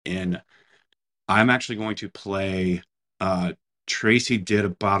And I'm actually going to play Tracy did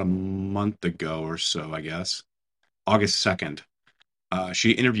about a month ago or so, I guess, August 2nd.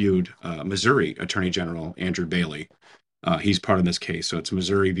 She interviewed Missouri Attorney General Andrew Bailey. He's part of this case. So it's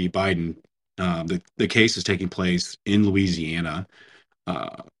Missouri v. Biden. The case is taking place in Louisiana,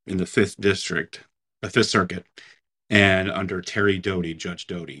 in the Fifth Circuit, and under Terry Doty, Judge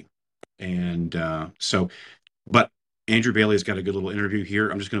Doty. And but Andrew Bailey's got a good little interview here.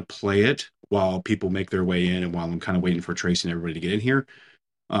 I'm just going to play it while people make their way in and while I'm kind of waiting for Tracy and everybody to get in here.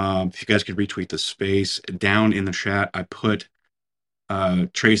 If you guys could retweet the space down in the chat, I put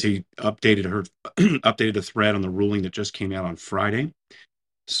Tracy updated the thread on the ruling that just came out on Friday.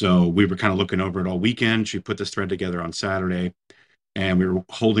 So we were kind of looking over it all weekend. She put this thread together on Saturday, and we were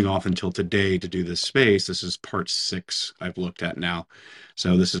holding off until today to do this space. This is part 6 I've looked at now.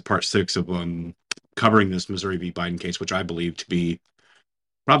 So this is part 6 of covering this Missouri v. Biden case, which I believe to be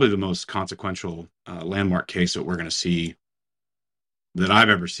probably the most consequential landmark case that we're going to see, that I've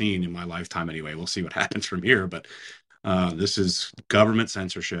ever seen in my lifetime anyway. We'll see what happens from here, but this is government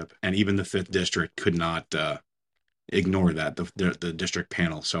censorship, and even the 5th District could not ignore that, the district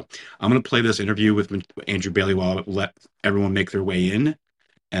panel. So I'm going to play this interview with Andrew Bailey while I let everyone make their way in,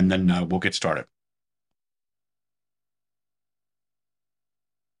 and then we'll get started.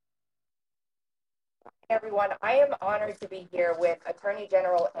 Everyone, I am honored to be here with Attorney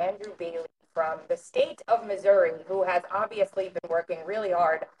General Andrew Bailey from the state of Missouri, who has obviously been working really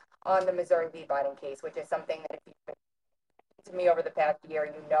hard on the Missouri v. Biden case, which is something that if you've been to me over the past year,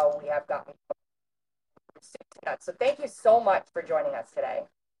 you know we have gotten soup to nuts. So thank you so much for joining us today.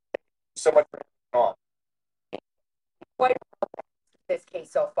 So much for being on. Quite this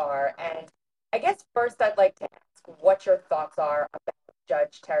case so far, and I guess first I'd like to ask what your thoughts are about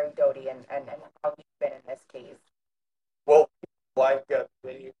Judge Terry Doty and how he's been in this case. Well, like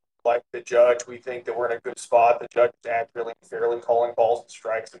the judge, we think that we're in a good spot. The judge is accurately and fairly calling balls and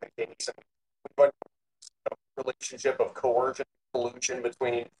strikes in the case. And we've got a relationship of coercion and collusion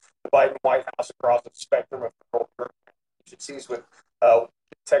between the Biden White House across the spectrum of federal agencies with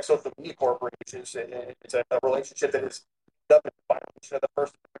tech social media corporations. It's a relationship that is a violation of the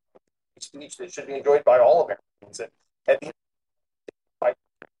First Amendment speech that should be enjoyed by all Americans. And at the end of the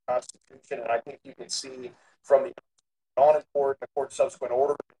Constitution, and I think you can see from the on in court and the court's subsequent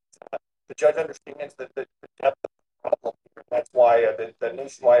order, the judge understands the depth of the problem. That's why the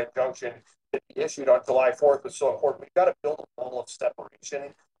nationwide injunction that he issued on July 4th was so important. We've got to build a wall of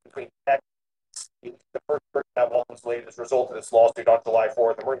separation between tech. The first person that wall was laid as a result of this lawsuit on July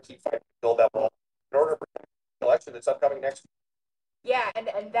 4th, and we're going to keep fighting to build that wall in order to protect the election that's upcoming next week. Yeah,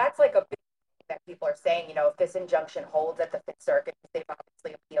 and that's like a big thing that people are saying, you know, if this injunction holds at the Fifth Circuit, they've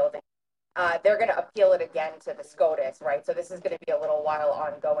obviously appealed it. They're going to appeal it again to the SCOTUS, right? So this is going to be a little while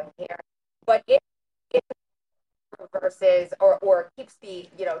ongoing here. But if it reverses or keeps the,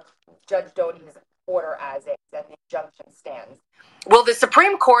 you know, Judge Doty's order as is and the injunction stands, will the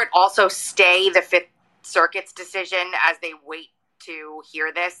Supreme Court also stay the Fifth Circuit's decision as they wait to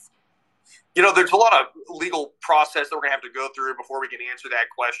hear this? You know, there's a lot of legal process that we're going to have to go through before we can answer that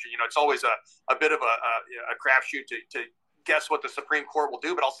question. You know, it's always a bit of a crapshoot to guess what the Supreme Court will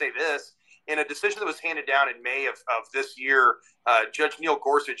do, but I'll say this. In a decision that was handed down in May of this year, Judge Neil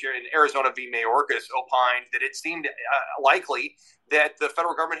Gorsuch in Arizona v. Mayorkas opined that it seemed likely that the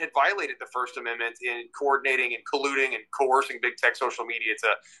federal government had violated the First Amendment in coordinating and colluding and coercing big tech social media to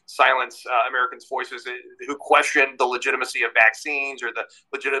silence Americans' voices who questioned the legitimacy of vaccines or the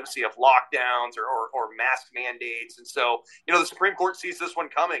legitimacy of lockdowns or mask mandates. And so, you know, the Supreme Court sees this one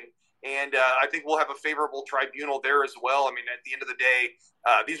coming. And I think we'll have a favorable tribunal there as well. I mean, at the end of the day,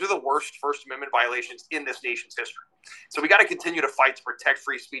 these are the worst First Amendment violations in this nation's history. So we got to continue to fight to protect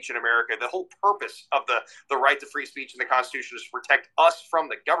free speech in America. The whole purpose of the right to free speech in the Constitution is to protect us from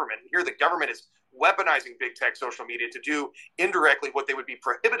the government. And here the government is weaponizing big tech social media to do indirectly what they would be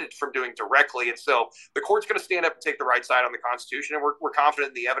prohibited from doing directly. And so the court's going to stand up and take the right side on the Constitution. And we're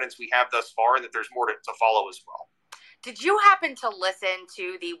confident in the evidence we have thus far and that there's more to follow as well. Did you happen to listen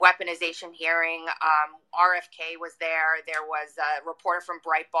to the weaponization hearing? RFK was there. There was a reporter from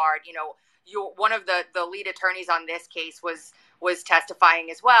Breitbart. You know, one of the lead attorneys on this case was testifying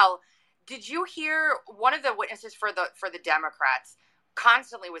as well. Did you hear one of the witnesses for the Democrats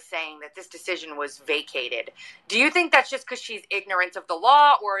constantly was saying that this decision was vacated? Do you think that's just because she's ignorant of the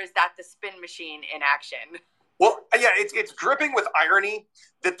law, or is that the spin machine in action? Well, yeah, it's dripping with irony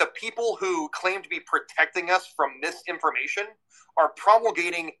that the people who claim to be protecting us from misinformation are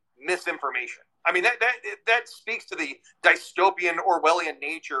promulgating misinformation. I mean, that speaks to the dystopian Orwellian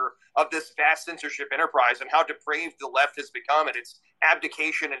nature of this vast censorship enterprise and how depraved the left has become and its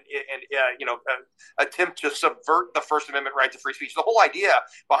abdication and attempt to subvert the First Amendment right to free speech. The whole idea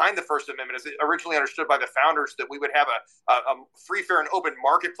behind the First Amendment is originally understood by the founders that we would have a free, fair, and open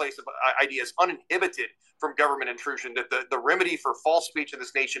marketplace of ideas uninhibited from government intrusion, that the remedy for false speech in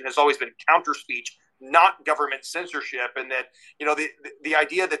this nation has always been counter speech, not government censorship, and that the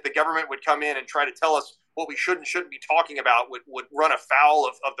idea that the government would come in and try to tell us what we should and shouldn't be talking about would run afoul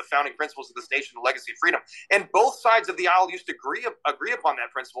of the founding principles of this nation, the legacy of freedom. And both sides of the aisle used to agree upon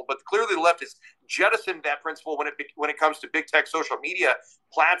that principle, but clearly the left has jettisoned that principle when it comes to big tech social media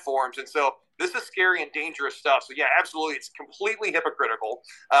platforms. And so this is scary and dangerous stuff. So yeah, absolutely, it's completely hypocritical.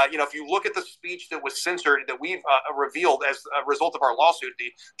 If you look at the speech that was censored that we've revealed as a result of our lawsuit,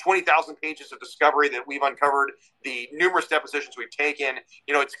 the 20,000 pages of discovery that we've uncovered, the numerous depositions we've taken,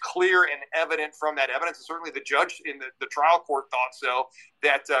 it's clear and evident from that evidence. And certainly the judge in the trial court thought so,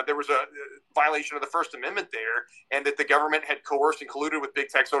 that there was a violation of the First Amendment there, and that the government had coerced and colluded with big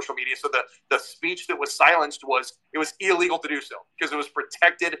tech social media. So the speech that was silenced was illegal to do so because it was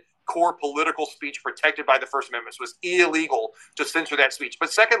protected core political speech protected by the First Amendment. So it was illegal to censor that speech.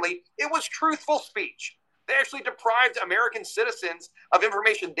 But secondly, it was truthful speech. They actually deprived American citizens of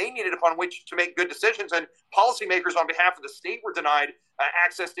information they needed upon which to make good decisions, and policymakers on behalf of the state were denied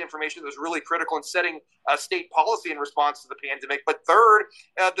access to information that was really critical in setting state policy in response to the pandemic. But third,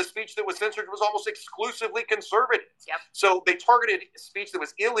 the speech that was censored was almost exclusively conservative. Yep. So they targeted speech that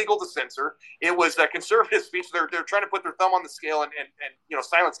was illegal to censor. It was a conservative speech. They're trying to put their thumb on the scale and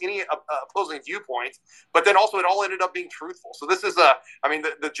silence any opposing viewpoints. But then also it all ended up being truthful. So this is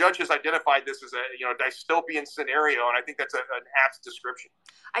the judge has identified this as a dystopian scenario, and I think that's an apt description.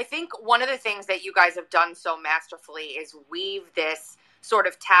 I think one of the things that you guys have done so masterfully is weave this sort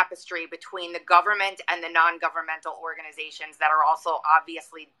of tapestry between the government and the non-governmental organizations that are also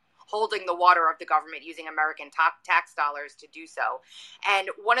obviously holding the water of the government using American tax dollars to do so. And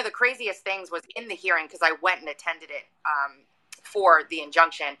one of the craziest things was in the hearing, because I went and attended it for the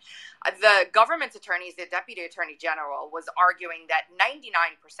injunction, the government's attorneys, the deputy attorney general, was arguing that 99%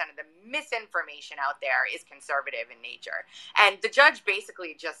 of the misinformation out there is conservative in nature. And the judge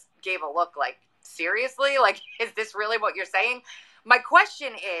basically just gave a look like, seriously? Like, is this really what you're saying? My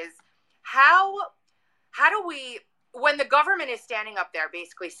question is, how do we, when the government is standing up there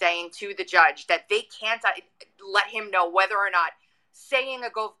basically saying to the judge that they can't let him know whether or not saying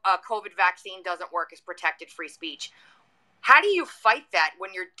a COVID vaccine doesn't work is protected free speech, how do you fight that when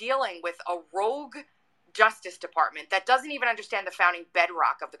you're dealing with a rogue Justice Department that doesn't even understand the founding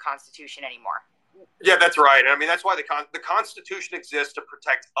bedrock of the Constitution anymore? Yeah, that's right. I mean, that's why the Constitution exists to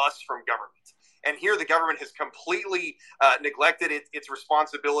protect us from government. And here the government has completely neglected its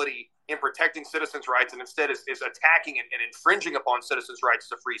responsibility in protecting citizens' rights, and instead is attacking and infringing upon citizens' rights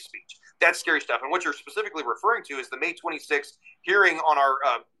to free speech. That's scary stuff. And what you're specifically referring to is the May 26th hearing on our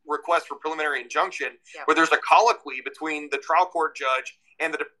request for preliminary injunction, where there's a colloquy between the trial court judge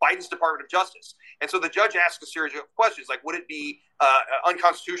and Biden's Department of Justice. And so the judge asked a series of questions, like, would it be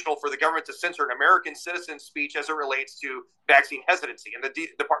unconstitutional for the government to censor an American citizen's speech as it relates to vaccine hesitancy? And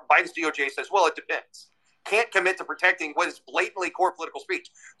Biden's DOJ says, well, it depends. Can't commit to protecting what is blatantly core political speech.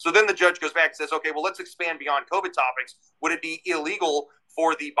 So then the judge goes back and says, okay, well, let's expand beyond COVID topics. Would it be illegal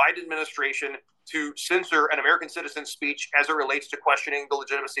for the Biden administration to censor an American citizen's speech as it relates to questioning the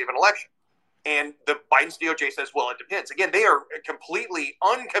legitimacy of an election? And the Biden's DOJ says, well, it depends. Again, they are completely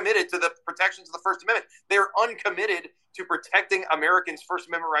uncommitted to the protections of the First Amendment. They're uncommitted to protecting Americans' First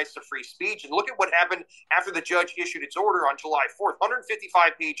Amendment rights to free speech. And look at what happened after the judge issued its order on July 4th,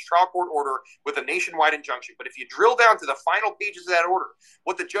 155-page trial court order with a nationwide injunction. But if you drill down to the final pages of that order,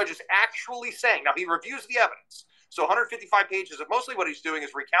 what the judge is actually saying, now he reviews the evidence. So 155 pages of mostly what he's doing is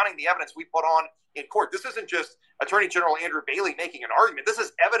recounting the evidence we put on in court. This isn't just Attorney General Andrew Bailey making an argument. This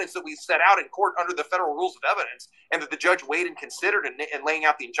is evidence that we set out in court under the federal rules of evidence and that the judge weighed and considered in laying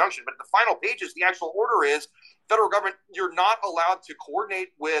out the injunction. But the final pages, the actual order is, federal government, you're not allowed to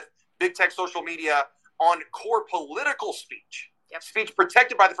coordinate with big tech social media on core political speech. Yep. Speech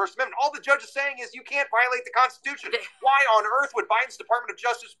protected by the First Amendment. All the judge is saying is you can't violate the Constitution. Why on earth would Biden's Department of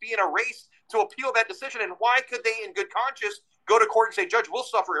Justice be in a race to appeal that decision? And why could they, in good conscience, go to court and say, Judge, we'll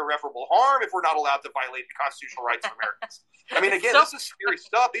suffer irreparable harm if we're not allowed to violate the constitutional rights of Americans? I mean, again, this is scary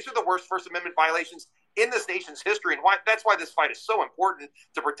stuff. These are the worst First Amendment violations in this nation's history. And that's why this fight is so important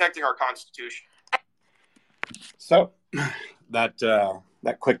to protecting our Constitution. So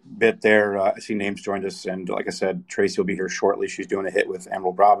that quick bit there, I see Names joined us, and like I said, Tracy will be here shortly. She's doing a hit with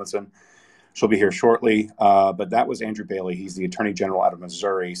Emerald Robinson. she'll be here shortly. But that was Andrew Bailey. He's the Attorney General out of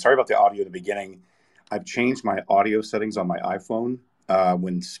Missouri. Sorry about the audio at the beginning. I've changed my audio settings on my iPhone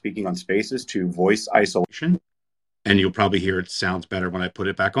when speaking on Spaces to voice isolation, and you'll probably hear it sounds better when I put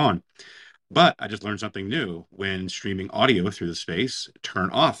it back on. But I just learned something new when streaming audio through the space. Turn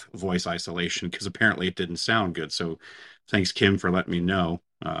off voice isolation because apparently it didn't sound good. So thanks, Kim, for letting me know.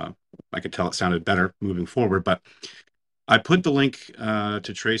 I could tell it sounded better moving forward. But I put the link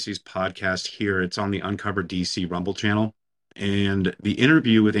to Tracy's podcast here. It's on the Uncover DC Rumble channel. And the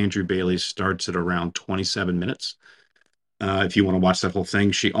interview with Andrew Bailey starts at around 27 minutes. If you want to watch that whole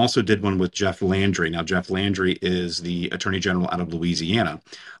thing. She also did one with Jeff Landry. Now, Jeff Landry is the Attorney General out of Louisiana.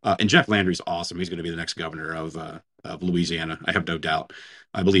 And Jeff Landry's awesome. He's going to be the next governor of Louisiana. I have no doubt.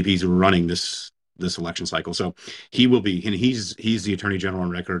 I believe he's running this election cycle. So he will be, and he's the Attorney General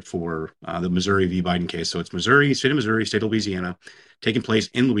on record for the Missouri v. Biden case. So it's Missouri, state of Missouri, state of Louisiana, taking place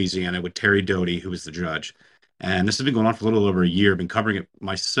in Louisiana with Terry Doty, who is the judge. And this has been going on for a little over a year. I've been covering it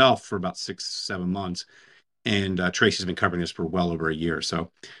myself for about 6-7 months. And Tracy's been covering this for well over a year, so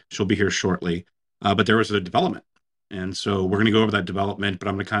she'll be here shortly. But there was a development, and so we're going to go over that development. But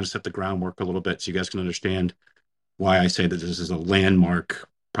I'm going to kind of set the groundwork a little bit so you guys can understand why I say that this is a landmark,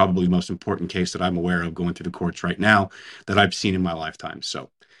 probably the most important case that I'm aware of going through the courts right now that I've seen in my lifetime.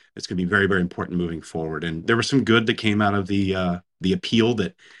 So it's going to be very, very important moving forward. And there was some good that came out of the appeal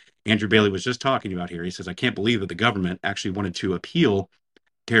that Andrew Bailey was just talking about here. He says, "I can't believe that the government actually wanted to appeal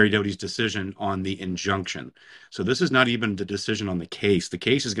Terry Doty's decision on the injunction." So this is not even the decision on the case. The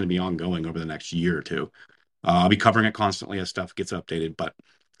case is going to be ongoing over the next year or two. I'll be covering it constantly as stuff gets updated, but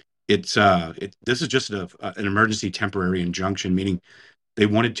this is just an emergency temporary injunction, meaning they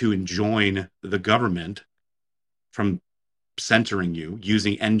wanted to enjoin the government from censoring you,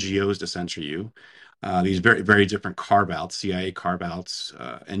 using NGOs to censor you. These very, very different carve-outs, CIA carve-outs,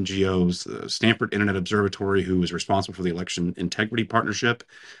 NGOs, the Stanford Internet Observatory, who was responsible for the Election Integrity Partnership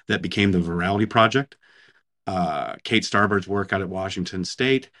that became the Virality Project, Kate Starbird's work out at Washington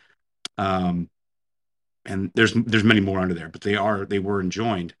State, and there's many more under there, but they were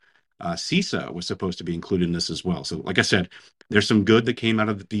enjoined. CISA was supposed to be included in this as well. So, like I said, there's some good that came out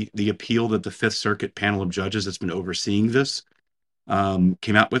of the appeal that the Fifth Circuit panel of judges that's been overseeing this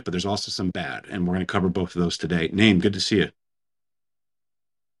came out with, but there's also some bad, and we're going to cover both of those today. Name, good to see you.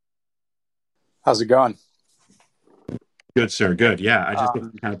 How's it going? Good, sir. Good. Yeah, I just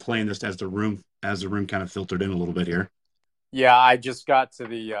kind of playing this as the room kind of filtered in a little bit here. Yeah, I just got to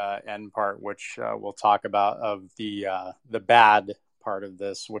the end part, which we'll talk about, of the bad part of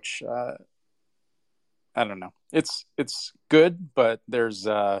this, which I don't know. It's good, but there's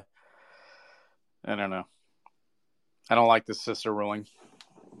I don't know. I don't like the sister ruling.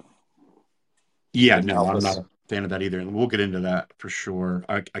 Yeah, no, I'm not a fan of that either, and we'll get into that for sure.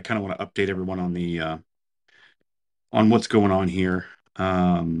 I kind of want to update everyone on the on what's going on here.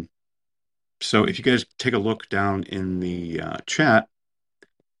 So if you guys take a look down in the chat,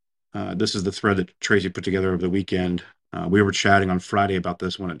 this is the thread that Tracy put together over the weekend. We were chatting on Friday about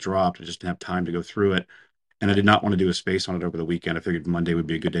this when it dropped. I just didn't have time to go through it, and I did not want to do a space on it over the weekend. I figured Monday would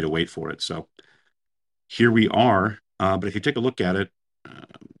be a good day to wait for it. So here we are. But if you take a look at it,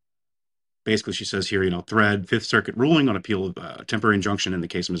 basically she says here, thread, Fifth Circuit ruling on appeal of temporary injunction in the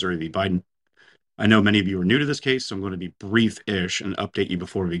case of Missouri v. Biden. I know many of you are new to this case, so I'm going to be brief-ish and update you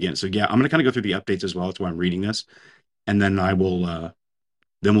before we begin. So yeah, I'm going to kind of go through the updates as well. That's why I'm reading this. And then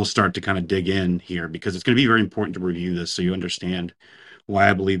we'll start to kind of dig in here, because it's going to be very important to review this so you understand why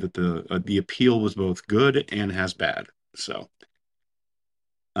I believe that the appeal was both good and has bad. So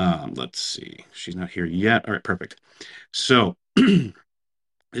let's see. She's not here yet. All right, perfect. So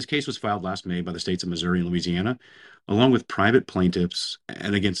this case was filed last May by the states of Missouri and Louisiana, along with private plaintiffs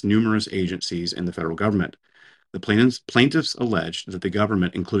and against numerous agencies in the federal government. The plaintiffs alleged that the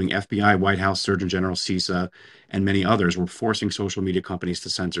government, including FBI, White House, Surgeon General, CISA, and many others, were forcing social media companies to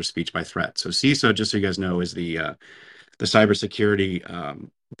censor speech by threat. So CISA, just so you guys know, is the cybersecurity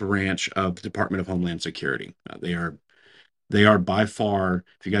branch of the Department of Homeland Security. They are by far,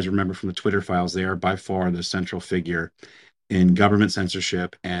 if you guys remember from the Twitter files, they are by far the central figure in government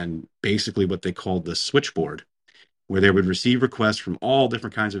censorship and basically what they called the switchboard, where they would receive requests from all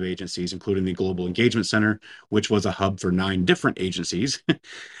different kinds of agencies, including the Global Engagement Center, which was a hub for 9 different agencies.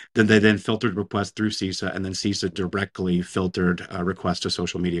 Then they filtered requests through CISA, and then CISA directly filtered requests to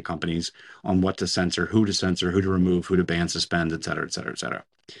social media companies on what to censor, who to remove, who to ban, suspend, et cetera, et cetera, et cetera.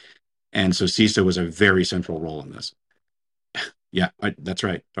 And so CISA was a very central role in this. Yeah, that's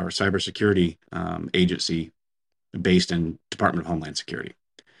right. Our cybersecurity agency based in Department of Homeland Security,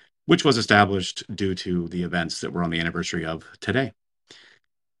 which was established due to the events that we're on the anniversary of today.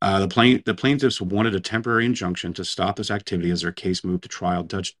 The plaintiffs wanted a temporary injunction to stop this activity as their case moved to trial.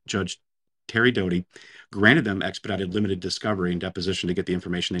 Judge Terry Doty granted them expedited limited discovery and deposition to get the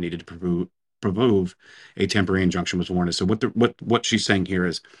information they needed to prove a temporary injunction was warranted. So what she's saying here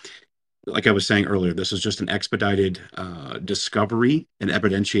is, like I was saying earlier, this is just an expedited discovery, an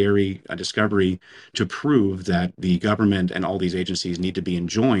evidentiary discovery to prove that the government and all these agencies need to be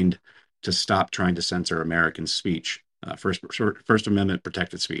enjoined to stop trying to censor American speech, First Amendment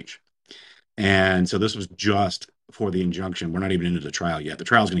protected speech. And so this was just for the injunction. We're not even into the trial yet. The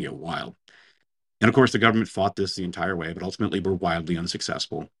trial is going to get wild. And of course, the government fought this the entire way, but ultimately were wildly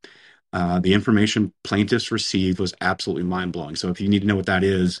unsuccessful. The information plaintiffs received was absolutely mind blowing. So if you need to know what that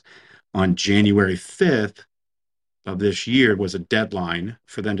is, on January 5th of this year was a deadline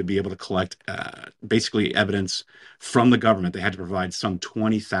for them to be able to collect basically evidence from the government. They had to provide some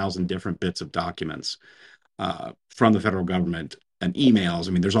 20,000 different bits of documents from the federal government and emails.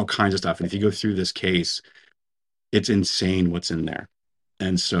 I mean, there's all kinds of stuff. And if you go through this case, it's insane what's in there.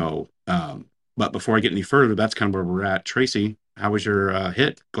 And so, but before I get any further, that's kind of where we're at. Tracy, how was your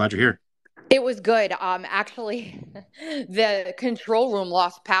hit? Glad you're here. It was good. Actually, the control room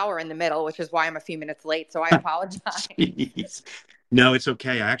lost power in the middle, which is why I'm a few minutes late. So I apologize. Jeez. No, it's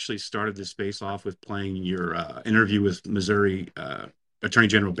okay. I actually started this space off with playing your interview with Missouri Attorney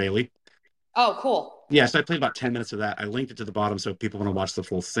General Bailey. Oh, cool. Yes, I played about 10 minutes of that. I linked it to the bottom so if people want to watch the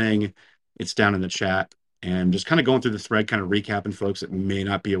full thing. It's down in the chat. And just kind of going through the thread, kind of recapping folks that may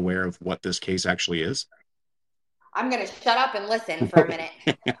not be aware of what this case actually is. I'm going to shut up and listen for a minute.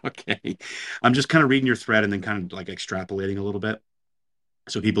 Okay. I'm just kind of reading your thread and then kind of like extrapolating a little bit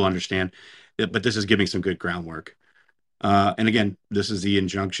so people understand. But this is giving some good groundwork. And again, this is the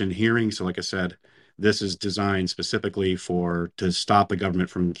injunction hearing. So like I said, this is designed specifically to stop the government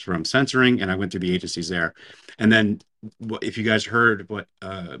from censoring. And I went through the agencies there. And then if you guys heard what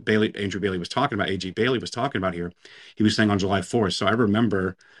Andrew Bailey was talking about, AG Bailey was talking about here, he was saying on July 4th. So I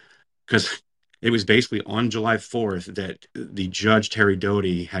remember because it was basically on July 4th that the judge, Terry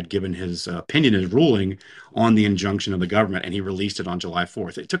Doty, had given his opinion, his ruling on the injunction of the government, and he released it on July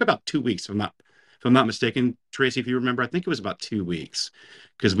 4th. It took about 2 weeks, if I'm not mistaken, Tracy, if you remember, I think it was about 2 weeks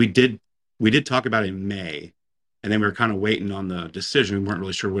because we did talk about it in May, and then we were kind of waiting on the decision. We weren't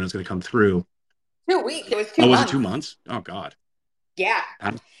really sure when it was going to come through. 2 weeks. It was Oh, 2 was it months. 2 months? Oh God. Yeah.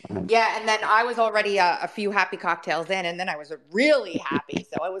 Yeah. And then I was already a few happy cocktails in, and then I was really happy.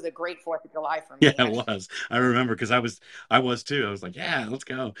 So it was a great 4th of July for me. Yeah, it was. I remember because I was too. I was like, yeah, let's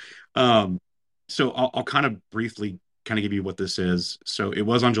go. So I'll kind of briefly kind of give you what this is. So it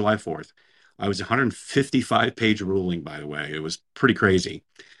was on July 4th. I was 155-page ruling, by the way. It was pretty crazy.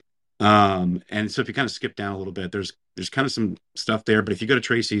 And so if you kind of skip down a little bit, there's kind of some stuff there. But if you go to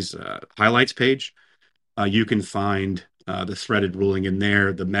Tracy's highlights page, you can find the threaded ruling in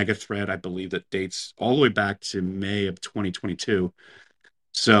there. The mega thread, I believe, that dates all the way back to May of 2022.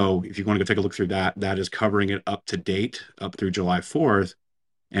 So if you want to go take a look through that, that is covering it up to date, up through July 4th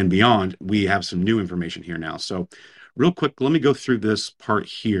and beyond. We have some new information here now. So real quick, let me go through this part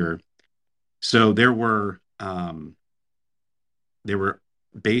here. So there were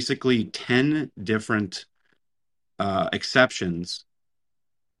basically 10 different exceptions,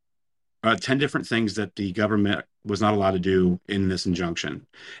 10 different things that the government was not allowed to do in this injunction.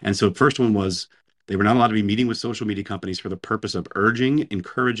 And so the first one was they were not allowed to be meeting with social media companies for the purpose of urging,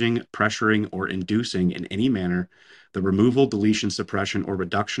 encouraging, pressuring, or inducing in any manner the removal, deletion, suppression, or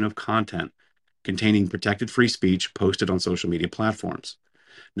reduction of content containing protected free speech posted on social media platforms.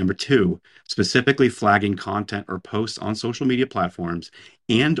 Number two, specifically flagging content or posts on social media platforms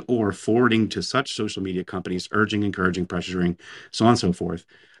and or forwarding to such social media companies, urging, encouraging, pressuring, so on and so forth.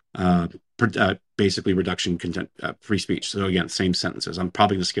 Basically reduction content, free speech. So again, same sentences. I'm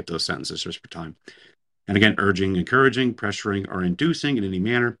probably going to skip those sentences just for time. And again, urging, encouraging, pressuring, or inducing in any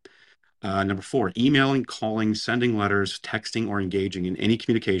manner. Number four, emailing, calling, sending letters, texting, or engaging in any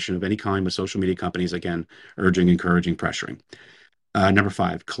communication of any kind with social media companies. Again, urging, encouraging, pressuring. Number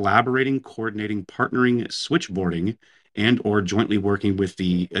five, collaborating, coordinating, partnering, switchboarding, and or jointly working with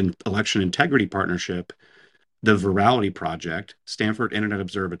the Election Integrity Partnership, the Virality Project, Stanford Internet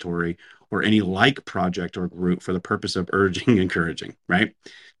Observatory, or any like project or group for the purpose of urging, encouraging, right?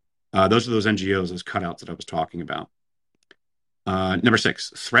 Those are those NGOs, those cutouts that I was talking about. Number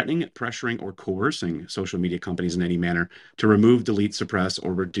six, threatening, pressuring, or coercing social media companies in any manner to remove, delete, suppress,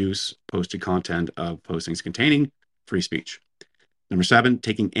 or reduce posted content of postings containing free speech. Number seven,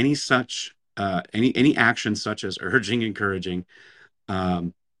 taking any action such as urging, encouraging,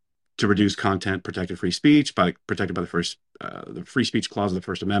 to reduce content protected free speech protected by the free speech clause of the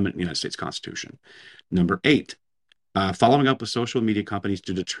First Amendment in the United States Constitution. Number eight, Following up with social media companies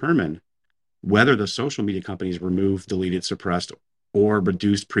to determine whether the social media companies removed, deleted, suppressed, or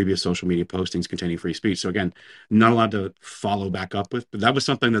reduced previous social media postings containing free speech. So again, not allowed to follow back up with, but that was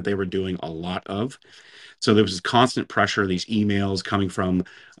something that they were doing a lot of. So there was this constant pressure, these emails coming from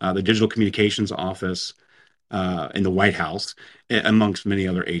the Digital Communications Office in the White House, amongst many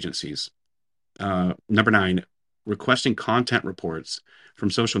other agencies. Number nine, requesting content reports from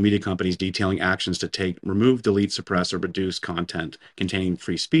social media companies detailing actions to take, remove, delete, suppress, or reduce content containing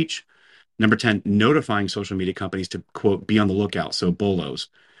free speech. Number 10, notifying social media companies to, quote, be on the lookout, so BOLOs,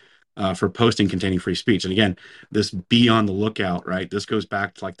 for posting containing free speech. And again, this be on the lookout, right? This goes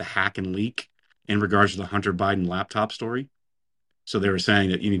back to like the hack and leak in regards to the Hunter Biden laptop story. So they were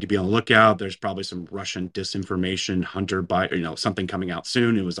saying that you need to be on the lookout. There's probably some Russian disinformation, Hunter Biden, something coming out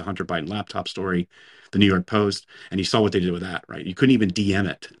soon. It was the Hunter Biden laptop story, the New York Post, and you saw what they did with that, right? You couldn't even DM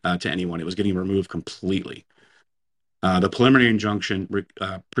it to anyone. It was getting removed completely. The preliminary injunction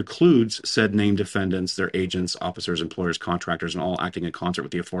precludes said named defendants, their agents, officers, employers, contractors, and all acting in concert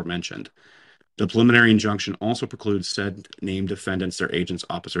with the aforementioned. The preliminary injunction also precludes said named defendants, their agents,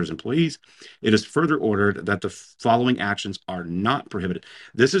 officers, employees. It is further ordered that the following actions are not prohibited.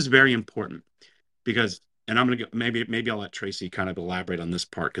 This is very important because, and I'm going to go, maybe I'll let Tracy kind of elaborate on this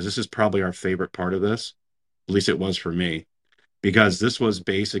part because this is probably our favorite part of this. At least it was for me, because this was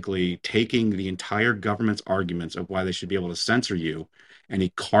basically taking the entire government's arguments of why they should be able to censor you, and he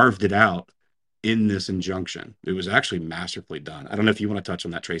carved it out in this injunction. It was actually masterfully done. I don't know if you want to touch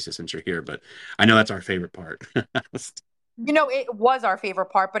on that, Tracy, since you're here, but I know that's our favorite part. It was our favorite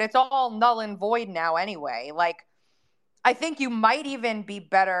part, but it's all null and void now anyway. Like, I think you might even be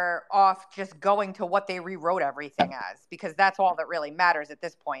better off just going to what they rewrote everything as, because that's all that really matters at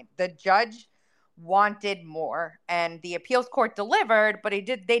this point. The judge wanted more, and the appeals court delivered, but they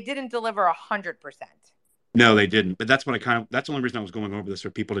didn't deliver 100%. No, they didn't. But that's what that's the only reason I was going over this for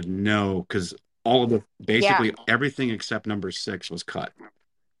people to know, because all of the Yeah. basically everything except number six was cut.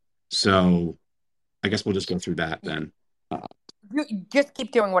 So I guess we'll just go through that then. You just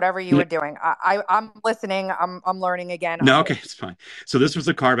keep doing whatever you were doing. I'm listening. I'm learning again. No, okay, it's fine. So this was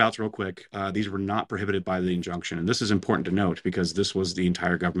the carve outs real quick. These were not prohibited by the injunction. And this is important to note because this was the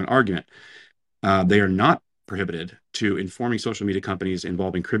entire government argument. They are not prohibited to informing social media companies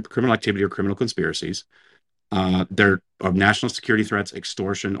involving criminal activity or criminal conspiracies. They're of national security threats,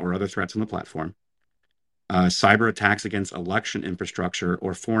 extortion, or other threats on the platform. Cyber attacks against election infrastructure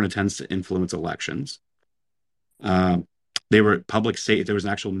or foreign attempts to influence elections. They were public safety. There was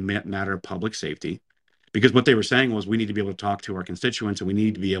an actual matter of public safety, because what they were saying was we need to be able to talk to our constituents and we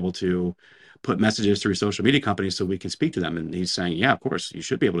need to be able to put messages through social media companies so we can speak to them. And he's saying, yeah, of course, you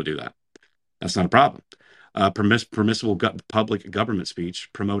should be able to do that. That's not a problem. Permissible public government speech,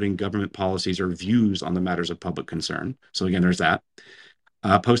 promoting government policies or views on the matters of public concern. So again, there's that.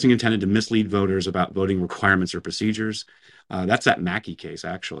 Posting intended to mislead voters about voting requirements or procedures. That's that Mackey case,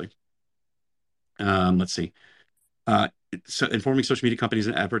 actually. Let's see. So informing social media companies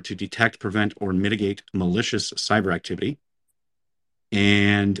in an effort to detect, prevent, or mitigate malicious cyber activity.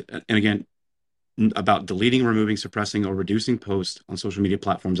 And again, about deleting, removing, suppressing, or reducing posts on social media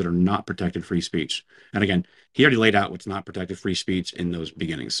platforms that are not protected free speech. And again, he already laid out what's not protected free speech in those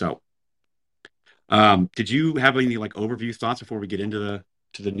beginnings. So, did you have any like overview thoughts before we get into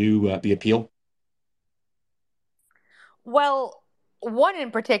the new the appeal? Well, one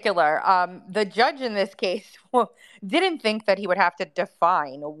in particular, the judge in this case didn't think that he would have to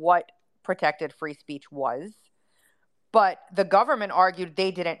define what protected free speech was, but the government argued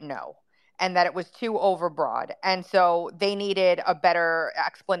they didn't know and that it was too overbroad. And so they needed a better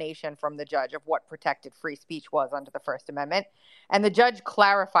explanation from the judge of what protected free speech was under the First Amendment. And the judge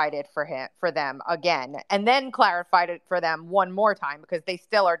clarified it for them again, and then clarified it for them one more time because they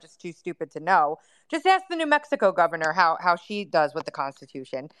still are just too stupid to know. Just ask the New Mexico governor how she does with the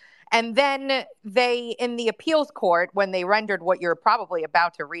Constitution. And then they, in the appeals court, when they rendered what you're probably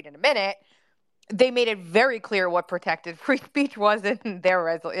about to read in a minute, they made it very clear what protected free speech was in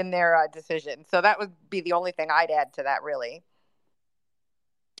their decision. So that would be the only thing I'd add to that, really.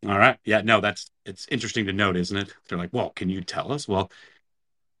 All right. Yeah, no, it's interesting to note, isn't it? They're like, well, can you tell us? Well,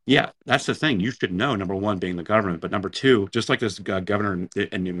 yeah, that's the thing. You should know, number one, being the government, but number two, just like this governor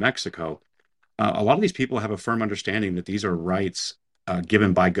in New Mexico, a lot of these people have a firm understanding that these are rights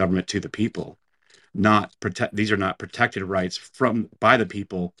given by government to the people, not protect. These are not protected rights by the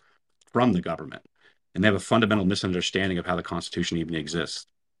people from the government, and they have a fundamental misunderstanding of how the Constitution even exists.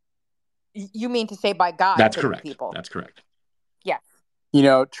 You mean to say by God That's to the correct. people? That's correct. Yes.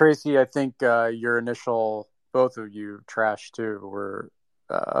 Tracy, I think your initial, both of you, trash too, were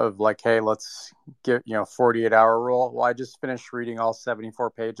of like, hey, let's get 48-hour rule. Well, I just finished reading all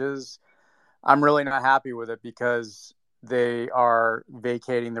 74 pages. I'm really not happy with it because they are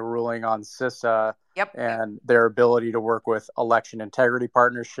vacating the ruling on CISA and their ability to work with election integrity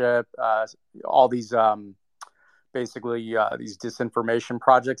partnership, all these basically these disinformation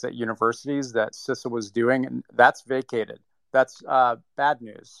projects at universities that CISA was doing, and that's vacated. That's bad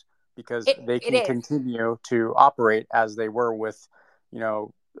news because they can continue to operate as they were with,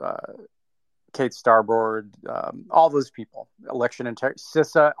 Kate Starboard, all those people, election integrity,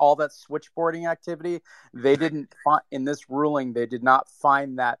 CISA, all that switchboarding activity. They didn't find in this ruling. They did not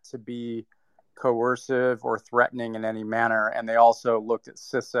find that to be coercive or threatening in any manner, and they also looked at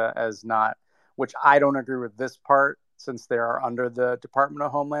CISA as not, which I don't agree with this part, since they are under the Department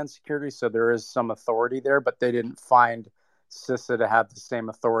of Homeland Security, so there is some authority there, but they didn't find CISA to have the same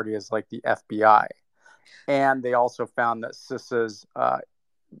authority as like the FBI. And they also found that CISA's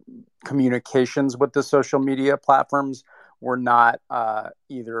communications with the social media platforms were not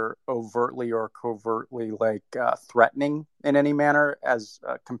either overtly or covertly like threatening in any manner as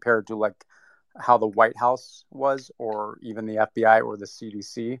compared to like how the White House was, or even the FBI or the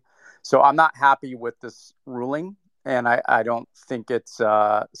CDC. So I'm not happy with this ruling, and I don't think it's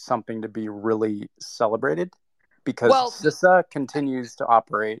something to be really celebrated because CISA continues to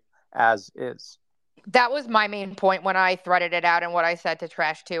operate as is. That was my main point when I threaded it out, and what I said to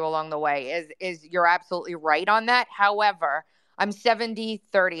Trash too along the way is you're absolutely right on that. However, I'm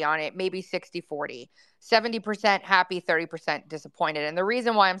 70-30 on it, maybe 60-40. 70% happy, 30% disappointed. And the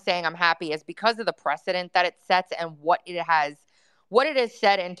reason why I'm saying I'm happy is because of the precedent that it sets and what it has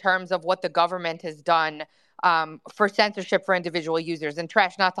said in terms of what the government has done for censorship for individual users. And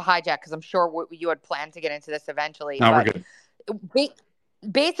Trash, not to hijack, because I'm sure you had planned to get into this eventually. No, we're good.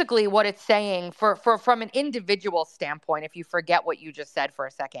 Basically what it's saying from an individual standpoint, if you forget what you just said for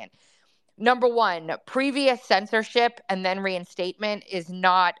a second, number one, previous censorship and then reinstatement is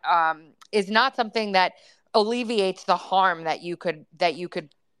not something that alleviates the harm that you could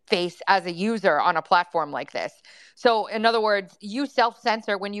face as a user on a platform like this. So in other words, you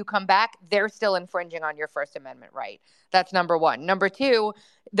self-censor when you come back, they're still infringing on your First Amendment right. That's number one. Number two,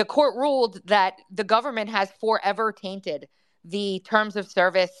 the court ruled that the government has forever tainted the terms of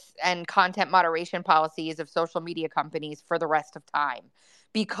service and content moderation policies of social media companies for the rest of time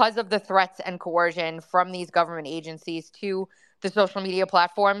because of the threats and coercion from these government agencies to the social media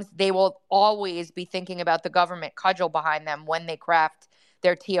platforms. They will always be thinking about the government cudgel behind them when they craft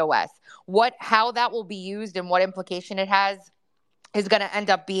their TOS. How that will be used and what implication it has is going to end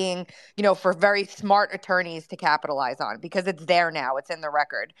up being, for very smart attorneys to capitalize on, because it's there now. It's in the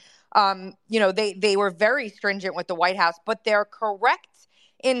record. They were very stringent with the White House, but they're correct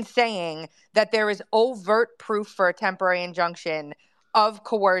in saying that there is overt proof for a temporary injunction of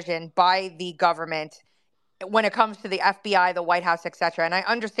coercion by the government when it comes to the FBI, the White House, et cetera. And I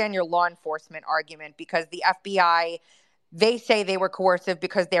understand your law enforcement argument, because the FBI, they say they were coercive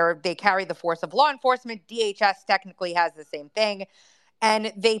because they carry the force of law enforcement. DHS technically has the same thing.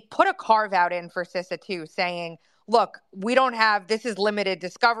 And they put a carve out in for CISA too, saying, look, this is limited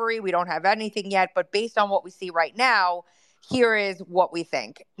discovery. We don't have anything yet, but based on what we see right now, here is what we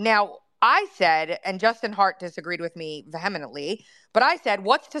think. Now, I said, and Justin Hart disagreed with me vehemently, but I said,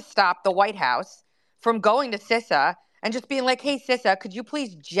 what's to stop the White House from going to CISA and just being like, hey, CISA, could you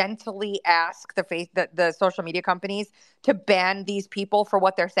please gently ask the social media companies to ban these people for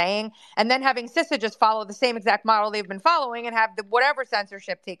what they're saying? And then having CISA just follow the same exact model they've been following and have whatever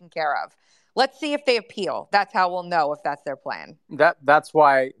censorship taken care of. Let's see if they appeal. That's how we'll know if that's their plan. That's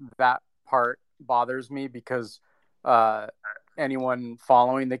why that part bothers me, because anyone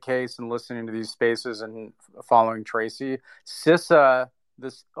following the case and listening to these spaces and following Tracy, CISA,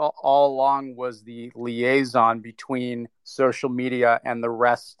 this all along was the liaison between social media and the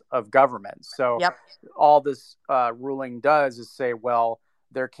rest of government. So all this ruling does is say, well,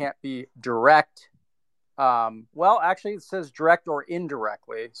 there can't be direct. Actually, it says direct or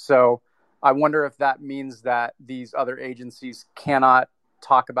indirectly. So I wonder if that means that these other agencies cannot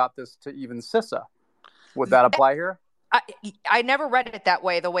talk about this to even CISA. Would that apply here? I never read it that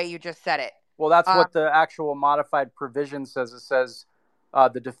way, the way you just said it. Well, that's what the actual modified provision says. It says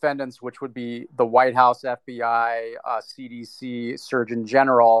the defendants, which would be the White House, FBI, CDC, Surgeon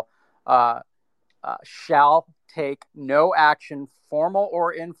General, shall take no action, formal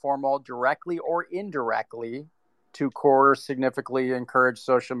or informal, directly or indirectly, to coerce, significantly encourage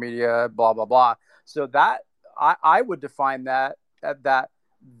social media, blah, blah, blah. So that I would define that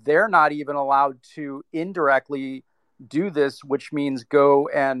they're not even allowed to indirectly do this, which means go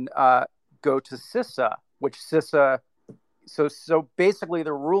to CISA, which CISA so basically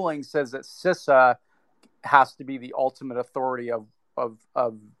the ruling says that CISA has to be the ultimate authority of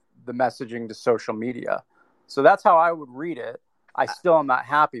the messaging to social media. So that's how I would read it. I still am not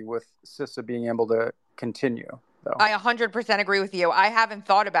happy with CISA being able to continue, though. I 100% agree with you. I haven't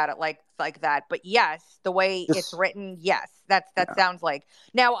thought about it like that, but yes, the way it's written, yes, that sounds like.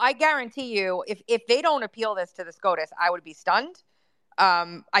 Now, I guarantee you, if they don't appeal this to the SCOTUS, I would be stunned.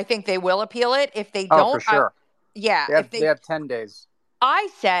 I think they will appeal it. If they don't, for sure. They have 10 days. I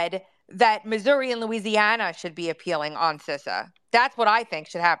said that Missouri and Louisiana should be appealing on CISA. That's what I think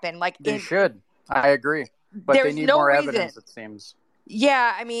should happen. Like they should. I agree. But they need more evidence, it seems.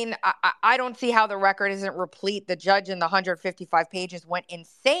 Yeah, I mean, I don't see how the record isn't replete. The judge in the 155 pages went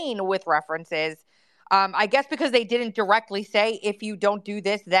insane with references. I guess because they didn't directly say, if you don't do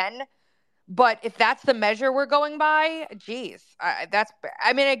this, then. But if that's the measure we're going by, geez,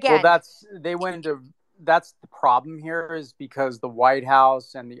 again. Well, that's the problem here, is because the White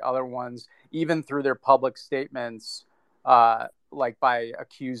House and the other ones, even through their public statements, like by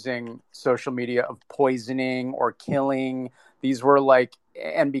accusing social media of poisoning or killing, these were like,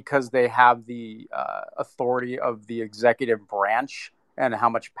 and because they have the authority of the executive branch and how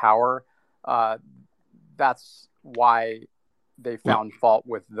much power, that's why they found fault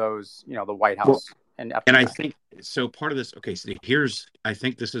with those, the White House and FBI. And I think so. Part of this, okay. So I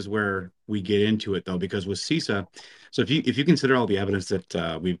think this is where we get into it, though, because with CISA, so if you consider all the evidence that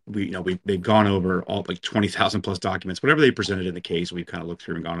they've gone over, all like 20,000 plus documents, whatever they presented in the case, we've kind of looked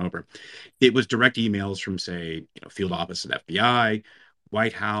through and gone over. It was direct emails from, say, field office at FBI,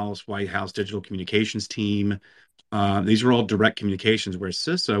 White House digital communications team. These were all direct communications, where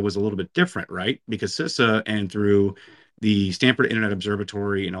CISA was a little bit different, right? Because CISA, and through the Stanford Internet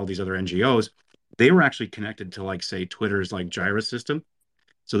Observatory and all these other NGOs, they were actually connected to, like, say, Twitter's like Gyrus system.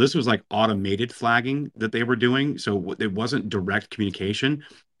 So this was like automated flagging that they were doing. So it wasn't direct communication.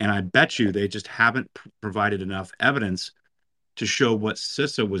 And I bet you they just haven't provided enough evidence to show what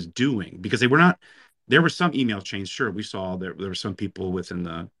CISA was doing, because there were some email chains. Sure, we saw there were some people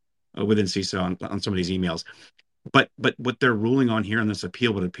within CISA on some of these emails. But what they're ruling on here in this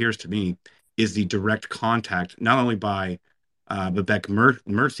appeal, what appears to me, is the direct contact, not only by Vivek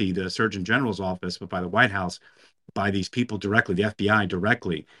Murthy, the Surgeon General's office, but by the White House, by these people directly, the FBI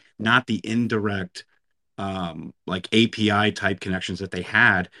directly, not the indirect like API type connections that they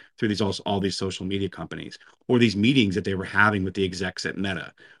had through all these social media companies, or these meetings that they were having with the execs at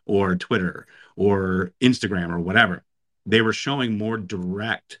Meta or Twitter or Instagram or whatever. They were showing more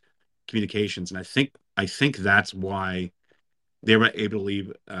direct communications, and I think that's why they were able to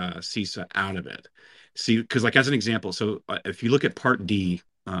leave CISA out of it. See, because, like, as an example, so if you look at Part D,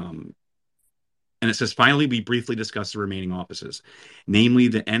 and it says, finally, we briefly discussed the remaining offices, namely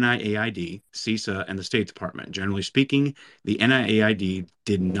the NIAID, CISA, and the State Department. Generally speaking, the NIAID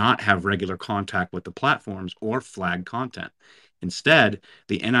did not have regular contact with the platforms or flag content. Instead,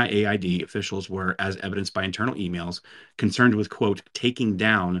 the NIAID officials were, as evidenced by internal emails, concerned with, quote, taking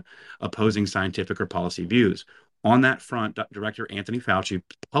down opposing scientific or policy views. On that front, Director Anthony Fauci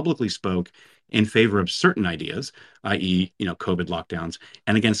publicly spoke in favor of certain ideas, i.e., COVID lockdowns,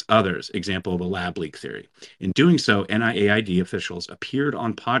 and against others, example of a lab leak theory. In doing so, NIAID officials appeared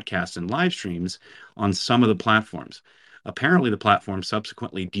on podcasts and live streams on some of the platforms. Apparently, the platform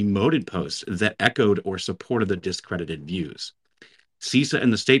subsequently demoted posts that echoed or supported the discredited views. CISA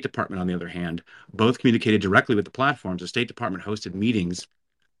and the State Department, on the other hand, both communicated directly with the platforms. The State Department hosted meetings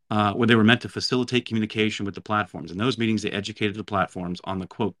where they were meant to facilitate communication with the platforms. In those meetings, they educated the platforms on the,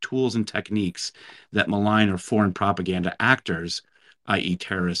 quote, tools and techniques that malign or foreign propaganda actors, i.e.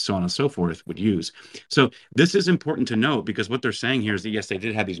 terrorists, so on and so forth, would use. So this is important to note, because what they're saying here is that, yes, they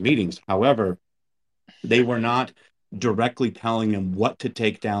did have these meetings. However, they were not directly telling them what to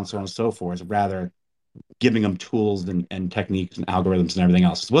take down, so on and so forth, rather giving them tools and techniques and algorithms and everything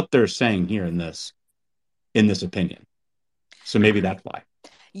else. It's what they're saying here in this opinion. So maybe that's why.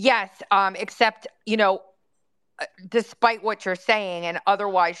 Yes, except, despite what you're saying and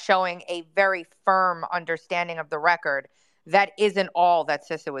otherwise showing a very firm understanding of the record, that isn't all that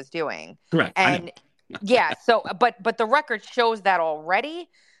CISA was doing. Correct. And yeah, so but the record shows that already.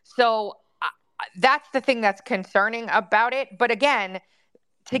 So that's the thing that's concerning about it. But again,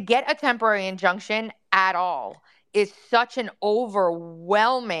 to get a temporary injunction at all is such an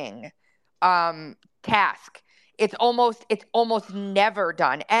overwhelming task. It's almost never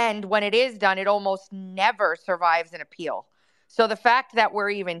done. And when it is done, it almost never survives an appeal. So the fact that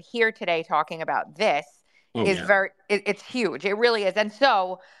we're even here today talking about this it's huge. It really is. And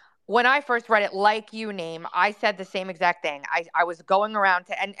so when I first read it, like you, Naeem, I said the same exact thing. I was going around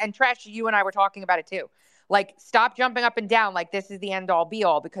and Trash, you and I were talking about it too. Like, stop jumping up and down like this is the end all be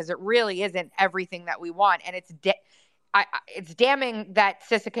all, because it really isn't everything that we want. And it's damning that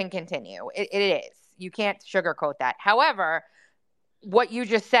CISA can continue. It is. You can't sugarcoat that. However, what you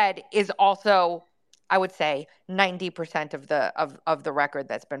just said is also, I would say, 90% of the record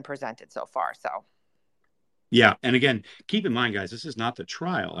that's been presented so far. So Yeah. And again, keep in mind, guys, this is not the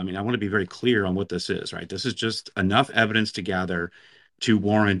trial. I mean, I want to be very clear on what this is, right? This is just enough evidence to gather to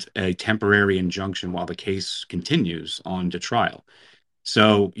warrant a temporary injunction while the case continues on to trial.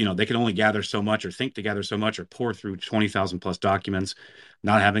 So, they can only gather so much or think to gather so much or pour through 20,000 plus documents,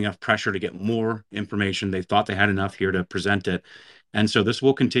 not having enough pressure to get more information. They thought they had enough here to present it. And so this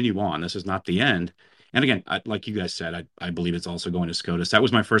will continue on. This is not the end. And again, like you guys said, I believe it's also going to SCOTUS. That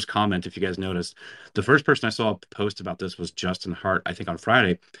was my first comment. If you guys noticed, the first person I saw post about this was Justin Hart, I think on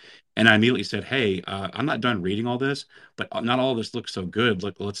Friday. And I immediately said, "Hey, I'm not done reading all this, but not all this looks so good.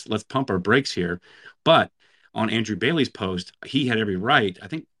 Look, let's pump our brakes here." But on Andrew Bailey's post, he had every right. I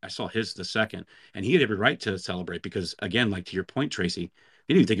think I saw his the second, and he had every right to celebrate because, again, like to your point, Tracy,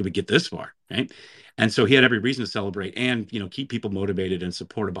 he didn't even think it would get this far, right? And so he had every reason to celebrate and keep people motivated and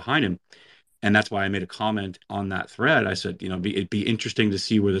supported behind him. And that's why I made a comment on that thread. I said, it'd be interesting to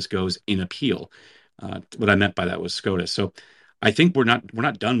see where this goes in appeal. What I meant by that was SCOTUS. So I think we're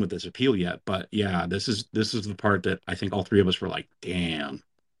not done with this appeal yet. But yeah, this is the part that I think all three of us were like, damn,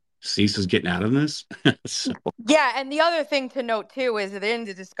 CISA's getting out of this. So, yeah, and the other thing to note too is that in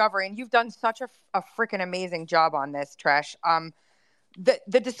the discovery, and you've done such a freaking amazing job on this, Tresh.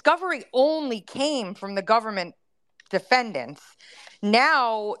 The discovery only came from the government defendants.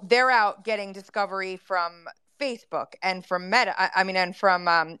 Now they're out getting discovery from Facebook and from Meta. And from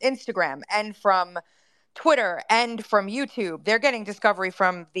Instagram and from Twitter and from YouTube. They're getting discovery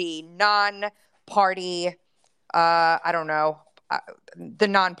from the non-party. I don't know. The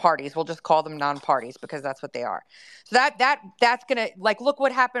non-parties. We'll just call them non-parties because that's what they are. So that's gonna, like, look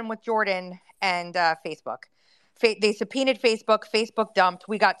what happened with Jordan and Facebook. They subpoenaed Facebook. Facebook dumped.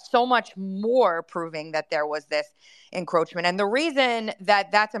 We got so much more proving that there was this encroachment. And the reason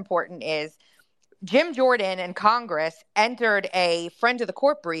that that's important is Jim Jordan and Congress entered a friend of the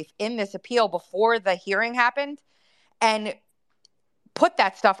court brief in this appeal before the hearing happened and put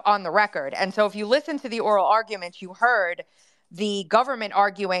that stuff on the record. And so if you listen to the oral arguments, you heard the government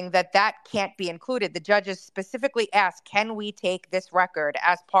arguing that can't be included. The judges specifically asked, can we take this record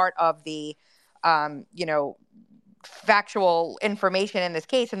as part of the, factual information in this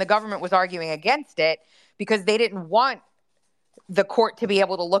case? And the government was arguing against it because they didn't want the court to be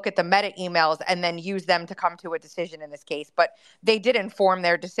able to look at the meta emails and then use them to come to a decision in this case. But they did inform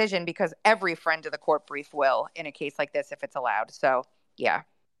their decision because every friend of the court brief will in a case like this if it's allowed. So, yeah.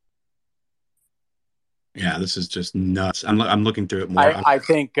 yeah, this is just nuts. I'm looking through it more. I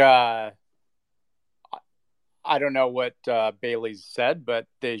think I don't know what Bailey's said, but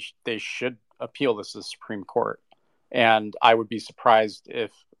they should appeal this to the Supreme Court. And I would be surprised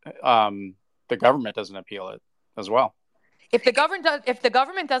if the government doesn't appeal it as well. If the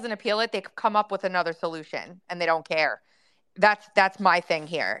government doesn't appeal it, they come up with another solution, and they don't care. That's my thing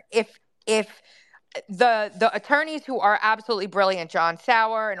here. If the attorneys who are absolutely brilliant, John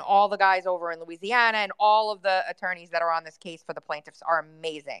Sauer and all the guys over in Louisiana and all of the attorneys that are on this case for the plaintiffs are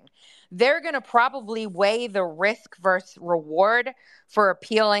amazing. They're going to probably weigh the risk versus reward for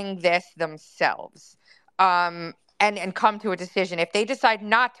appealing this themselves. And come to a decision. If they decide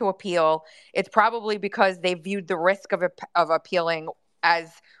not to appeal, it's probably because they viewed the risk of appealing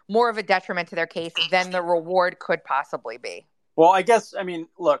as more of a detriment to their case than the reward could possibly be. Well, I guess,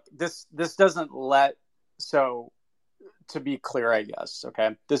 look, this doesn't so to be clear, I guess,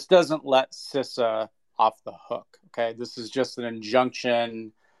 okay, this doesn't let CISA off the hook, okay? This is just an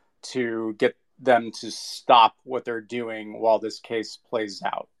injunction to get them to stop what they're doing while this case plays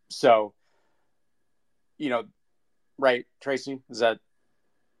out. So, right, Tracy? Is that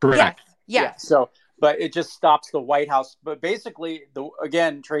correct? Yes. Yeah. So, but it just stops the White House. But basically,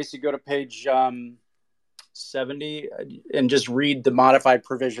 again, Tracy, go to page 70 and just read the modified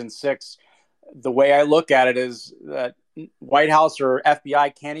provision 6. The way I look at it is that White House or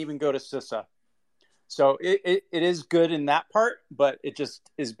FBI can't even go to CISA. So it is good in that part, but it just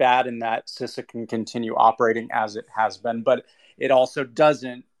is bad in that CISA can continue operating as it has been. But it also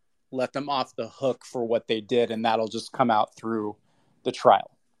doesn't let them off the hook for what they did, and that'll just come out through the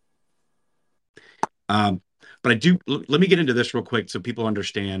trial. But let me get into this real quick so people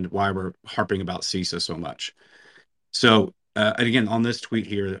understand why we're harping about CISA so much. So, and again, on this tweet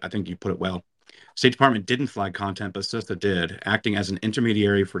here, I think you put it well. State Department didn't flag content, but CISA did, acting as an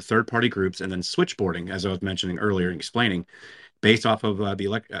intermediary for third-party groups and then switchboarding, as I was mentioning earlier and explaining, based off of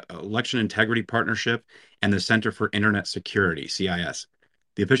the Election Integrity Partnership and the Center for Internet Security, CIS.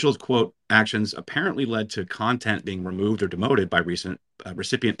 The officials' quote actions apparently led to content being removed or demoted by recent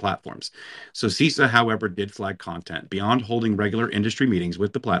recipient platforms. So CISA, however, did flag content. Beyond holding regular industry meetings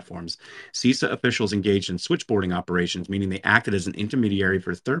with the platforms, CISA officials engaged in switchboarding operations, meaning they acted as an intermediary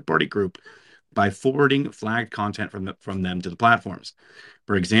for a third-party group by forwarding flagged content from them to the platforms.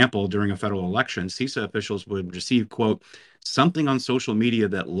 For example, during a federal election, CISA officials would receive, quote, something on social media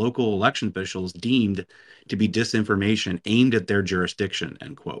that local election officials deemed to be disinformation aimed at their jurisdiction,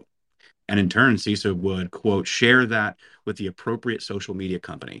 end quote. And in turn, CISA would, quote, share that with the appropriate social media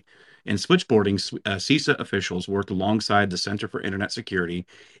company. In switchboarding, CISA officials worked alongside the Center for Internet Security,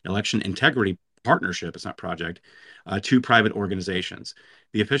 Election Integrity Partnership, it's not project, two private organizations.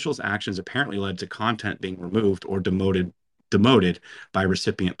 The officials' actions apparently led to content being removed or demoted by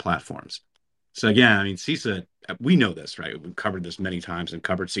recipient platforms. So again, I mean, CISA, we know this, right? We've covered this many times and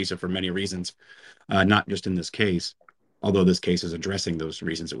covered CISA for many reasons, not just in this case, although this case is addressing those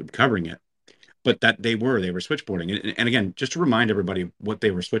reasons that we're covering it. But that they were switchboarding. And again, just to remind everybody what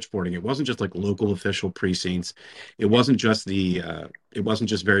they were switchboarding, it wasn't just like local official precincts. It wasn't just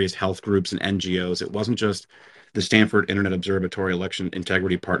various health groups and NGOs. It wasn't just the Stanford Internet Observatory Election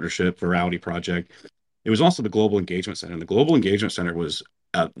Integrity Partnership Virality Project. It was also the Global Engagement Center. And the Global Engagement Center was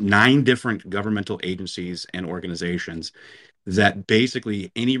 9 different governmental agencies and organizations that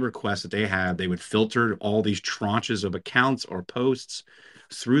basically any request that they had, they would filter all these tranches of accounts or posts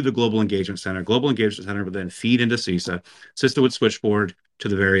through the Global Engagement Center. Global Engagement Center would then feed into CISA. CISA would switchboard to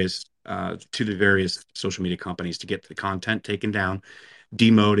the various social media companies to get the content taken down,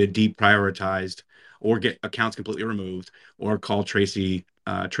 demoted, deprioritized, or get accounts completely removed, or call Tracy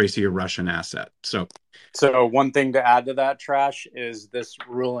a Russian asset. So one thing to add to that, Trash, is this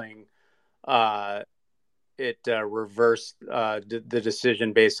ruling. It reversed the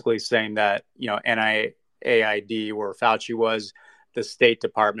decision, basically saying that NIAID, where Fauci was, the State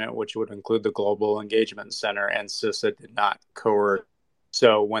Department, which would include the Global Engagement Center, and CISA did not coerce.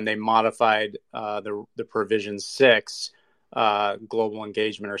 So when they modified the provision 6, Global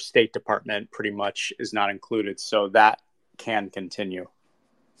Engagement or State Department pretty much is not included. So that can continue.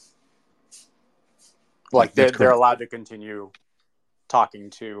 Like they're allowed to continue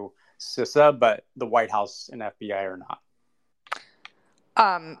talking to CISA, but the White House and FBI are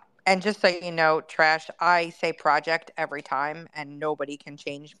not. And just so you know, Trash, I say project every time, and nobody can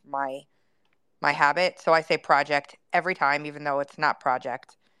change my habit. So I say project every time, even though it's not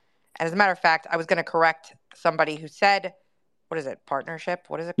project. And as a matter of fact, I was going to correct somebody who said, what is it, partnership?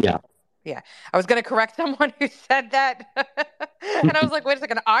 What is it? yeah. Yeah. I was going to correct someone who said that. And I was like, wait a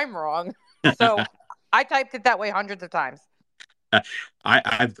second, I'm wrong. So I typed it that way hundreds of times.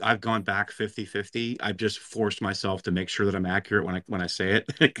 I've gone back 50-50. I've just forced myself to make sure that I'm accurate when I say it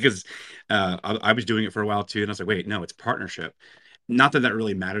because I was doing it for a while too, and I was like, wait, no, it's partnership. Not that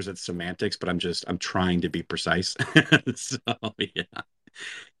really matters. It's semantics, but I'm trying to be precise. So yeah.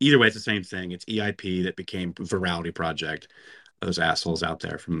 Either way, it's the same thing. It's EIP that became Virality Project. Those assholes out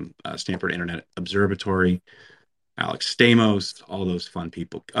there from Stanford Internet Observatory, Alex Stamos, all those fun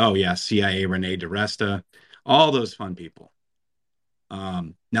people. Oh yeah, CIA Renee DiResta, all those fun people.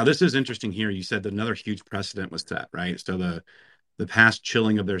 Now this is interesting here. You said that another huge precedent was set, right? So the past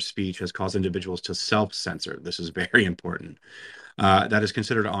chilling of their speech has caused individuals to self-censor. This is very important. That is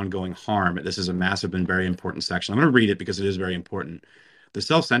considered ongoing harm. This is a massive and very important section. I'm going to read it because it is very important. The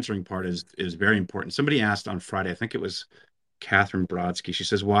self-censoring part is very important. Somebody asked on Friday, I think it was Catherine Brodsky. She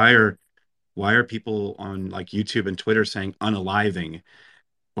says, why are people on like YouTube and Twitter saying unaliving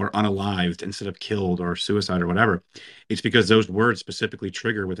or unalived instead of killed or suicide or whatever? It's because those words specifically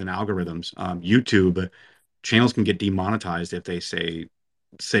trigger within algorithms. YouTube channels can get demonetized if they say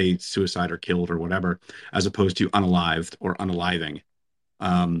suicide or killed or whatever, as opposed to unalived or unaliving.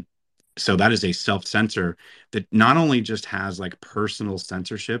 So that is a self-censor that not only just has like personal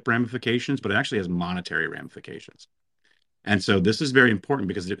censorship ramifications, but it actually has monetary ramifications. And so this is very important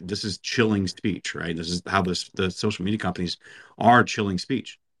because this is chilling speech, right? This is how the social media companies are chilling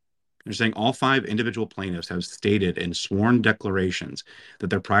speech. They're saying all 5 individual plaintiffs have stated in sworn declarations that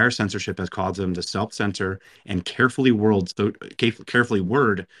their prior censorship has caused them to self-censor and carefully word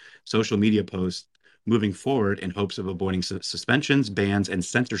social media posts moving forward in hopes of avoiding suspensions, bans, and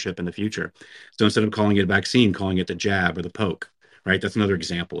censorship in the future. So instead of calling it a vaccine, calling it the jab or the poke, right? That's another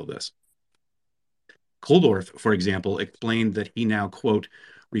example of this. Koldorf, for example, explained that he now, quote,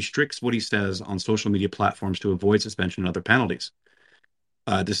 restricts what he says on social media platforms to avoid suspension and other penalties.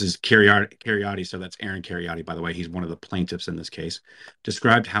 This is Cariotti, so that's Aaron Cariotti, by the way. He's one of the plaintiffs in this case.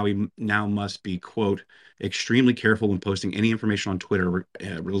 Described how he now must be, quote, extremely careful when posting any information on Twitter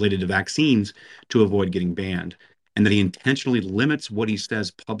related to vaccines to avoid getting banned, and that he intentionally limits what he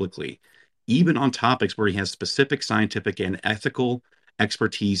says publicly, even on topics where he has specific scientific and ethical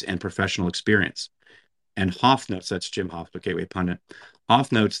expertise and professional experience. And Hoff notes, that's Jim Hoff, the Gateway Pundit.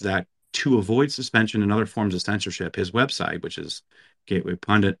 Hoff notes that to avoid suspension and other forms of censorship, his website, which is Gateway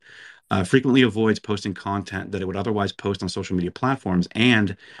Pundit, frequently avoids posting content that it would otherwise post on social media platforms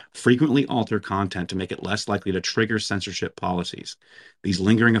and frequently alter content to make it less likely to trigger censorship policies. These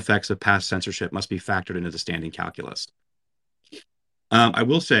lingering effects of past censorship must be factored into the standing calculus. I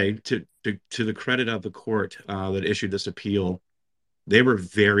will say, to the credit of the court that issued this appeal, they were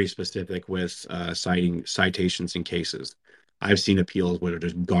very specific with citing citations and cases. I've seen appeals where they're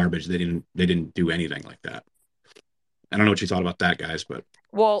just garbage. They didn't do anything like that. I don't know what you thought about that, guys, but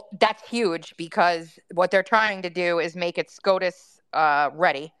Well, that's huge because what they're trying to do is make it SCOTUS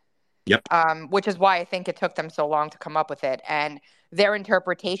ready, yep. which is why I think it took them so long to come up with it. And their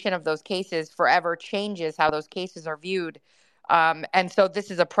interpretation of those cases forever changes how those cases are viewed. And so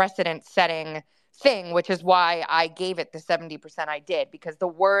this is a precedent setting thing, which is why I gave it the 70% I did, because the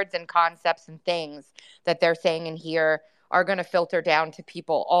words and concepts and things that they're saying in here are going to filter down to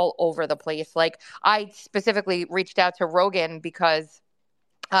people all over the place. Like I specifically reached out to Rogan because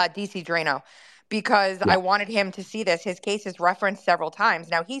DC Drano, because Yeah. I wanted him to see this. His case is referenced several times.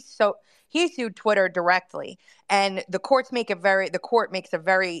 Now he sued Twitter directly, and the court makes a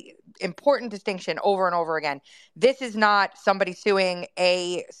very important distinction over and over again. This is not somebody suing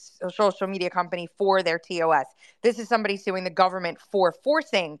a social media company for their TOS. This is somebody suing the government for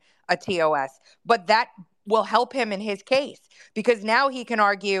forcing a TOS. But that will help him in his case because now he can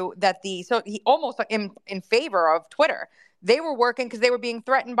argue that he almost in favor of Twitter. They were working because they were being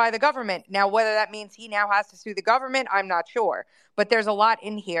threatened by the government. Now, whether that means he now has to sue the government, I'm not sure. But there's a lot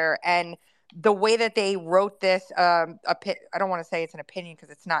in here. And the way that they wrote this, I don't want to say it's an opinion because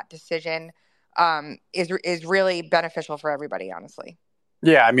it's not decision, is really beneficial for everybody, honestly.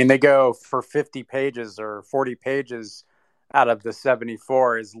 Yeah, I mean, they go for 50 pages or 40 pages out of the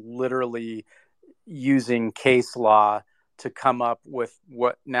 74 is literally using case law to come up with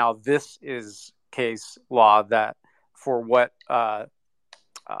what now this is case law that for what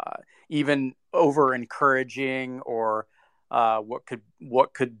even over encouraging or what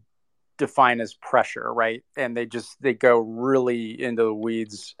could define as pressure, right? And they go really into the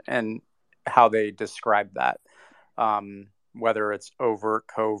weeds and how they describe that, whether it's overt,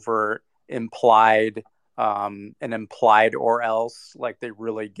 covert, implied, and implied or else. Like they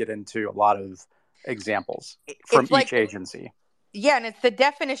really get into a lot of examples from each agency. Yeah, and it's the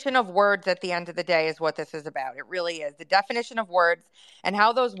definition of words at the end of the day is what this is about. It really is the definition of words and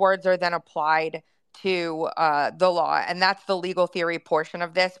how those words are then applied to the law. And that's the legal theory portion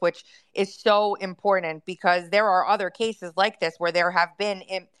of this, which is so important because there are other cases like this where there have been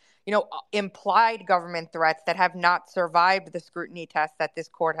implied government threats that have not survived the scrutiny test that this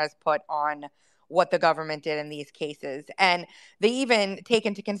court has put on what the government did in these cases. And they even take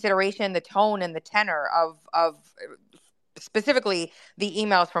into consideration the tone and the tenor of specifically the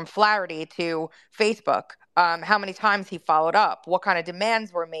emails from Flaherty to Facebook, how many times he followed up, what kind of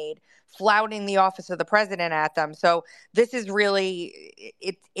demands were made, flouting the office of the president at them. So this is really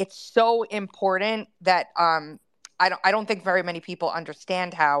it's so important that I don't think very many people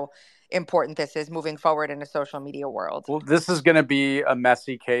understand how important this is moving forward in a social media world. Well, this is going to be a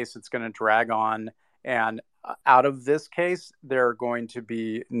messy case. It's going to drag on. And out of this case, there are going to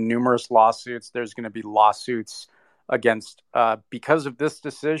be numerous lawsuits. There's going to be lawsuits against, because of this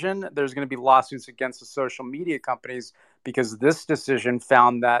decision, there's going to be lawsuits against the social media companies because this decision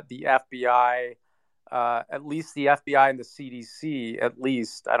found that the FBI, at least the FBI and the CDC, at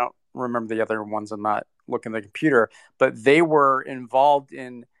least, I don't remember the other ones, I'm not looking at the computer, but they were involved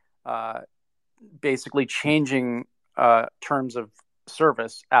in basically changing terms of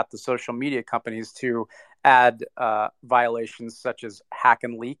service at the social media companies to add violations such as hack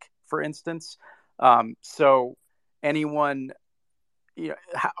and leak, for instance. So anyone,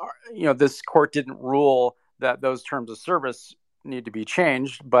 this court didn't rule that those terms of service need to be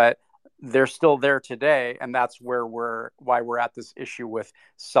changed, but they're still there today, and that's why we're at this issue with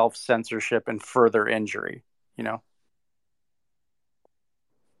self-censorship and further injury.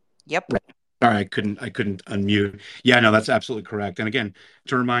 Yep. Sorry, I couldn't unmute. Yeah, no, that's absolutely correct. And again,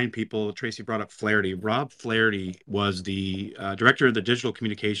 to remind people, Tracy brought up Flaherty. Rob Flaherty was the director of the digital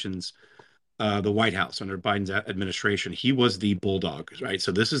communications, the White House under Biden's administration. He was the bulldog, right?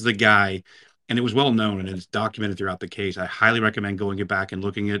 So this is the guy, and it was well known and it's documented throughout the case. I highly recommend going back and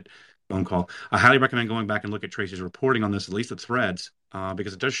looking at phone call. I highly recommend going back and look at Tracy's reporting on this, at least the threads,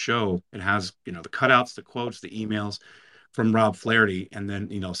 because it does show it has, the cutouts, the quotes, the emails from Rob Flaherty, and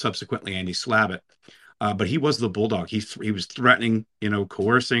then, subsequently Andy Slavitt. But he was the bulldog. He was threatening,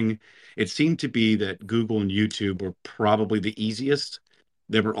 coercing. It seemed to be that Google and YouTube were probably the easiest.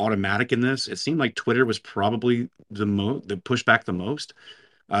 They were automatic in this. It seemed like Twitter was probably the pushback the most.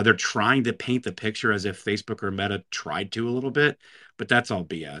 They're trying to paint the picture as if Facebook or Meta tried to a little bit, but that's all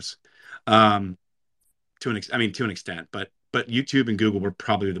BS. Um, to an extent, but YouTube and Google were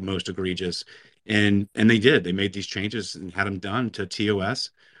probably the most egregious, and they did. They made these changes and had them done to TOS.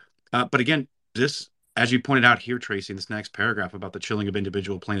 But again, this, as you pointed out here, Tracy, in this next paragraph about the chilling of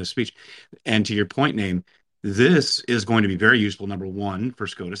individual plaintiff speech, and to your point, Name, this is going to be very useful, number one, for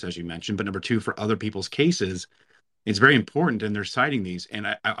SCOTUS, as you mentioned, but number two, for other people's cases. It's very important, and they're citing these. And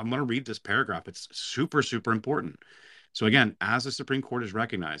I'm going to read this paragraph. It's super, super important. So again, as the Supreme Court has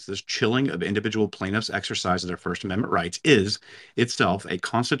recognized, this chilling of individual plaintiffs' exercise of their First Amendment rights is itself a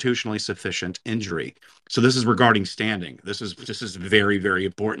constitutionally sufficient injury. So this is regarding standing. This is very, very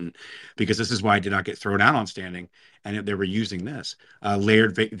important, because this is why I did not get thrown out on standing, and they were using this.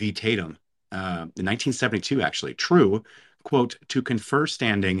 Laird v. Tatum, in 1972, actually, true. Quote, to confer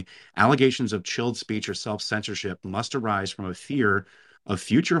standing, allegations of chilled speech or self-censorship must arise from a fear of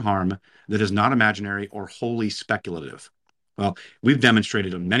future harm that is not imaginary or wholly speculative. Well, we've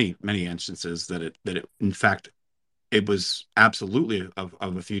demonstrated in many, many instances that it in fact, it was absolutely of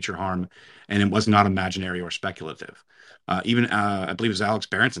a future harm, and it was not imaginary or speculative. Even I believe it was Alex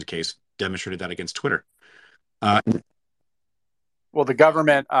Berenson's case demonstrated that against Twitter. Well, the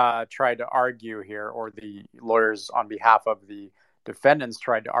government tried to argue here, or the lawyers on behalf of the defendants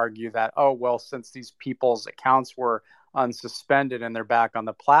tried to argue that, oh, well, since these people's accounts were unsuspended and they're back on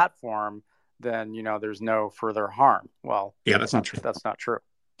the platform, then, there's no further harm. Well, yeah, that's not true. That's not true.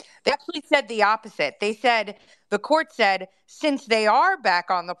 They actually said the opposite. The court said, since they are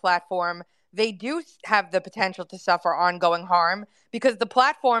back on the platform, they do have the potential to suffer ongoing harm, because the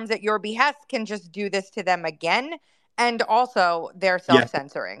platforms at your behest can just do this to them again. And also they're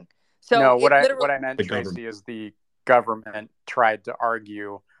self-censoring. So no, what I meant, Tracy, is the government tried to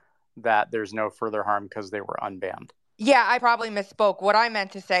argue that there's no further harm because they were unbanned. Yeah, I probably misspoke. What I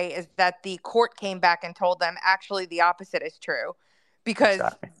meant to say is that the court came back and told them actually the opposite is true, because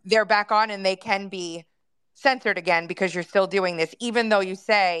they're back on and they can be censored again because you're still doing this, even though you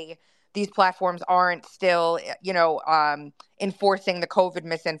say these platforms aren't still, enforcing the COVID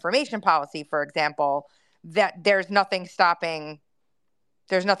misinformation policy, for example, that there's nothing stopping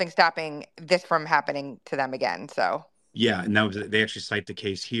this from happening to them again. So yeah, and they actually cite the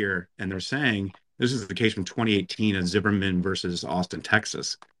case here, and they're saying this is the case from 2018 of Zimmerman versus Austin,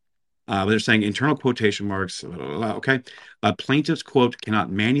 Texas. They're saying internal quotation marks. Okay, plaintiffs, quote, cannot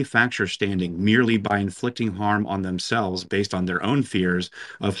manufacture standing merely by inflicting harm on themselves based on their own fears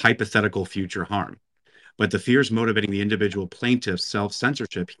of hypothetical future harm. But the fears motivating the individual plaintiff's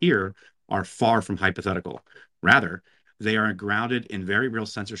self-censorship here are far from hypothetical. Rather, they are grounded in very real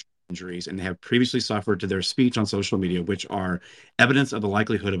censorship injuries, and they have previously suffered to their speech on social media, which are evidence of the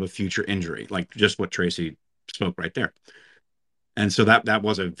likelihood of a future injury, like just what Tracy spoke right there. And so that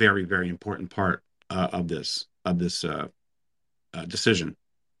was a very, very important part of this decision.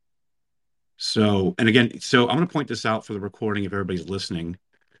 So, and again, I'm going to point this out for the recording if everybody's listening.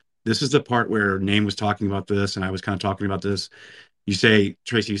 This is the part where Name was talking about this, and I was kind of talking about this. You say,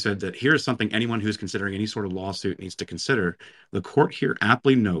 Tracy, you said that here's something anyone who's considering any sort of lawsuit needs to consider. The court here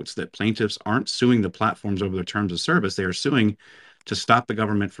aptly notes that plaintiffs aren't suing the platforms over their terms of service. They are suing to stop the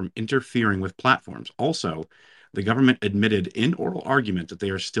government from interfering with platforms. Also, the government admitted in oral argument that they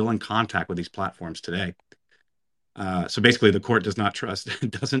are still in contact with these platforms today. So basically, the court doesn't trust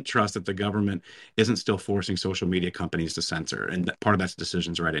that the government isn't still forcing social media companies to censor, and part of that's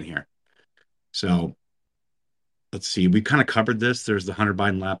decisions right in here. So let's see. We kind of covered this. There's the Hunter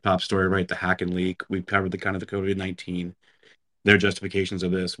Biden laptop story, right? The hack and leak. We've covered the COVID-19, their justifications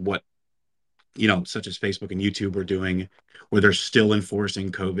of this, what such as Facebook and YouTube are doing, where they're still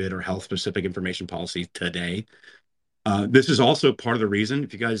enforcing COVID or health-specific information policies today. This is also part of the reason.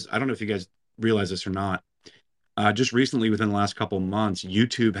 I don't know if you guys realize this or not. Just recently, within the last couple of months,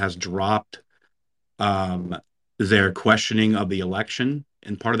 YouTube has dropped their questioning of the election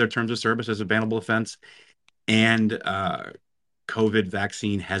and part of their terms of service as a bannable offense, and COVID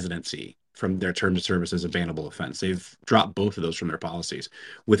vaccine hesitancy from their terms of service as a bannable offense. They've dropped both of those from their policies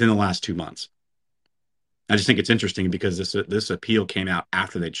within the last 2 months. I just think it's interesting because this appeal came out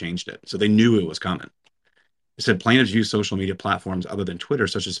after they changed it, so they knew it was coming. It said plaintiffs use social media platforms other than Twitter,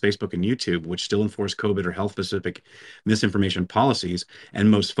 such as Facebook and YouTube, which still enforce COVID or health specific misinformation policies. And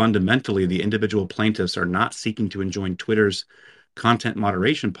most fundamentally, the individual plaintiffs are not seeking to enjoin Twitter's content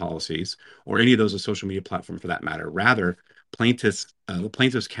moderation policies or any of those of social media platform for that matter. Rather, the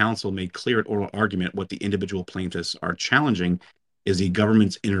plaintiffs' counsel made clear at oral argument what the individual plaintiffs are challenging is um,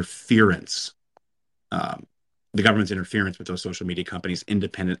 the government's interference with those social media companies'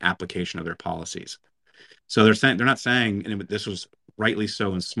 independent application of their policies. So they're not saying, and this was rightly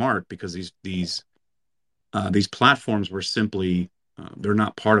so and smart because these platforms were simply they're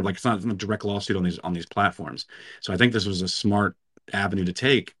not part of, like, it's not a direct lawsuit on these platforms. So I think this was a smart avenue to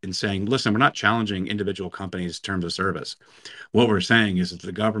take in saying, listen, we're not challenging individual companies' terms of service. What we're saying is that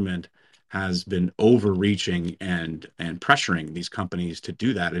the government has been overreaching and pressuring these companies to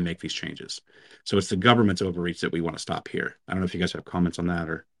do that and make these changes. So it's the government's overreach that we want to stop here. I don't know if you guys have comments on that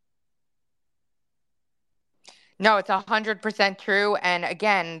or. No, it's 100% true. And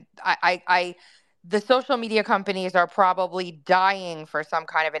again, the social media companies are probably dying for some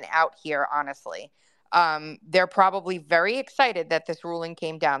kind of an out here, honestly. They're probably very excited that this ruling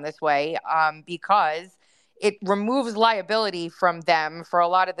came down this way, because it removes liability from them for a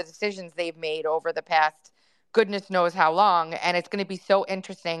lot of the decisions they've made over the past goodness knows how long. And it's going to be so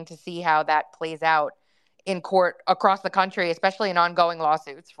interesting to see how that plays out in court across the country, especially in ongoing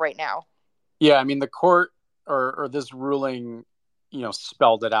lawsuits right now. Yeah, I mean, the court or this ruling,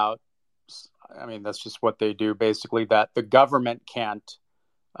 spelled it out. I mean, that's just what they do, basically, that the government can't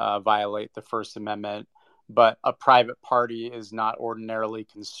violate the First Amendment, but a private party is not ordinarily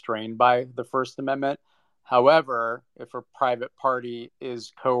constrained by the First Amendment. However, if a private party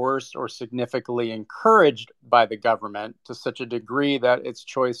is coerced or significantly encouraged by the government to such a degree that its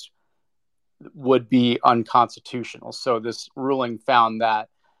choice would be unconstitutional. So this ruling found that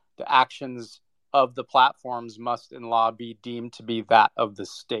the actions of the platforms must in law be deemed to be that of the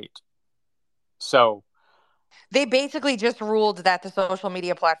state. So they basically just ruled that the social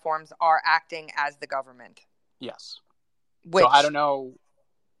media platforms are acting as the government. Yes. Which, so I don't know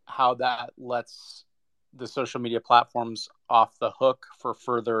how that lets the social media platforms off the hook for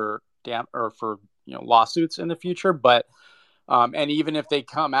further lawsuits in the future, but and even if they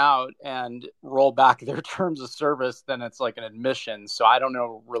come out and roll back their terms of service, then it's like an admission. So I don't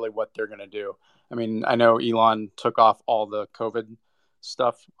know really what they're going to do. I mean, I know Elon took off all the COVID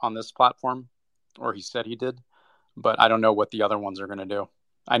stuff on this platform, or he said he did, but I don't know what the other ones are going to do.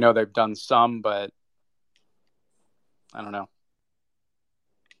 I know they've done some, but I don't know.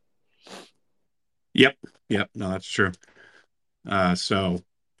 Yep. No, that's true. So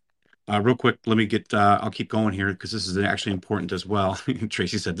real quick, let me get, I'll keep going here because this is actually important as well.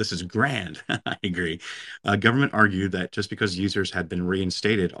 Tracy said, this is grand. I agree. Government argued that just because users had been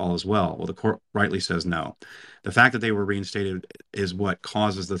reinstated, all is well. Well, the court rightly says no. The fact that they were reinstated is what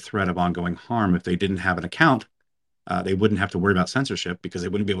causes the threat of ongoing harm. If they didn't have an account, they wouldn't have to worry about censorship because they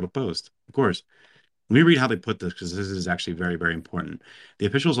wouldn't be able to post. Of course. Let me read how they put this because this is actually very, very important. The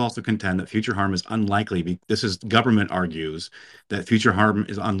officials also contend that future harm is unlikely. This is government argues that future harm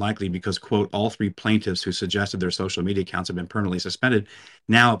is unlikely because, quote, all three plaintiffs who suggested their social media accounts have been permanently suspended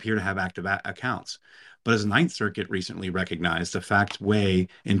now appear to have active accounts. But as the Ninth Circuit recently recognized, the facts weigh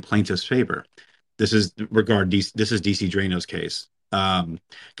in plaintiffs' favor. This is DC Drano's case.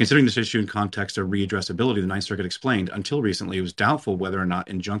 Considering this issue in context of readdressability, the Ninth Circuit explained, until recently, it was doubtful whether or not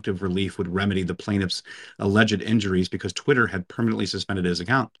injunctive relief would remedy the plaintiff's alleged injuries because Twitter had permanently suspended his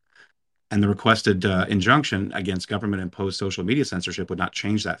account. And the requested injunction against government-imposed social media censorship would not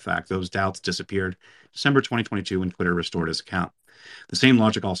change that fact. Those doubts disappeared December 2022 when Twitter restored his account. The same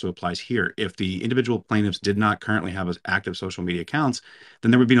logic also applies here. If the individual plaintiffs did not currently have active social media accounts,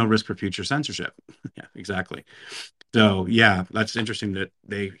 then there would be no risk for future censorship. Yeah, exactly. So yeah, that's interesting that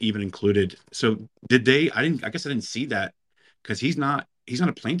they even included. So did they? I guess I didn't see that because he's not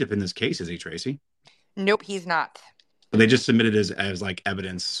a plaintiff in this case, is he, Tracy? nope, he's not. But they just submitted as like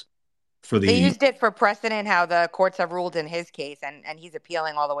evidence for They the. used it for precedent, how the courts have ruled in his case, and he's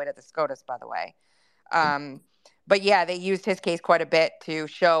appealing all the way to the SCOTUS, by the way. But yeah, they used his case quite a bit to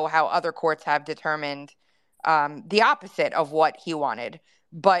show how other courts have determined the opposite of what he wanted,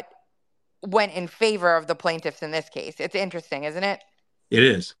 but went in favor of the plaintiffs in this case. It's interesting, isn't it? It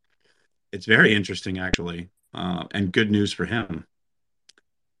is. It's very interesting, actually, and good news for him.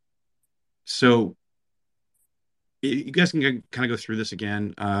 So you guys can kind of go through this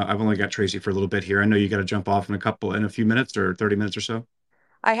again. I've only got Tracy for a little bit here. I know you got to jump off in a few minutes or 30 minutes or so.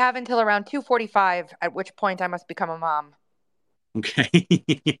 I have until around 2:45, at which point I must become a mom. Okay.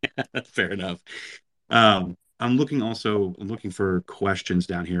 Yeah, fair enough. I'm looking for questions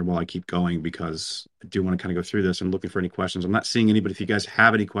down here while I keep going because I do want to kind of go through this. I'm looking for any questions. I'm not seeing any, but if you guys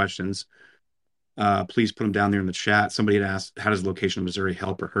have any questions, please put them down there in the chat. Somebody had asked, how does the location of Missouri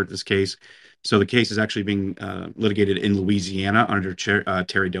help or hurt this case? So the case is actually being litigated in Louisiana under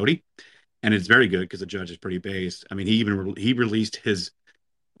Terry Doty, and it's very good because the judge is pretty based. I mean, he released his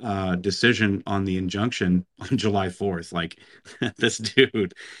decision on the injunction on July 4th. Like this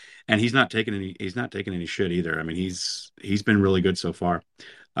dude, and he's not taking any shit either. I mean, he's been really good so far.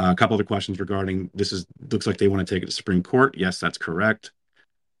 A couple other questions regarding this is looks like they want to take it to Supreme Court. Yes, that's correct.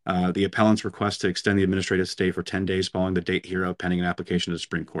 The appellant's request to extend the administrative stay for 10 days following the date hereof pending an application to the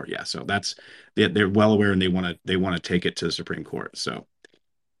Supreme Court. Yeah, so they're well aware and they want to take it to the Supreme Court. So,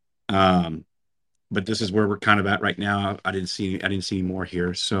 um, but this is where we're kind of at right now. I didn't see more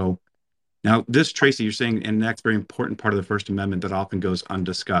here. So now this, Tracy, you're saying, and that's a very important part of the First Amendment that often goes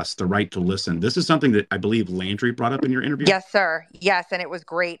undiscussed, the right to listen. This is something that I believe Landry brought up in your interview. Yes, sir. Yes, and it was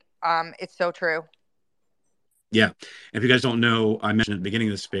great. It's so true. Yeah. And if you guys don't know, I mentioned at the beginning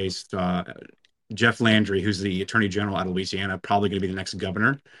of the space, Jeff Landry, who's the Attorney General out of Louisiana, probably going to be the next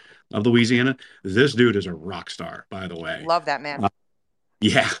governor of Louisiana. This dude is a rock star, by the way. Love that man.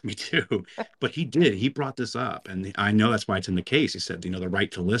 Yeah, me too. But he brought this up, and I know that's why it's in the case. He said, the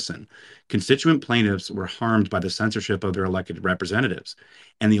right to listen. Constituent plaintiffs were harmed by the censorship of their elected representatives,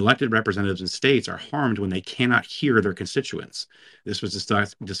 and the elected representatives in states are harmed when they cannot hear their constituents. This was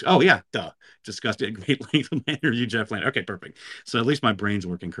discussed. Oh yeah, discussed at great length in my interview, Jeff Land. Okay, perfect. So at least my brain's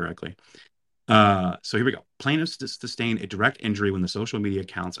working correctly. So here we go. Plaintiffs sustain a direct injury when the social media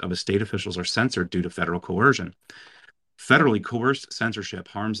accounts of a state officials are censored due to federal coercion. Federally coerced censorship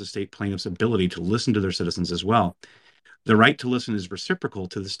harms the state plaintiff's ability to listen to their citizens as well. The right to listen is reciprocal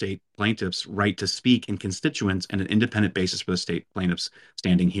to the state plaintiff's right to speak in constituents and an independent basis for the state plaintiffs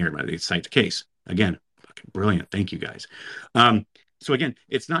standing here. They cite the case. Again, fucking brilliant. Thank you, guys. So again,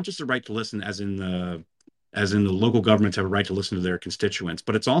 it's not just the right to listen as in the local governments have a right to listen to their constituents,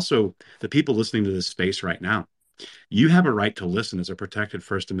 but it's also the people listening to this space right now. You have a right to listen as a protected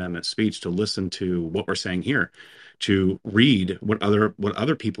First Amendment speech, to listen to what we're saying here, to read what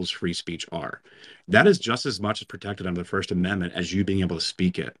other people's free speech are. That is just as much as protected under the First Amendment as you being able to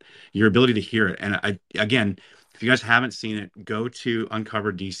speak it, your ability to hear it. And again, if you guys haven't seen it, go to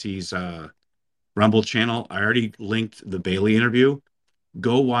Uncover DC's Rumble channel. I already linked the Bailey interview.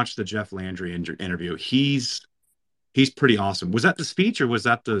 Go watch the Jeff Landry interview. He's pretty awesome. Was that the speech or was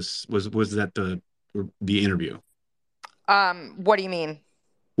that the interview? What do you mean?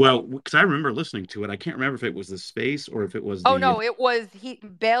 Well, because I remember listening to it. I can't remember if it was the space or if it was Oh no, it was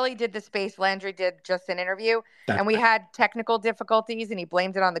Bailey did the space, Landry did just an interview, and we had technical difficulties and he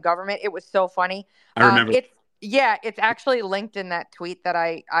blamed it on the government. It was so funny. I remember. It's actually linked in that tweet that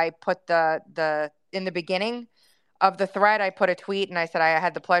I put the in the beginning of the thread. I put a tweet and I said I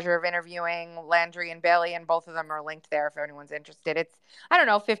had the pleasure of interviewing Landry and Bailey, and both of them are linked there if anyone's interested. It's, I don't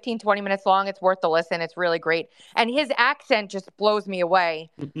know, 15, 20 minutes long. It's worth the listen. It's really great. And his accent just blows me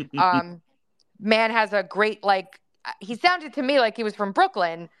away. Man has a great, he sounded to me like he was from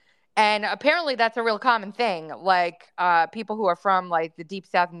Brooklyn. And apparently that's a real common thing. Like people who are from like the deep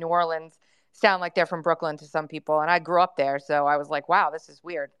south of New Orleans sound like they're from Brooklyn to some people. And I grew up there. So I was like, wow, this is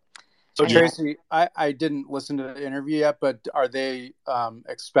weird. So Tracy, I didn't listen to the interview yet, but are they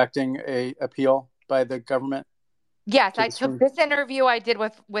expecting a appeal by the government? Yes, I took this interview I did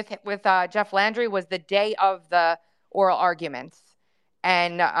with Jeff Landry was the day of the oral arguments,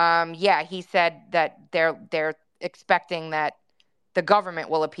 and he said that they're expecting that the government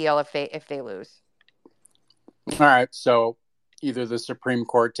will appeal if they lose. All right, so either the Supreme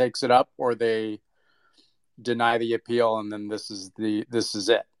Court takes it up or they deny the appeal, and then this is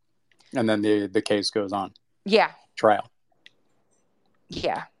it. And then the case goes on. Yeah. Trial.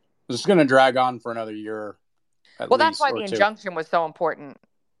 Yeah. This is going to drag on for another year. Well, that's why the injunction was so important.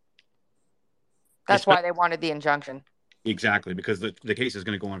 That's why they wanted the injunction. Exactly, because the case is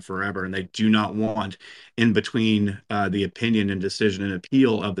going to go on forever, and they do not want, in between the opinion and decision and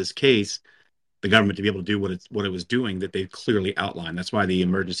appeal of this case, the government to be able to do what it was doing that they clearly outlined. That's why the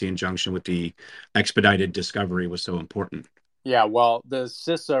emergency injunction with the expedited discovery was so important. Yeah, well, the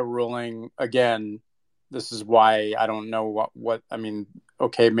CISA ruling, again, this is why I don't know what I mean,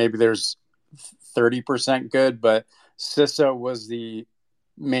 okay, maybe there's 30% good, but CISA was the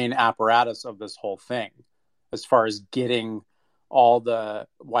main apparatus of this whole thing as far as getting all the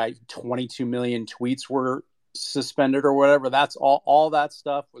 22 million tweets were suspended or whatever. That's all that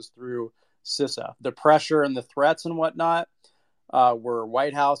stuff was through CISA. The pressure and the threats and whatnot were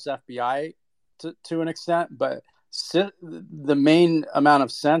White House, FBI to an extent, but the main amount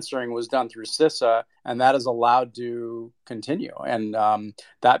of censoring was done through CISA, and that is allowed to continue. And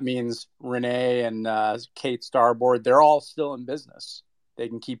that means Renee and Kate Starboard, they're all still in business. They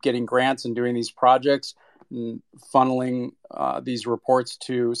can keep getting grants and doing these projects and funneling these reports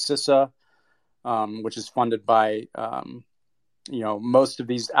to CISA, which is funded by, most of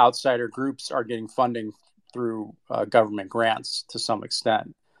these outsider groups are getting funding through government grants to some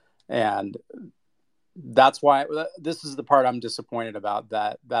extent. And that's why this is the part I'm disappointed about,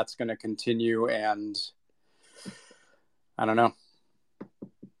 that's going to continue. And I don't know,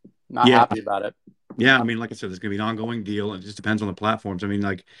 not happy about it. Yeah, I mean, like I said, there's going to be an ongoing deal. It just depends on the platforms. I mean,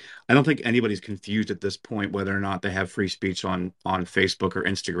 like, I don't think anybody's confused at this point whether or not they have free speech on Facebook or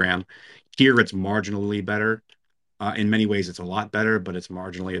Instagram. Here, it's marginally better. In many ways, it's a lot better, but it's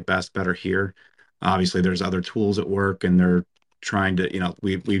marginally at best better here. Obviously, there's other tools at work, and they're trying to,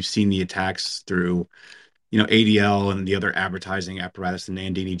 we've seen the attacks through, ADL and the other advertising apparatus, the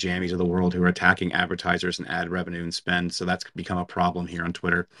Nandini Jammies of the world, who are attacking advertisers and ad revenue and spend. So that's become a problem here on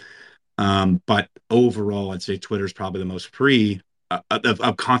Twitter. But overall, I'd say Twitter is probably the most free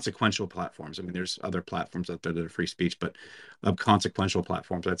of consequential platforms. I mean, there's other platforms out there that are free speech, but of consequential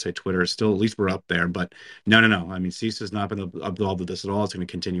platforms, I'd say Twitter is still, at least we're up there. But no. I mean, CISA has not been involved with this at all. It's going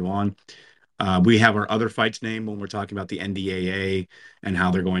to continue on. We have our other fights name when we're talking about the NDAA and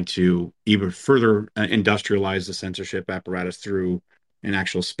how they're going to even further industrialize the censorship apparatus through an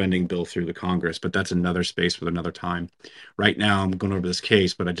actual spending bill through the Congress. But that's another space for another time. Right now, I'm going over this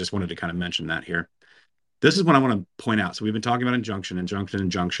case, but I just wanted to kind of mention that here. This is what I want to point out. So we've been talking about injunction.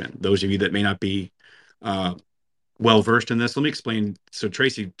 Those of you that may not be well versed in this, let me explain. So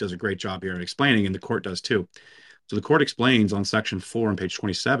Tracy does a great job here at explaining, and the court does too. So the court explains on section 4 on page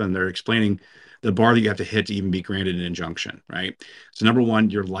 27, they're explaining the bar that you have to hit to even be granted an injunction, right? So number one,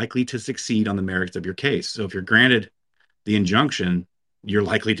 you're likely to succeed on the merits of your case. So if you're granted the injunction, you're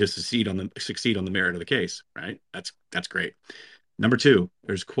likely to succeed on the merit of the case, right? That's great. Number two,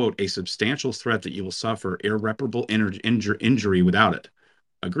 there's, quote, a substantial threat that you will suffer irreparable injury without it.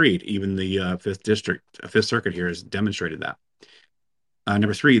 Agreed. Even the Fifth Circuit here has demonstrated that.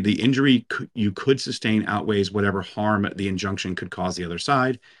 Number three, the injury you could sustain outweighs whatever harm the injunction could cause the other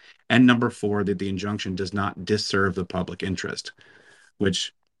side. And number four, that the injunction does not disserve the public interest,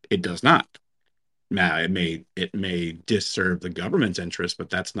 which it does not. Now, it may disserve the government's interest, but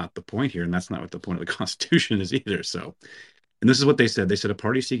that's not the point here, and that's not what the point of the Constitution is either. So, and this is what they said. They said a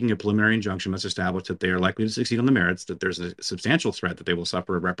party seeking a preliminary injunction must establish that they are likely to succeed on the merits, that there's a substantial threat that they will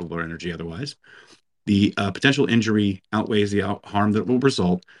suffer irreparable injury otherwise. The potential injury outweighs the harm that will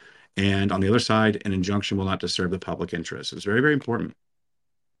result. And on the other side, an injunction will not disturb the public interest. It's very, very important.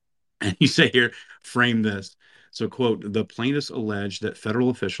 And you say here, frame this. So, quote, the plaintiffs allege that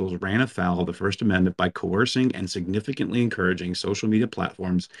federal officials ran afoul of the First Amendment by coercing and significantly encouraging social media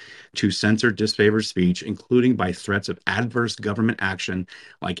platforms to censor disfavored speech, including by threats of adverse government action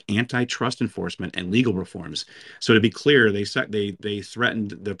like antitrust enforcement and legal reforms. So to be clear, they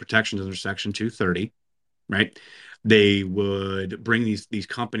threatened the protections under Section 230, right? They would bring these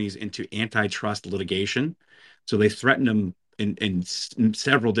companies into antitrust litigation. So they threatened them in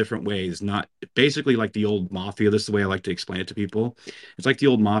several different ways, not basically like the old mafia. This is the way I like to explain it to people. It's like the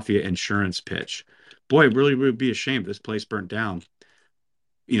old mafia insurance pitch. Boy, it really would be a shame if this place burnt down,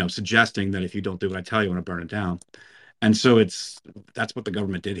 suggesting that if you don't do what I tell you, I'm going to burn it down. And so that's what the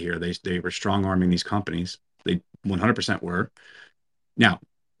government did here. They were strong arming these companies. They 100% were. Now,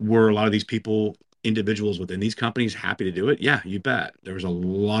 were a lot of these people, individuals within these companies, happy to do it? Yeah, you bet. There was a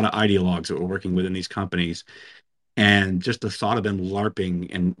lot of ideologues that were working within these companies. And just the thought of them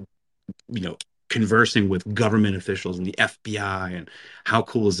LARPing and, conversing with government officials and the FBI, and how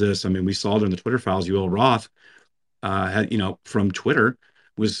cool is this? I mean, we saw it in the Twitter files. Yoel Roth from Twitter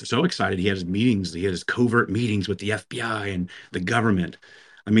was so excited. He had his covert meetings with the FBI and the government.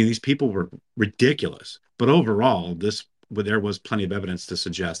 I mean, these people were ridiculous. But overall, there was plenty of evidence to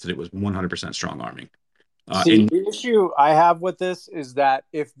suggest that it was 100% strong arming. The issue I have with this is that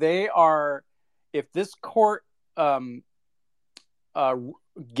if this court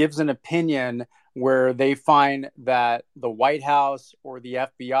gives an opinion where they find that the White House or the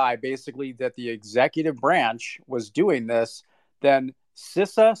FBI, basically that the executive branch was doing this, then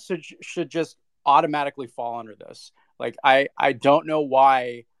CISA should just automatically fall under this. Like, I don't know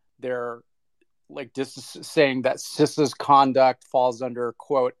why they're like just saying that CISA's conduct falls under,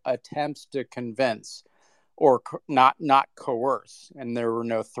 quote, attempts to convince or not coerce, and there were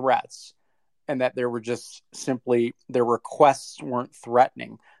no threats, and that there were just simply their requests weren't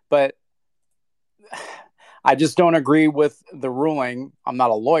threatening. But I just don't agree with the ruling. I'm not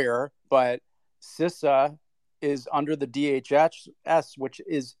a lawyer, but CISA is under the DHS, which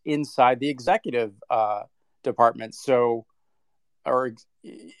is inside the executive department. So, or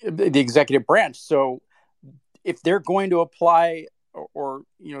the executive branch. So if they're going to apply or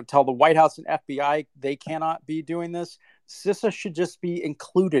tell the White House and FBI they cannot be doing this, CISA should just be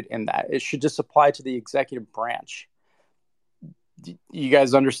included in that. It should just apply to the executive branch. You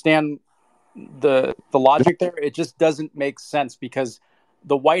guys understand the logic there? It just doesn't make sense, because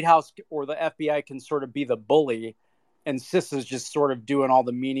the White House or the FBI can sort of be the bully, and CISA is just sort of doing all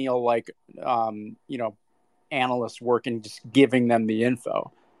the menial, analyst work and just giving them the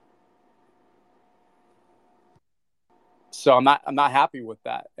info. So I'm not happy with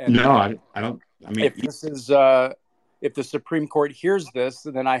that. And no, I don't. I mean, if the Supreme Court hears this,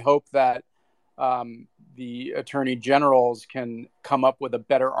 then I hope that the attorney generals can come up with a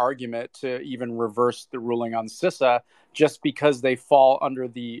better argument to even reverse the ruling on CISA, just because they fall under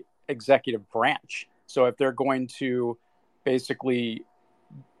the executive branch. So if they're going to basically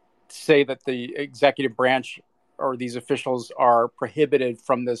say that the executive branch or these officials are prohibited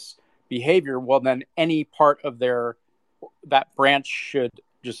from this behavior, well, then any part of that branch should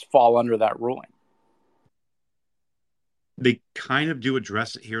just fall under that ruling. they kind of do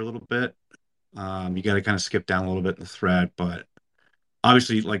address it here a little bit. You got to kind of skip down a little bit in the thread, but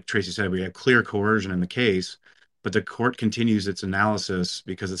obviously, like Tracy said, we have clear coercion in the case, but the court continues its analysis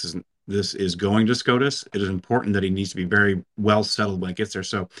because this is going to SCOTUS. It is important that he needs to be very well settled when it gets there.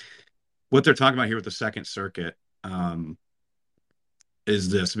 So what they're talking about here with the Second Circuit is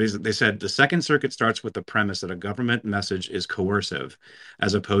this. Basically, they said the Second Circuit starts with the premise that a government message is coercive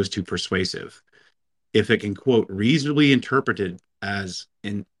as opposed to persuasive if it can, quote, reasonably interpreted as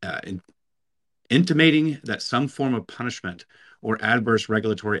intimating that some form of punishment or adverse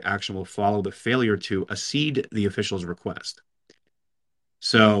regulatory action will follow the failure to accede the official's request.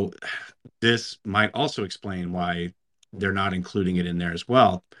 So this might also explain why they're not including it in there as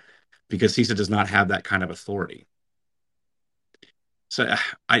well, because CISA does not have that kind of authority. So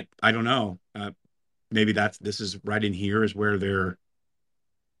I don't know. Maybe this is right in here is where they're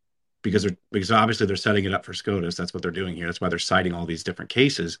because obviously they're setting it up for SCOTUS. That's what they're doing here. That's why they're citing all these different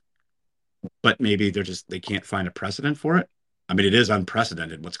cases. But maybe they can't find a precedent for it. I mean, it is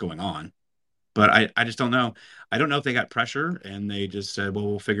unprecedented what's going on. But I just don't know. I don't know if they got pressure and they just said, well,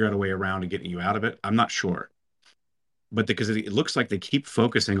 we'll figure out a way around to getting you out of it. I'm not sure. But because it looks like they keep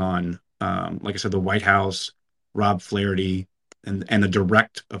focusing on, like I said, the White House, Rob Flaherty, and the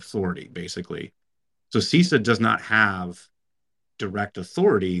direct authority, basically. So CISA does not have direct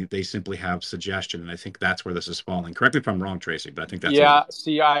authority. They simply have suggestion. And I think that's where this is falling. Correct me if I'm wrong, Tracy, but I think that's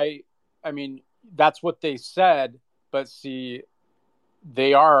I mean, that's what they said, but see,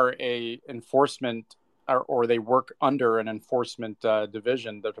 they are a enforcement or they work under an enforcement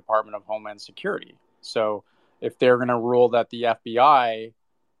division, the Department of Homeland Security. So if they're going to rule that the FBI,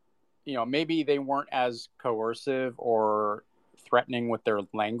 maybe they weren't as coercive or threatening with their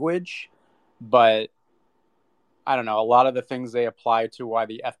language, but I don't know, a lot of the things they apply to why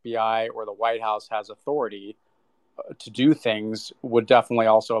the FBI or the White House has authority to do things would definitely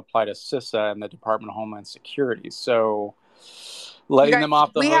also apply to CISA and the Department of Homeland Security. So letting them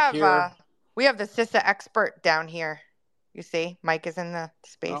off the hook here. We have the CISA expert down here. You see, Mike is in the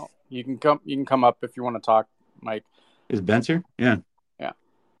space. Oh, you can come up if you want to talk, Mike. Is Ben's here? Yeah.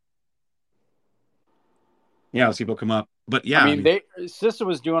 Let's see people come up. But yeah, I mean, CISA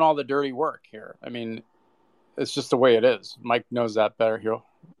was doing all the dirty work here. I mean, it's just the way it is. Mike knows that better. He'll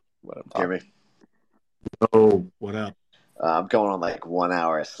let him talk. Hear me? Oh, what up? I'm going on like 1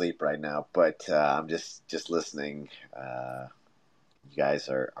 hour of sleep right now, but I'm just listening. You guys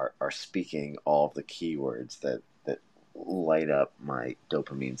are speaking all of the keywords that light up my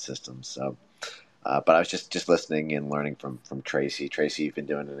dopamine system. So, but I was just listening and learning from Tracy. Tracy, you've been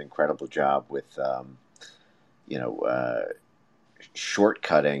doing an incredible job with,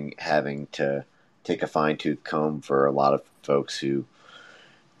 shortcutting, having to take a fine-tooth comb for a lot of folks who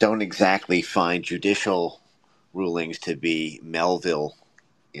don't exactly find judicial rulings to be Melville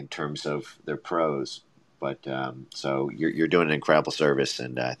in terms of their prose. But so you're doing an incredible service,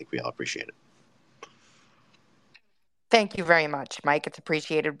 and I think we all appreciate it. Thank you very much, Mike. It's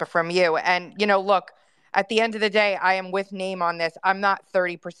appreciated from you. And, look, at the end of the day, I am with Name on this. I'm not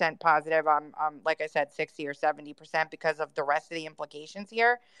 30% positive. I'm like I said, 60 or 70% because of the rest of the implications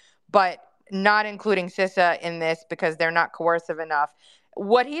here, but not including CISA in this because they're not coercive enough.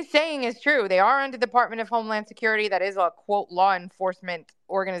 What he's saying is true. They are under the Department of Homeland Security. That is a, quote, law enforcement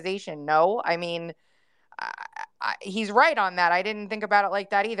organization. No, I mean, he's right on that. I didn't think about it like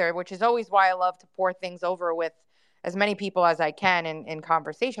that either, which is always why I love to pour things over with as many people as I can in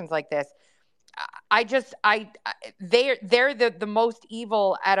conversations like this. they're the most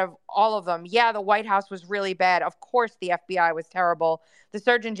evil out of all of them. Yeah, the White House was really bad. Of course, the FBI was terrible. The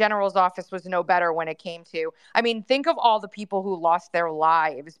Surgeon General's office was no better when it came to. I mean, think of all the people who lost their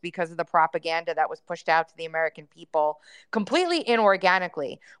lives because of the propaganda that was pushed out to the American people completely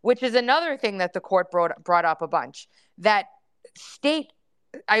inorganically, which is another thing that the court brought up a bunch. That state,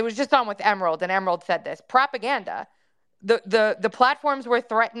 I was just on with Emerald, and Emerald said this propaganda. The platforms were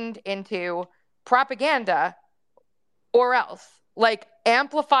threatened into propaganda, or else like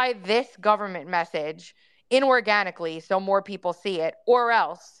amplify this government message inorganically so more people see it, or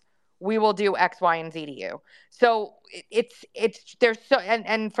else we will do X, Y, and Z to you. So it's there's so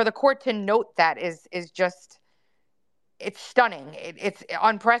and for the court to note that is just it's stunning. It's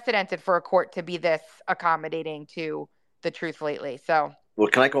unprecedented for a court to be this accommodating to the truth lately. So Well,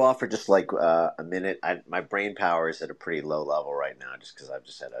 can I go off for just like a minute? My brain power is at a pretty low level right now, just because I've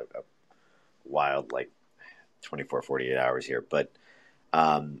just had a wild like 24, 48 hours here. But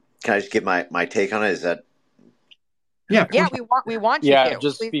can I just give my take on it? Is that Yeah, of yeah, course. we want you Yeah, to.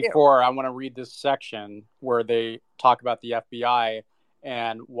 just Please do. before I want to read this section where they talk about the FBI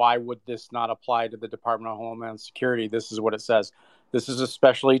and why would this not apply to the Department of Homeland Security. This is what it says. This is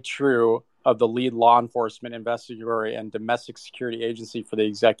especially true of the lead law enforcement, investigatory, and domestic security agency for the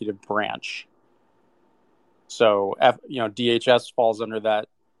executive branch. So, DHS falls under that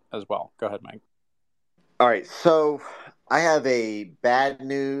as well. Go ahead, Mike. all right? So I have a bad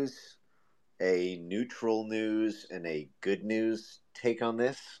news, a neutral news, and a good news take on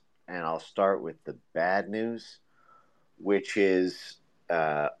this. And I'll start with the bad news, which is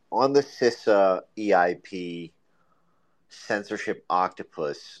on the CISA EIP censorship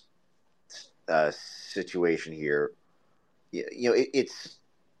octopus situation here. It's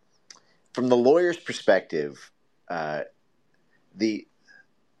from the lawyer's perspective, uh, the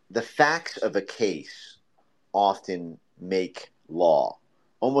the facts of a case often make law,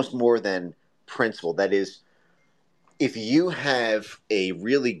 almost more than principle. That is, if you have a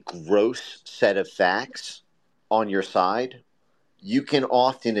really gross set of facts on your side, you can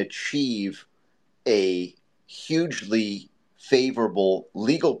often achieve a hugely favorable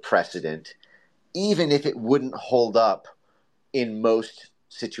legal precedent, even if it wouldn't hold up in most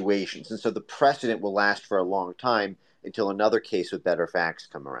situations. And so the precedent will last for a long time until another case with better facts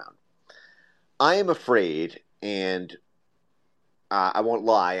come around. I am afraid, and I won't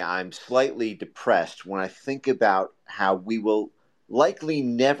lie, I'm slightly depressed when I think about how we will likely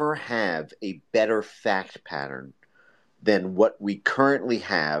never have a better fact pattern than what we currently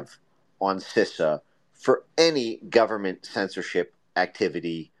have on CISA for any government censorship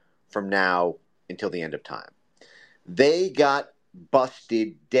activity from now until the end of time. They got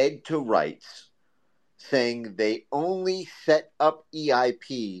busted dead to rights saying they only set up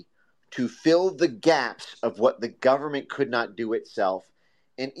EIP to fill the gaps of what the government could not do itself.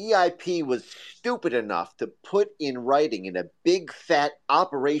 And EIP was stupid enough to put in writing in a big fat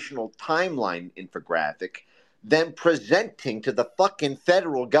operational timeline infographic them presenting to the fucking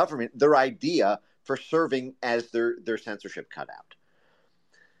federal government their idea for serving as their censorship cutout.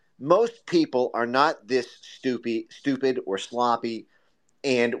 Most people are not this stupid or sloppy,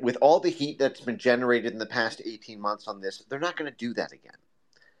 and with all the heat that's been generated in the past 18 months on this, they're not going to do that again.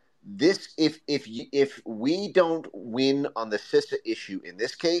 This, if we don't win on the CISA issue in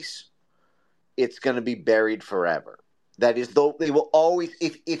this case, it's going to be buried forever. That is, though they will always,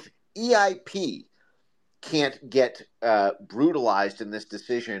 if EIP can't get brutalized in this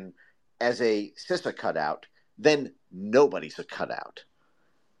decision as a CISA cutout, then nobody's a cutout.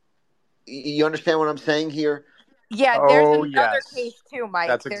 You understand what I'm saying here? Yeah, there's Oh, another yes. case too, Mike.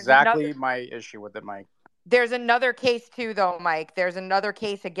 That's exactly my issue with it, Mike. There's another case too, though, Mike. There's another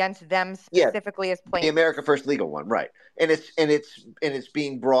case against them Yeah, specifically as the plaintiffs. America First legal one, right? And it's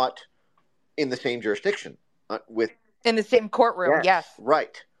being brought in the same jurisdiction with In the same courtroom, yes.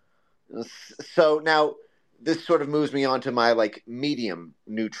 right. So now this sort of moves me on to my like medium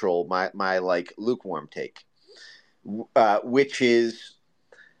neutral, my like lukewarm take, which is,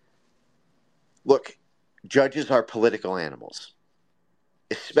 look, judges are political animals,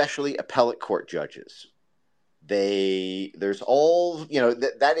 especially appellate court judges. There's all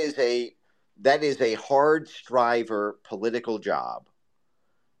that is a hard striver political job,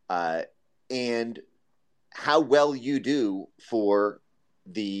 and how well you do for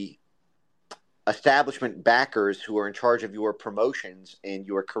the establishment backers who are in charge of your promotions and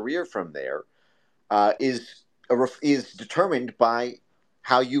your career from there is determined by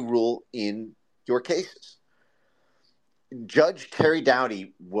how you rule in your cases. Judge Terry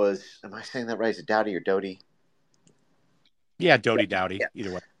Doughty was, am I saying that right? Is it Doughty or Doty? Yeah, Doty Dowdy, Yeah.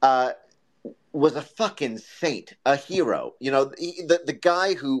 either way. was a fucking saint, a hero. The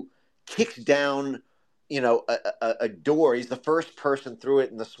guy who kicks down, a door. He's the first person through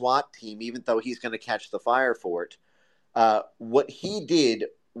it in the SWAT team, even though he's going to catch the fire for it. What he did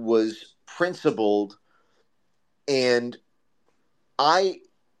was principled, and I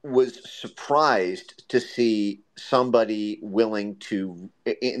was surprised to see somebody willing to,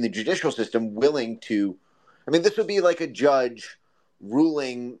 in the judicial system, willing to. I mean, this would be like a judge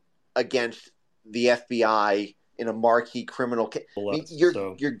ruling against the FBI in a marquee criminal case. I mean,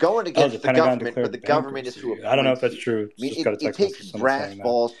 you're going against the government, but the government is who I don't know if appoints that's you. true. I mean, Just got a it text takes message someone brass saying that.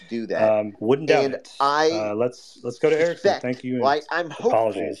 balls to do that, Wouldn't doubt and it. I Let's go to Erickson. suspect. Thank you, and Well, I'm hopeful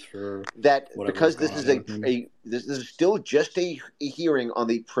apologies for that whatever's because going this on is there with me. this is still just a hearing on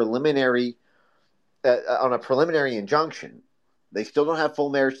the preliminary on a preliminary injunction. They still don't have full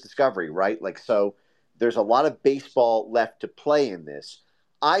marriage discovery, right? Like, so there's a lot of baseball left to play in this.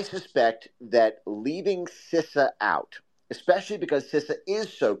 I suspect that leaving CISA out, especially because CISA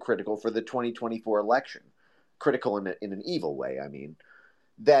is so critical for the 2024 election, critical in an evil way, I mean,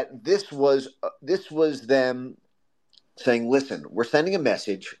 that this was them saying, listen, we're sending a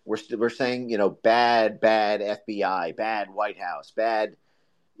message. We're saying, bad FBI, bad White House, bad,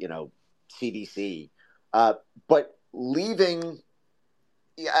 you know, CDC, but leaving.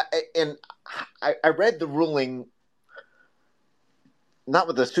 Yeah, and I read the ruling not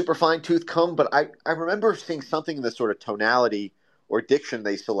with a super fine tooth comb, but I remember seeing something in the sort of tonality or diction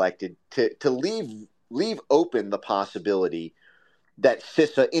they selected to leave open the possibility that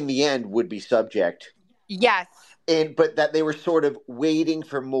CISA in the end would be subject, Yes. but that they were sort of waiting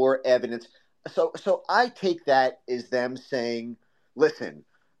for more evidence. So I take that as them saying, listen,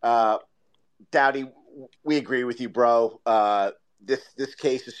 uh, Dowdy, we agree with you, bro. This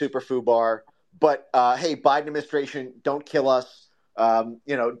case is super foobar, but hey, Biden administration, don't kill us.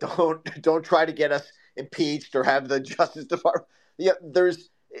 Don't try to get us impeached or have the Justice Department. Yeah, there's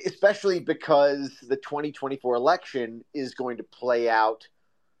especially because the 2024 election is going to play out.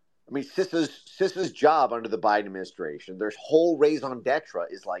 I mean, CISA's job under the Biden administration, there's whole raison d'etre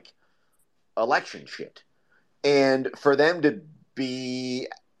is like election shit, and for them to be,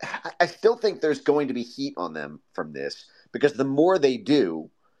 I still think there's going to be heat on them from this because the more they do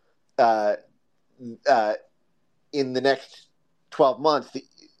uh, uh, in the next 12 months,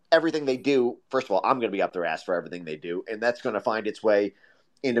 everything they do, first of all, I'm going to be up their ass for everything they do, and that's going to find its way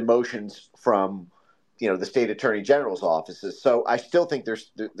into motions from the state attorney general's offices. So I still think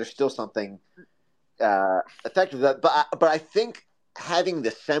there's still something effective that, but I think having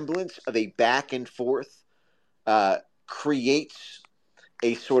the semblance of a back and forth creates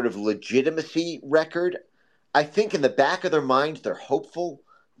a sort of legitimacy record. I think in the back of their minds, they're hopeful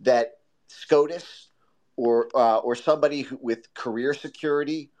that SCOTUS or somebody with career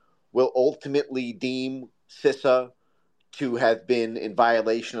security will ultimately deem CISA to have been in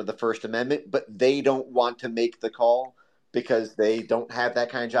violation of the First Amendment, but they don't want to make the call because they don't have that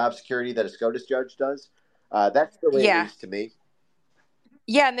kind of job security that a SCOTUS judge does. That's the way it Yeah. reads to me.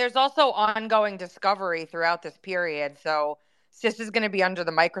 Yeah, and there's also ongoing discovery throughout this period. So CIS is going to be under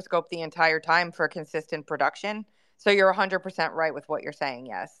the microscope the entire time for consistent production. So you're 100% right with what you're saying,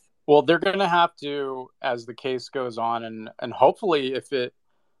 yes. Well, they're going to have to, as the case goes on, and hopefully if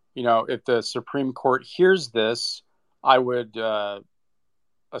the Supreme Court hears this, I would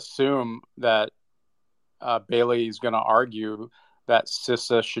assume that Bailey is going to argue that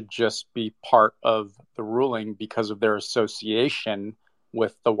CISA should just be part of the ruling because of their association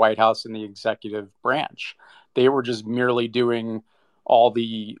with the White House and the executive branch. They were just merely doing all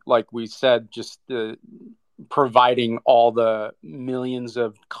the, like we said, just providing all the millions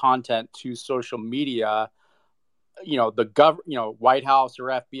of content to social media. The White House or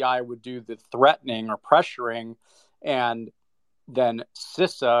FBI would do the threatening or pressuring, and then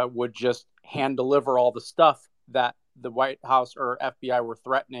CISA would just hand deliver all the stuff that the White House or FBI were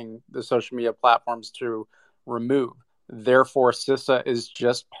threatening the social media platforms to remove. Therefore, CISA is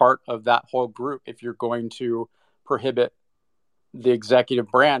just part of that whole group. If you're going to prohibit the executive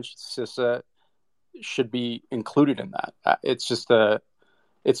branch, CISA should be included in that.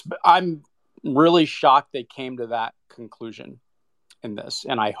 I'm really shocked they came to that conclusion in this,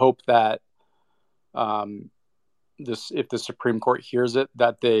 and I hope that if the Supreme Court hears it,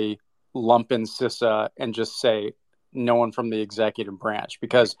 that they lump in CISA and just say no one from the executive branch,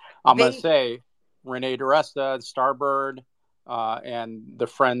 because I'm going to say Renee DiResta, Starbird, and the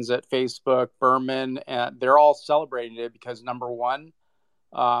friends at Facebook, Berman, and they're all celebrating it because, number one,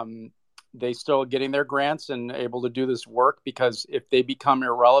 they still getting their grants and able to do this work, because if they become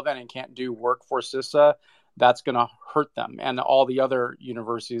irrelevant and can't do work for CISA, that's going to hurt them, and all the other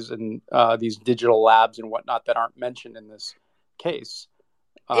universities and these digital labs and whatnot that aren't mentioned in this case.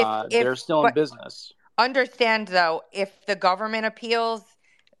 They're still in But business. understand though, if the government appeals,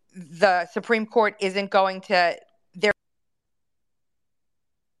 the Supreme Court isn't going to. They're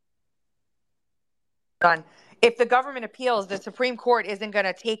done. If the government appeals, the Supreme Court isn't going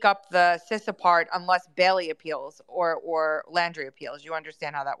to take up the CISA part unless Bailey appeals or Landry appeals. You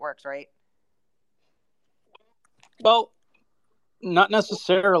understand how that works, right? Well, not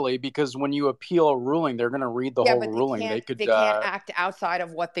necessarily, because when you appeal a ruling, they're going to read the Yeah, whole but ruling. They could. they can't act outside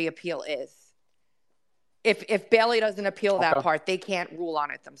of what the appeal is. If Bailey doesn't appeal that Okay. part, they can't rule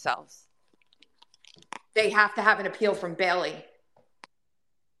on it themselves. They have to have an appeal from Bailey.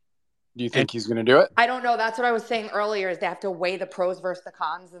 Do you think he's going to do it? I don't know. That's what I was saying earlier, is they have to weigh the pros versus the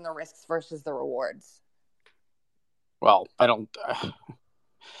cons and the risks versus the rewards. Well, I don't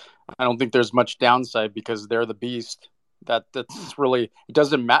think there's much downside, because they're the beast. That's really, it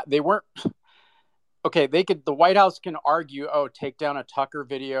doesn't matter. They weren't okay. The White House can argue, take down a Tucker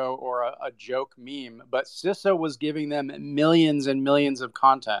video or a joke meme, but CISA was giving them millions and millions of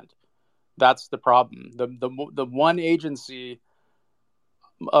content. That's the problem. The one agency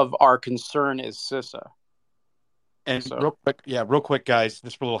of our concern is CISA. And real quick, guys,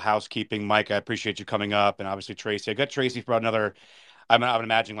 just for a little housekeeping. Mike, I appreciate you coming up, and obviously Tracy. I got Tracy for another, I would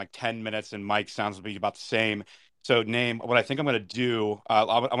imagine, like 10 minutes, and Mike sounds to be about the same. So, name what I think I'm going to do. I'm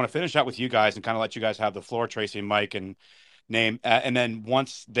going to finish out with you guys and kind of let you guys have the floor, Tracy and Mike, and name. And then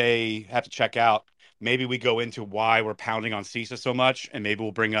once they have to check out, maybe we go into why we're pounding on CISA so much, and maybe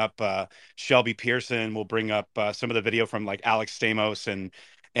we'll bring up Shelby Pearson. We'll bring up some of the video from like Alex Stamos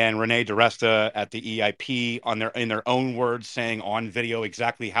and Renee DiResta at the EIP in their own words, saying on video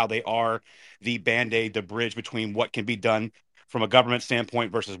exactly how they are the Band-Aid, the bridge between what can be done from a government standpoint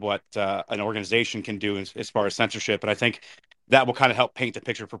versus what an organization can do as far as censorship. And I think that will kind of help paint the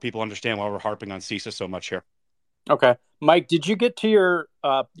picture for people to understand why we're harping on CISA so much here. Okay, Mike, did you get to your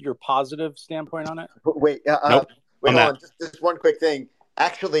positive standpoint on it? Wait, Nope. hold on. Just one quick thing.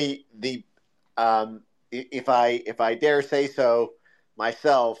 Actually, if I dare say so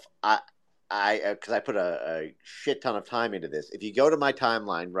myself, because I put a shit ton of time into this. If you go to my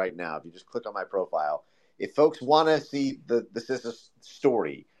timeline right now, if you just click on my profile, if folks want to see the CISA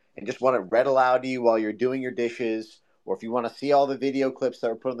story and just want it read aloud to you while you're doing your dishes, or if you want to see all the video clips that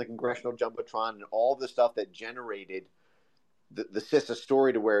were put on the Congressional Jumbotron and all the stuff that generated the CISA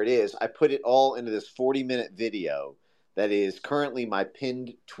story to where it is, I put it all into this 40-minute video that is currently my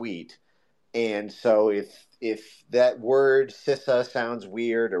pinned tweet. And so if that word CISA sounds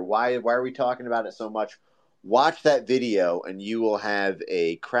weird, or why are we talking about it so much, watch that video and you will have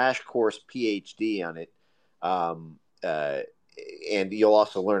a crash course PhD on it. And you'll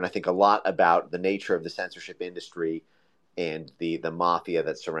also learn, I think, a lot about the nature of the censorship industry and the mafia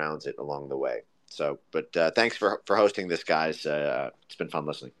that surrounds it along the way. So, but thanks for hosting this, guys. It's been fun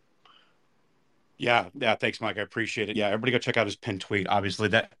listening. Yeah. Thanks, Mike. I appreciate it. Yeah, everybody go check out his pinned tweet. Obviously,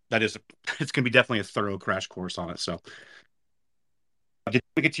 that is it's going to be definitely a thorough crash course on it. So, did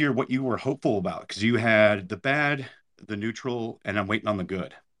we get to what you were hopeful about? Because you had the bad, the neutral, and I'm waiting on the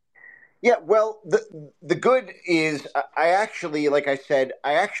good. Yeah, well, the good is I actually, like I said,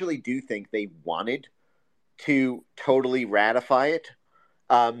 I actually do think they wanted to totally ratify it.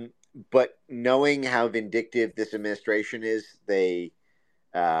 But knowing how vindictive this administration is,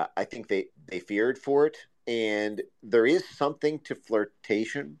 I think they feared for it, and there is something to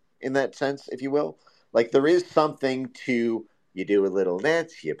flirtation in that sense, if you will. Like there is something to, you do a little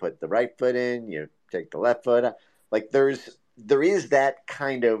dance, you put the right foot in, you take the left foot out. Like there is that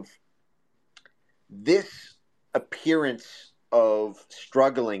kind of this appearance of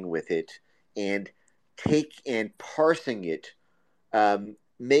struggling with it and parsing it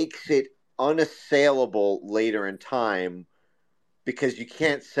makes it unassailable later in time, because you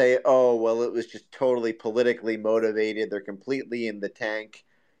can't say, oh, well, it was just totally politically motivated. They're completely in the tank,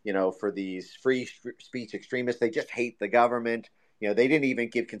 for these free speech extremists. They just hate the government. They didn't even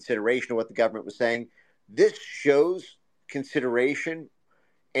give consideration to what the government was saying. This shows consideration.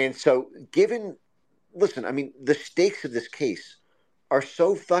 And so listen, I mean, the stakes of this case are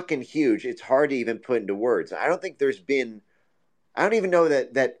so fucking huge, it's hard to even put into words. I don't even know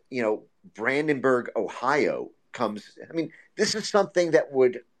that Brandenburg, Ohio comes. I mean, this is something that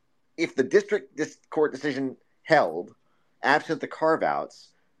would, if this court decision held, absent the carve outs,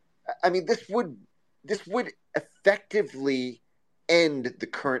 I mean, this would effectively end the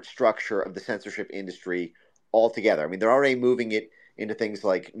current structure of the censorship industry altogether. I mean, they're already moving it into things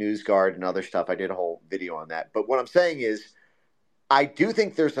like NewsGuard and other stuff. I did a whole video on that. But what I'm saying is, I do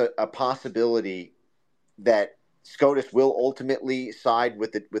think there's a possibility that SCOTUS will ultimately side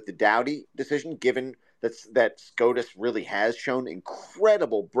with the Dowdy decision, given that SCOTUS really has shown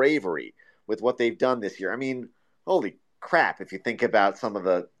incredible bravery with what they've done this year. I mean, holy crap! If you think about some of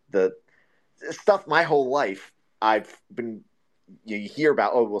the stuff my whole life I've been, you hear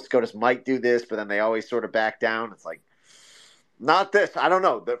about, oh, well, SCOTUS might do this, but then they always sort of back down. It's like, not this. I don't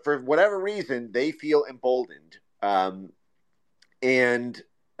know. For whatever reason, they feel emboldened. And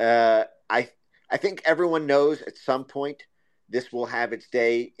I think everyone knows at some point this will have its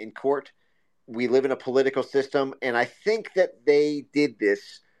day in court. We live in a political system, and I think that they did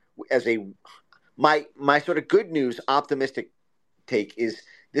this as my sort of good news, optimistic take is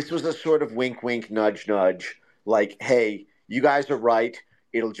this was a sort of wink, wink, nudge, nudge. Like, hey, you guys are right.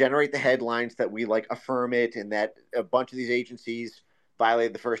 It'll generate the headlines that we like affirm it, and that a bunch of these agencies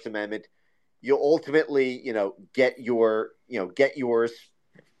violated the First Amendment. You'll ultimately, get yours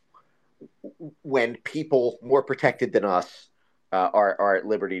when people more protected than us are at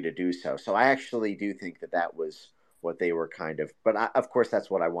liberty to do so. So I actually do think that was what they were kind of. But of course,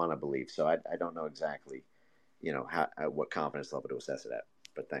 that's what I want to believe. So I don't know exactly, what confidence level to assess it at.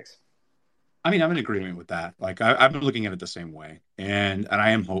 But thanks. I mean, I'm in agreement with that. Like, I've been looking at it the same way, and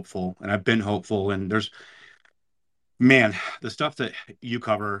I am hopeful, and I've been hopeful. And man, the stuff that you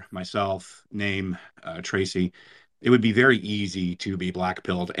cover, myself, name, Tracy, it would be very easy to be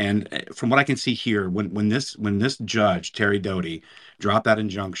blackpilled. And from what I can see here, when this judge Terry Doty dropped that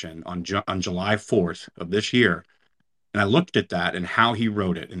injunction on July 4th of this year, and I looked at that and how he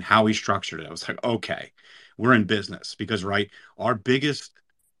wrote it and how he structured it, I was like, okay, we're in business because our biggest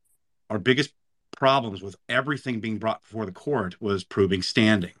our biggest problems with everything being brought before the court was proving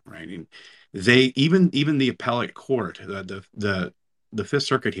standing, right? And they even the appellate court, the Fifth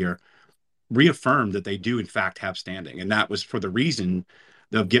Circuit here, reaffirmed that they do in fact have standing, and that was for the reason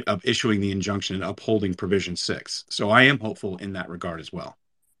of issuing the injunction and upholding Provision 6. So I am hopeful in that regard as well.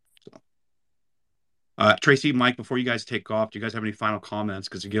 So, Tracy, Mike, before you guys take off, do you guys have any final comments?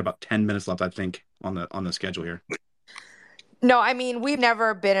 Because you get about 10 minutes left, I think, on the schedule here. No, I mean, we've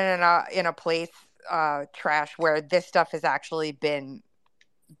never been in a place, Trash, where this stuff has actually been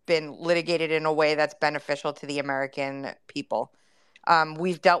litigated in a way that's beneficial to the American people.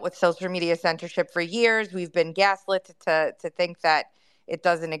 We've dealt with social media censorship for years. We've been gaslit to think that it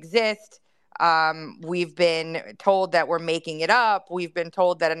doesn't exist. We've been told that we're making it up. We've been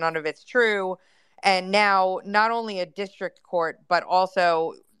told that none of it's true. And now, not only a district court, but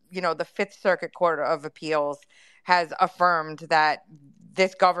also, the Fifth Circuit Court of Appeals has affirmed that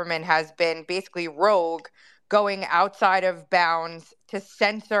this government has been basically rogue, going outside of bounds to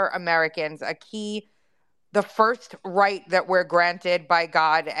censor Americans, the first right that we're granted by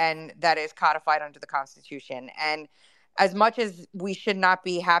God and that is codified under the Constitution. And as much as we should not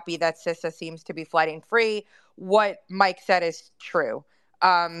be happy that CISA seems to be flooding free, what Mike said is true.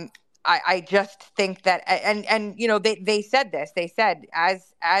 I just think that, and they said this. They said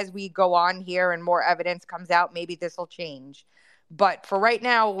as we go on here and more evidence comes out, maybe this will change. But for right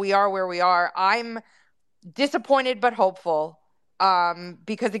now, we are where we are. I'm disappointed but hopeful,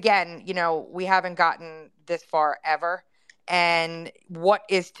 because again, we haven't gotten this far ever, and what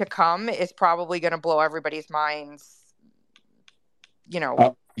is to come is probably going to blow everybody's minds.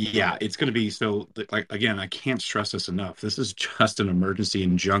 Yeah, it's going to be so. Like, again, I can't stress this enough. This is just an emergency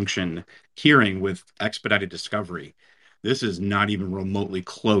injunction hearing with expedited discovery. This is not even remotely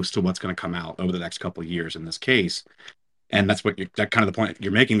close to what's going to come out over the next couple of years in this case. And that's that kind of the point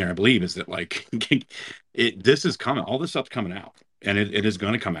you're making there, I believe, is that like this is coming, all this stuff's coming out, and it is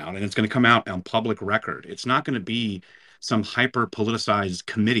going to come out, and it's going to come out on public record. It's not going to be some hyper politicized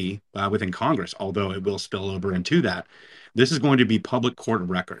committee within Congress, although it will spill over into that. This is going to be public court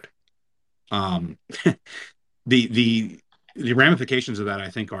record. The ramifications of that, I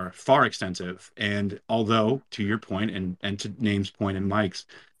think, are far extensive. And although, to your point, and to Name's point and Mike's,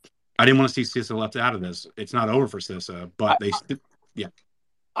 I didn't want to see CISA left out of this. It's not over for CISA, but yeah.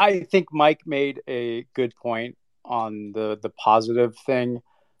 I think Mike made a good point on the positive thing.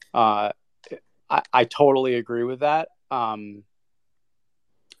 I totally agree with that.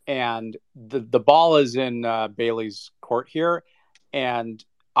 And the ball is in Bailey's court here. And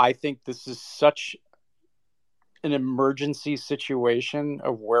I think this is such an emergency situation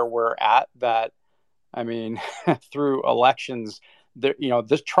of where we're at that, I mean, through elections,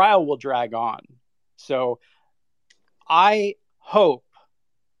 this trial will drag on. So I hope,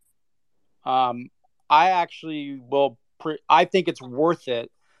 I actually will, I think it's worth it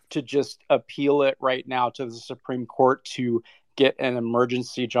to just appeal it right now to the Supreme Court to get an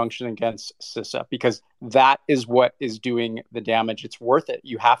emergency injunction against CISA, because that is what is doing the damage. It's worth it.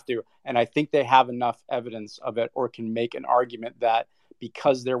 You have to. And I think they have enough evidence of it, or can make an argument that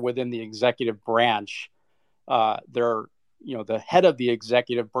because they're within the executive branch, they're, the head of the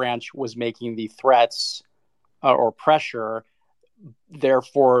executive branch was making the threats or pressure.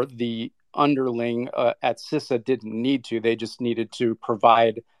 Therefore, the underling at CISA didn't need to. They just needed to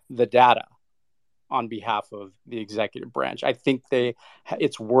provide the data on behalf of the executive branch. I think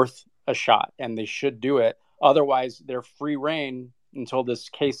it's worth a shot, and they should do it. Otherwise, they're free reign until this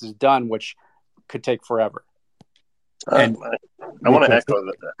case is done, which could take forever. And I want to echo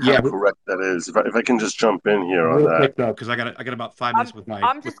how Yeah, correct that is. If I can just jump in here on real that. quick though, because I got about 5 minutes with my.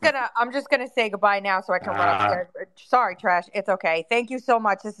 I'm just gonna say goodbye now so I can run upstairs. Sorry, Trash. It's okay. Thank you so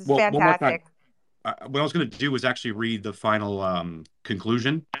much. This is One more time. fantastic. What I was going to do was actually read the final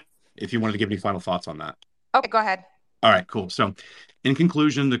conclusion, if you wanted to give any final thoughts on that. Okay, go ahead. All right, cool. So, in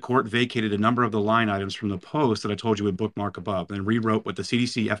conclusion, the court vacated a number of the line items from the post that I told you would bookmark above, and rewrote what the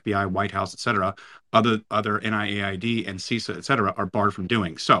CDC, FBI, White House, etc., other NIAID and CISA, etc., are barred from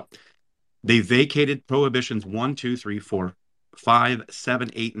doing. So, they vacated prohibitions 1, 2, 3, 4, 5,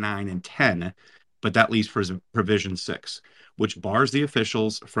 7, 8, 9, and 10, but that leaves provision 6, which bars the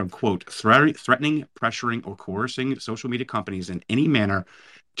officials from, quote, threatening, pressuring, or coercing social media companies in any manner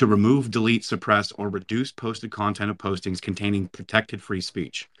to remove, delete, suppress, or reduce posted content of postings containing protected free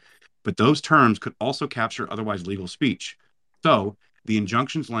speech. But those terms could also capture otherwise legal speech. So, the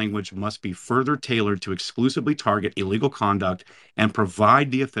injunction's language must be further tailored to exclusively target illegal conduct and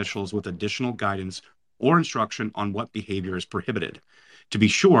provide the officials with additional guidance or instruction on what behavior is prohibited. To be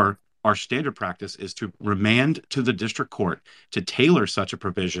sure, our standard practice is to remand to the district court to tailor such a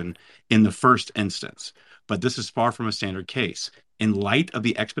provision in the first instance. But this is far from a standard case. In light of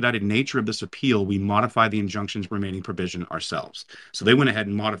the expedited nature of this appeal, we modify the injunction's remaining provision ourselves. So they went ahead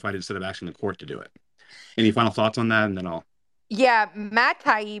and modified it instead of asking the court to do it. Any final thoughts on that? And then I'll. Yeah, Matt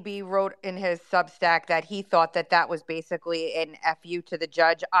Taibbi wrote in his Substack that he thought that was basically an FU to the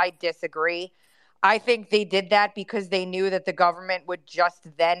judge. I disagree. I think they did that because they knew that the government would just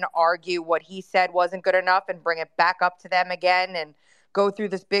then argue what he said wasn't good enough and bring it back up to them again and go through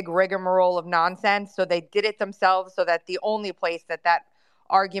this big rigmarole of nonsense. So they did it themselves, so that the only place that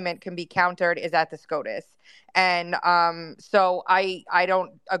argument can be countered is at the SCOTUS. And so I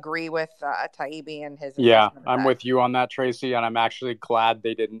don't agree with Taibbi and his. Yeah, I'm with you on that, Tracy. And I'm actually glad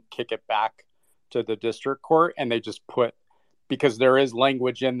they didn't kick it back to the district court, and they just because there is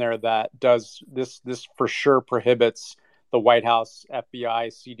language in there that does this for sure prohibits the White House, FBI,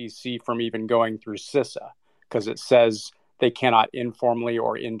 CDC from even going through CISA, because it says they cannot informally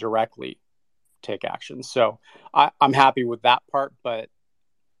or indirectly take action. So I'm happy with that part, but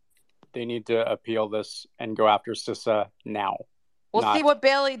they need to appeal this and go after CISA now. We'll see what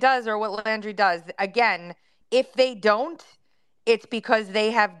Bailey does or what Landry does. Again, if they don't, it's because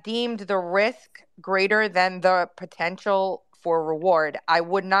they have deemed the risk greater than the potential for reward. I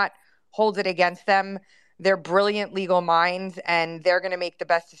would not hold it against them. They're brilliant legal minds, and they're going to make the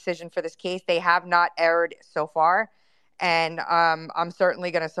best decision for this case. They have not erred so far, and I'm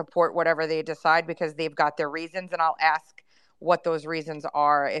certainly going to support whatever they decide because they've got their reasons, and I'll ask what those reasons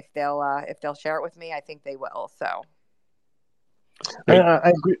are if they'll share it with me. I think they will. So.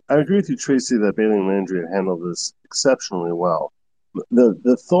 I agree with you, Tracy, that Bailey and Landry handled this exceptionally well.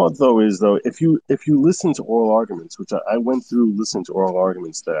 The thought, though, is if you listen to oral arguments, which I went through listening to oral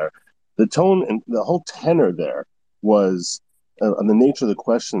arguments there, the tone and the whole tenor there was on the nature of the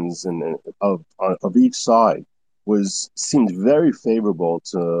questions and of each side seemed very favorable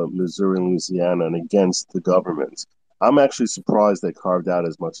to Missouri and Louisiana and against the government. I'm actually surprised they carved out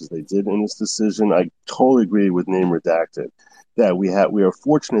as much as they did in this decision. I totally agree with Name Redacted that we are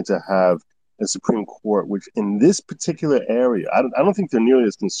fortunate to have a Supreme Court, which in this particular area, I don't think they're nearly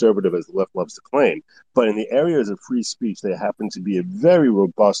as conservative as the left loves to claim, but in the areas of free speech, they happen to be a very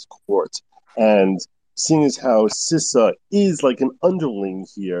robust court. And seeing as how CISA is like an underling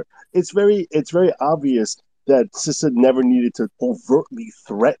here, it's very obvious that CISA never needed to overtly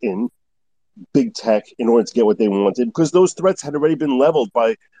threaten big tech in order to get what they wanted, because those threats had already been leveled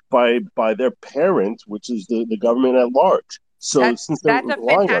by their parent, which is the government at large. So that's a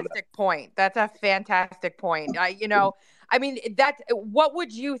fantastic point. That's a fantastic point. What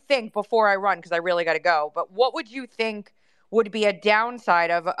would you think before I run? Because I really got to go. But what would you think would be a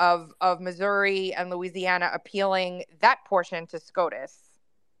downside of Missouri and Louisiana appealing that portion to SCOTUS?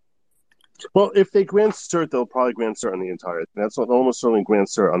 Well, if they grant cert, they'll probably grant cert on the entire. That's almost certainly grant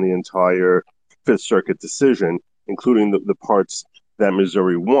cert on the entire Fifth Circuit decision, including the parts that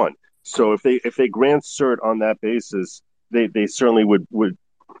Missouri won. So if they grant cert on that basis, they certainly would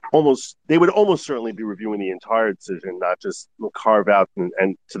almost certainly be reviewing the entire decision, not just carve out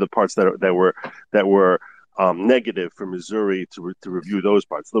and to the parts that were negative for Missouri to review those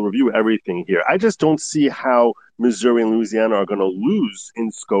parts. They'll review everything here. I just don't see how Missouri and Louisiana are going to lose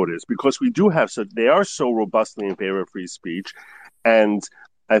in SCOTUS because we do have they are so robustly in favor of free speech, and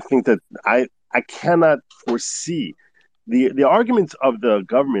I think that I cannot foresee the arguments of the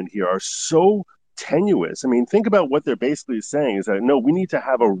government here are so tenuous. I mean, think about what they're basically saying is that no, we need to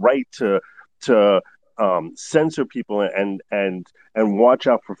have a right to censor people and watch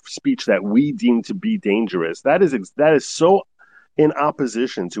out for speech that we deem to be dangerous. That is so in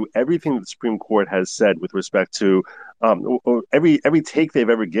opposition to everything that the Supreme Court has said with respect to or every take they've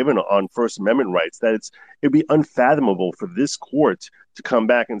ever given on First Amendment rights. That it'd be unfathomable for this court to come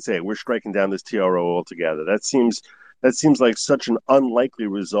back and say we're striking down this TRO altogether. That seems like such an unlikely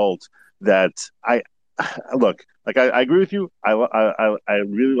result that I look like I agree with you. I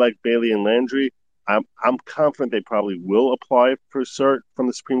really like Bailey and Landry. I'm confident they probably will apply for cert from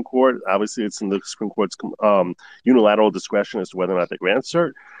the Supreme Court. Obviously, it's in the Supreme Court's unilateral discretion as to whether or not they grant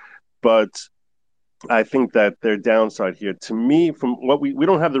cert. But I think that their downside here, to me, from what we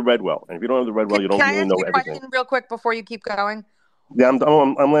don't have the red well, and if you don't have the red well, you don't Can I really ask know you a everything. question real quick before you keep going? Yeah,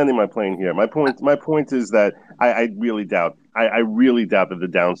 I'm landing my plane here. My point is that I really doubt that the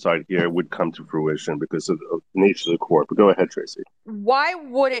downside here would come to fruition because of the nature of the court. But go ahead, Tracy. Why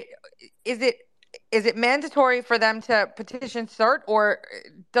would it? Is it mandatory for them to petition cert, or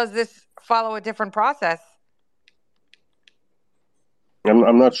does this follow a different process?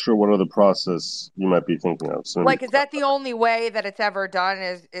 I'm not sure what other process you might be thinking of. So Like, is that the only way that it's ever done?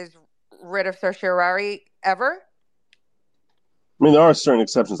 Is writ of certiorari ever? I mean, there are certain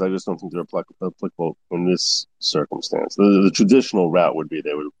exceptions. I just don't think they're applicable in this circumstance. The traditional route would be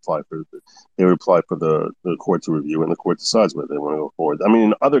they would apply for the court to review, and the court decides whether they want to go forward. I mean,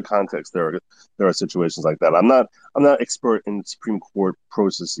 in other contexts, there are situations like that. I'm not expert in Supreme Court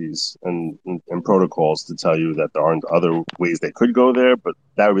processes and protocols to tell you that there aren't other ways they could go there, but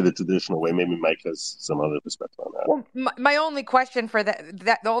that would be the traditional way. Maybe Mike has some other perspective on that. Well, my only question for that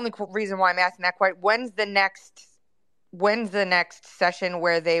the only reason why I'm asking that question, when's the next session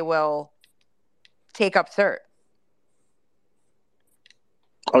where they will take up cert?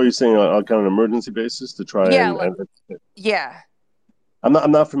 Oh, you're saying on kind of an emergency basis to try yeah. I'm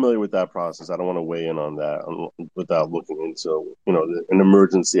not familiar with that process. I don't want to weigh in on that without looking into an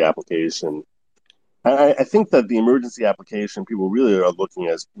emergency application. I think that the emergency application people really are looking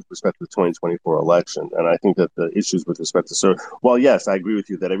at with respect to the 2024 election, and I think that the issues with respect to while yes, I agree with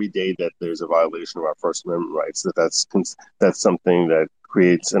you that every day that there's a violation of our First Amendment rights, that's something that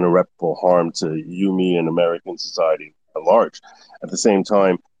creates an irreparable harm to you, me, and American society at large. At the same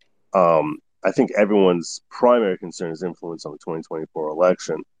time, I think everyone's primary concern is influence on the 2024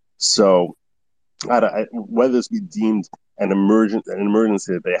 election. So, whether this be deemed an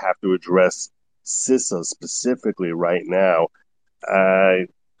emergency that they have to address CISA specifically right now,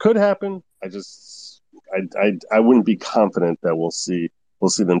 could happen. I wouldn't be confident that we'll see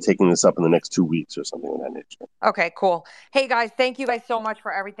them taking this up in the next 2 weeks or something of that nature. Okay, cool. Hey guys, thank you guys so much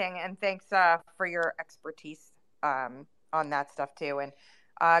for everything, and thanks for your expertise on that stuff too. And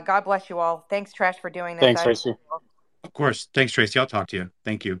God bless you all. Thanks, Trash, for doing this. Thanks, Tracy. Of course. Thanks, Tracy. I'll talk to you.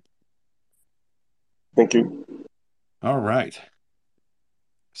 Thank you. Thank you. All right.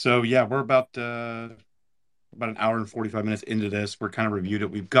 So yeah, we're about an hour and 45 minutes into this. We're kind of reviewed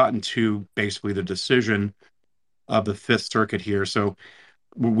it. We've gotten to basically the decision of the Fifth Circuit here. So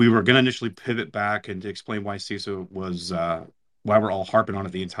we were going to initially pivot back and to explain why CISA was why we're all harping on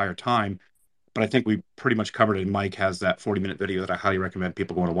it the entire time. But I think we pretty much covered it. And Mike has that 40-minute video that I highly recommend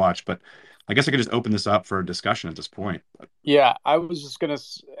people go to watch. But I guess I could just open this up for a discussion at this point. Yeah, I was just going to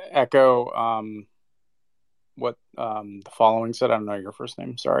echo what the following said. I don't know your first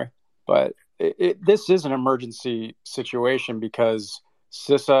name, sorry. But this is an emergency situation because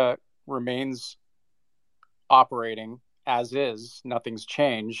CISA remains operating as is. Nothing's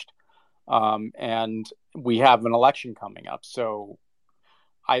changed. And we have an election coming up. So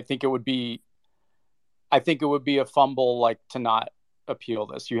I think it would be a fumble like to not appeal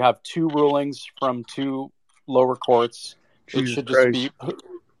this. You have two rulings from two lower courts. It should just be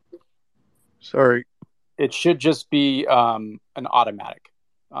Sorry. It should just be an automatic.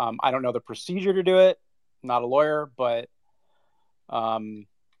 I don't know the procedure to do it. I'm not a lawyer, but I'm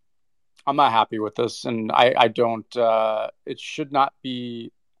not happy with this, and I don't. It should not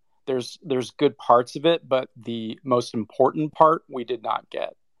be. There's good parts of it, but the most important part we did not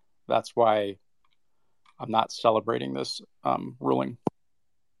get. That's why I'm not celebrating this ruling.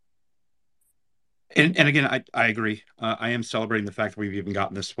 And again, I agree. I am celebrating the fact that we've even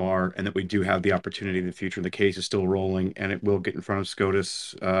gotten this far and that we do have the opportunity in the future. The case is still rolling and it will get in front of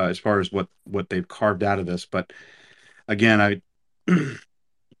SCOTUS as far as what they've carved out of this. But again,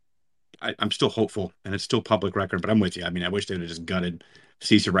 I'm still hopeful and it's still public record, but I'm with you. I mean, I wish they would have just gutted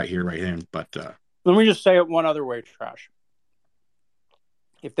CISA right here, right then. But Let me just say it one other way, Trash.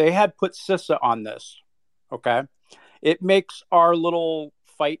 If they had put CISA on this, okay, it makes our little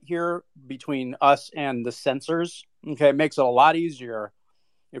fight here between us and the censors, okay, it makes it a lot easier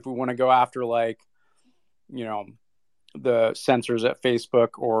if we want to go after, like, you know, the censors at Facebook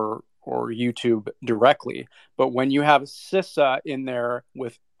or YouTube directly. But when you have CISA in there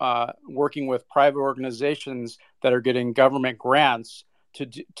with working with private organizations that are getting government grants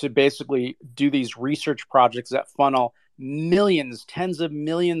to basically do these research projects that funnel millions, tens of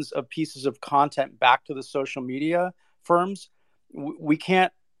millions of pieces of content back to the social media firms, we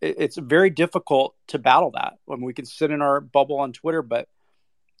can't. It's very difficult to battle that when we can sit in our bubble on Twitter, but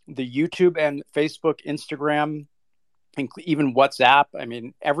the YouTube and Facebook, Instagram, and even WhatsApp, I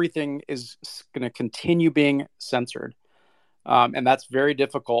mean, everything is going to continue being censored. And that's very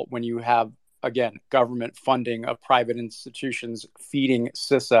difficult when you have, again, government funding of private institutions feeding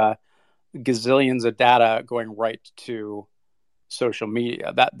CISA gazillions of data going right to social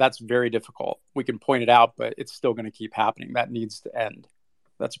media. That's very difficult. We can point it out, but it's still going to keep happening. That needs to end.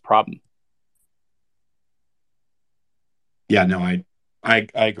 That's a problem. yeah, no, I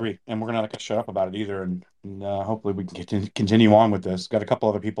agree, and we're gonna not shut up about it either, and hopefully we can continue on with this. Got a couple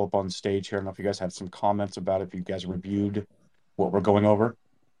other people up on stage here. I don't know if you guys have some comments about it, if you guys reviewed what we're going over.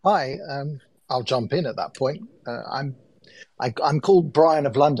 Hi, I'll jump in at that point. I'm called Brian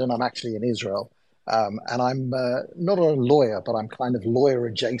of London. I'm actually in Israel, and I'm not a lawyer, but I'm kind of lawyer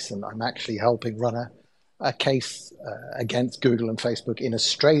adjacent. I'm actually helping run a case against Google and Facebook in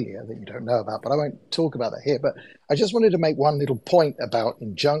Australia that you don't know about, but I won't talk about that here. But I just wanted to make one little point about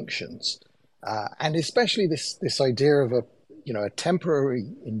injunctions, and especially this idea of a temporary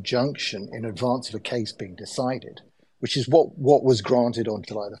injunction in advance of a case being decided, which is what was granted on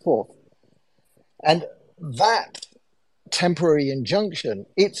July the 4th. And that temporary injunction,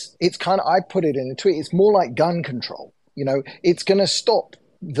 it's kind of, I put it in a tweet, it's more like gun control. It's going to stop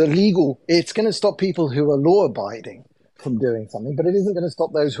it's going to stop people who are law abiding from doing something, but it isn't going to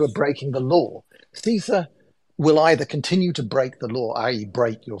stop those who are breaking the law. CISA will either continue to break the law, i.e.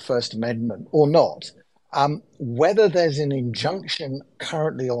 break your First Amendment, or not. Whether there's an injunction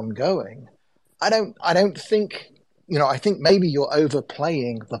currently ongoing, I don't think, I think maybe you're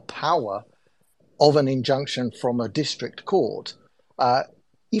overplaying the power of an injunction from a district court.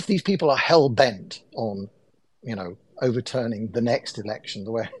 If these people are hell bent on, overturning the next election,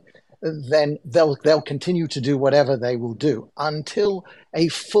 then they'll continue to do whatever they will do until a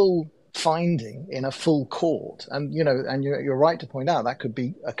full finding in a full court. And you're right to point out that could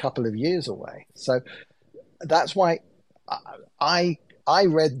be a couple of years away. So that's why I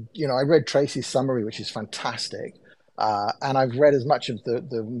read Tracy's summary, which is fantastic. And I've read as much of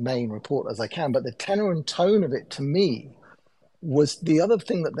the main report as I can, but the tenor and tone of it to me was the other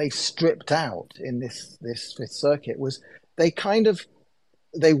thing that they stripped out in this Fifth Circuit was they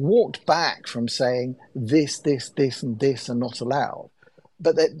walked back from saying this, and this are not allowed.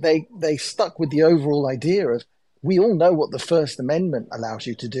 But they stuck with the overall idea of, we all know what the First Amendment allows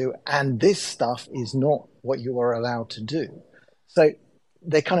you to do, and this stuff is not what you are allowed to do. So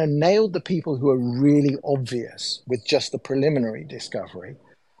they kind of nailed the people who are really obvious with just the preliminary discovery.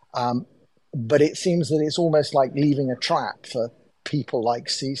 But it seems that it's almost like leaving a trap for people like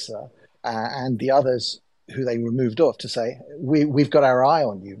CISA and the others who they removed off to say, we've got our eye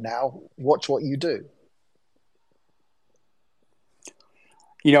on you now, watch what you do.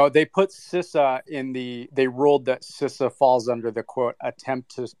 They put CISA they ruled that CISA falls under the, quote,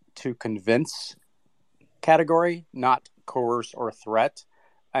 attempt to convince category, not coerce or threat.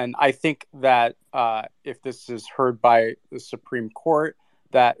 And I think that if this is heard by the Supreme Court,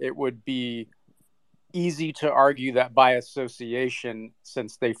 that it would be easy to argue that by association,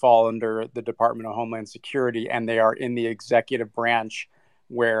 since they fall under the Department of Homeland Security and they are in the executive branch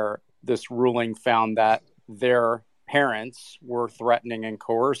where this ruling found that their parents were threatening and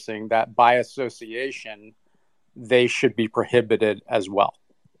coercing, that by association, they should be prohibited as well.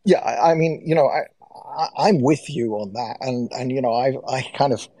 Yeah, I mean, I'm with you on that, and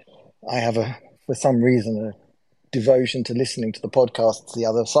I have for some reason a devotion to listening to the podcasts the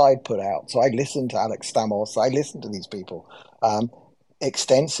other side put out. So I listen to Alex Stamos, I listen to these people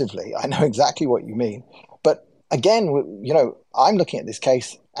extensively. I know exactly what you mean, but again, I'm looking at this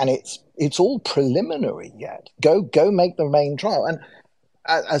case, and it's all preliminary yet. Go make the main trial, and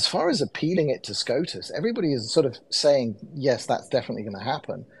as far as appealing it to SCOTUS, everybody is sort of saying, yes, that's definitely going to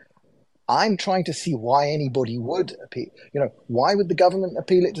happen. I'm trying to see why anybody would appeal. Why would the government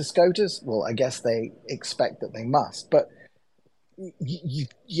appeal it to SCOTUS? Well, I guess they expect that they must. But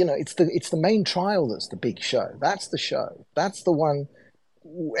it's the main trial that's the big show. That's the show. That's the one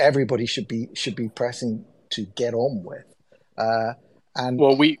everybody should be pressing to get on with. And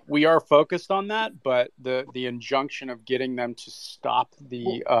Well, we are focused on that, but the injunction of getting them to stop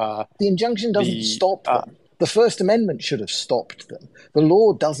the injunction doesn't stop them. The First Amendment should have stopped them. The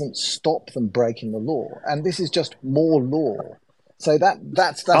law doesn't stop them breaking the law, and this is just more law. So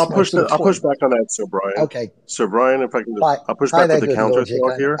that's I'll my push sort of I'll push point. back on that, Sir Brian. Okay. Sir Brian, if I can, Hi, I'll push hi back there, with the good counter logic.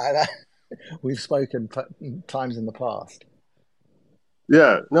 thought here. We've spoken times in the past.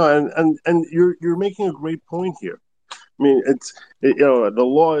 Yeah, no, and you're making a great point here. I mean, the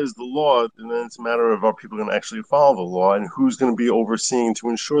law is the law, and then it's a matter of are people going to actually follow the law and who's going to be overseeing to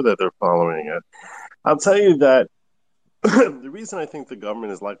ensure that they're following it. I'll tell you that the reason I think the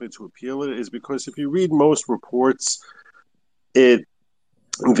government is likely to appeal it is because if you read most reports, the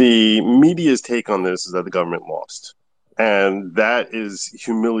media's take on this is that the government lost. And that is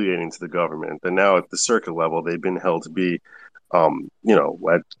humiliating to the government. And now at the circuit level, they've been held to be, as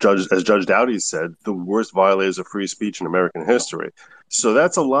Judge Dowdy said, the worst violators of free speech in American history. So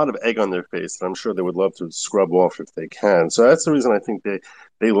that's a lot of egg on their face that I'm sure they would love to scrub off if they can. So that's the reason I think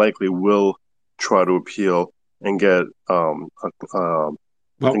they likely will try to appeal and get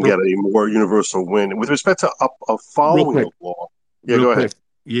get a more universal win with respect to Real following quick, the law. Yeah, real go ahead. quick.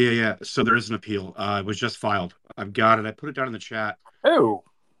 Yeah. So there is an appeal. It was just filed. I've got it. I put it down in the chat. Oh,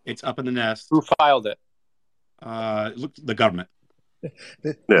 It's up in the nest. who filed it? Look, the government.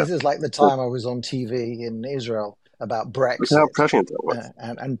 This is like the time I was on TV in Israel about Brexit. Look how prescient that was.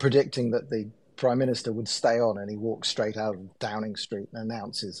 And predicting that the Prime Minister would stay on, and he walked straight out of Downing Street and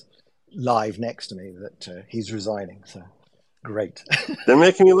announces live next to me that he's resigning. So great. They're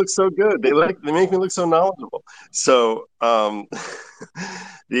making me look so good. They make me look so knowledgeable. So the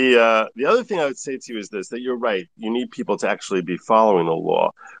other thing I would say to you is this: that you're right. You need people to actually be following the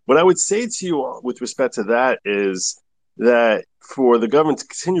law. What I would say to you with respect to that is that for the government to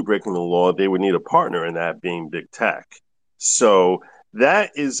continue breaking the law, they would need a partner in that being big tech. So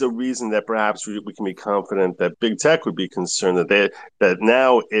that is a reason that perhaps we can be confident that big tech would be concerned that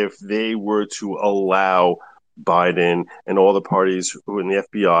now if they were to allow Biden and all the parties who in the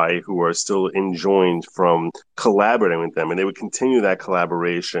FBI who are still enjoined from collaborating with them, and they would continue that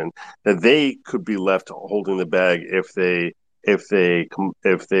collaboration, that they could be left holding the bag if they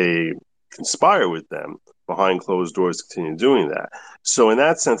conspire with them behind closed doors to continue doing that. So in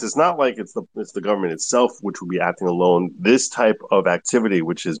that sense, it's not like it's the government itself which would be acting alone. This type of activity,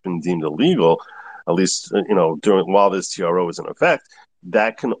 which has been deemed illegal, at least while this TRO is in effect,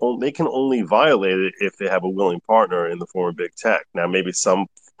 they can only violate it if they have a willing partner in the form of big tech. Now, maybe some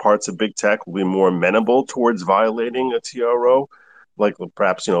parts of big tech will be more amenable towards violating a TRO, like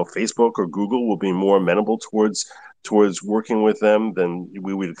perhaps Facebook or Google will be more amenable towards working with them than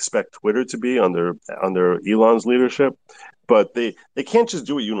we would expect Twitter to be under Elon's leadership. But they can't just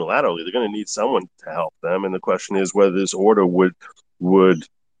do it unilaterally. They're going to need someone to help them, and the question is whether this order would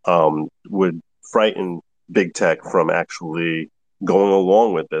frighten big tech from actually going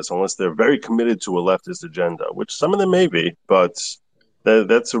along with this, unless they're very committed to a leftist agenda, which some of them may be, but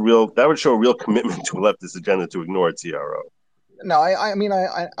that would show a real commitment to a leftist agenda to ignore a TRO. No, I mean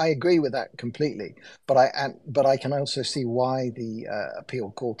I agree with that completely, but I can also see why the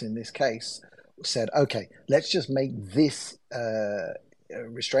appeal court in this case said, okay, let's just make this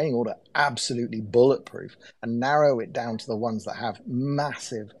restraining order absolutely bulletproof and narrow it down to the ones that have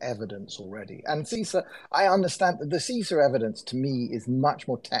massive evidence already. And CISA, I understand that the CISA evidence to me is much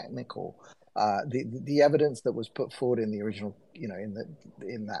more technical. The evidence that was put forward in the original,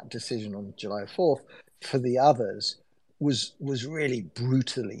 in that decision on July 4th for the others was really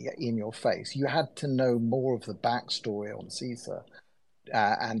brutally in your face. You had to know more of the backstory on CISA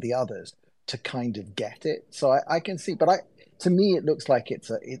and the others to kind of get it. So I can see, but to me it looks like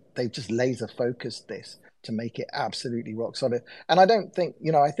they've just laser focused this to make it absolutely rock solid. And I don't think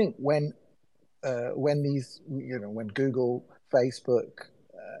I think when these when Google, Facebook,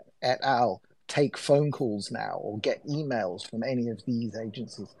 et al. Take phone calls now or get emails from any of these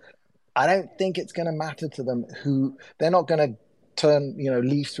agencies, I don't think it's going to matter to them who they're not going to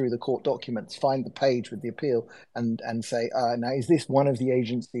leaf through the court documents, find the page with the appeal and say, now, is this one of the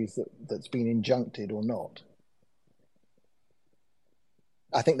agencies that's been injuncted or not?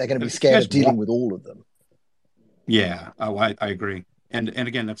 I think they're going to be scared of dealing with all of them. Yeah, I agree. And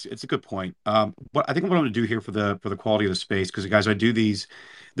again, it's a good point. What I think what I'm going to do here for the quality of the space, because guys, I do these.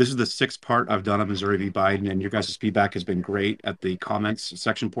 This is the sixth part I've done on Missouri v. Biden, and your guys' feedback has been great at the comments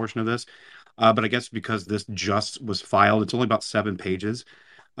section portion of this. But I guess because this just was filed, it's only about 7 pages.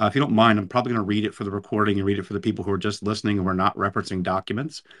 If you don't mind, I'm probably going to read it for the recording and read it for the people who are just listening and we're not referencing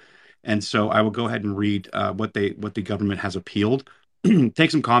documents. And so I will go ahead and read what the government has appealed.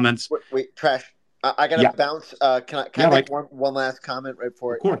 Take some comments. Wait, Trash. I gotta Yeah, bounce. Can I yeah, make Mike. one last comment right Of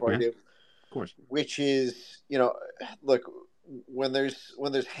course, before I man. do? Of course. Which is, look, when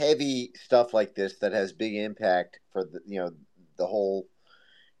there's heavy stuff like this that has big impact for the whole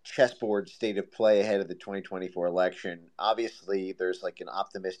chessboard state of play ahead of the 2024 election. Obviously, there's like an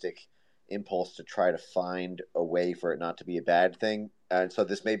optimistic impulse to try to find a way for it not to be a bad thing, and so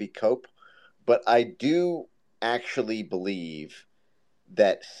this may be cope. But I do actually believe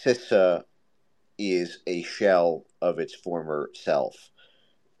that CISA is a shell of its former self,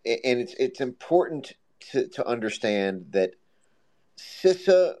 and it's important to understand that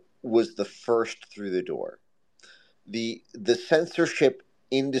CISA was the first through the door. The censorship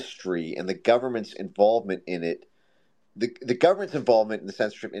industry and the government's involvement in it, the government's involvement in the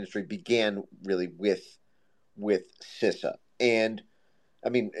censorship industry began really with CISA. And I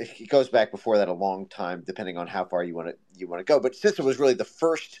mean, it goes back before that a long time, depending on how far you want to go. But CISA was really the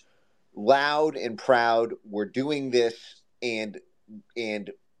first loud and proud. We're doing this, and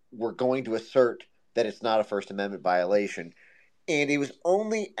we're going to assert that it's not a First Amendment violation. And it was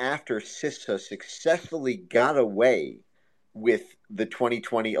only after CISA successfully got away with the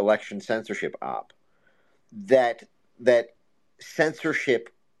 2020 election censorship op that censorship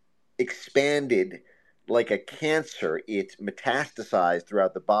expanded like a cancer. It metastasized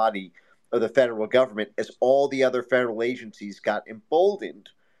throughout the body of the federal government as all the other federal agencies got emboldened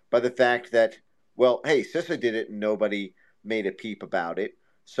by the fact that, well, hey, CISA did it and nobody made a peep about it.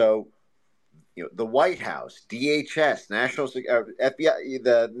 So, the White House, DHS, National FBI,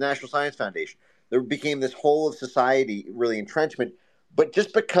 the National Science Foundation, there became this whole of society really entrenchment. But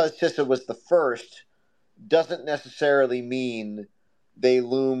just because CISA was the first doesn't necessarily mean they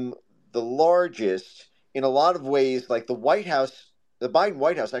loom the largest. In a lot of ways, like the Biden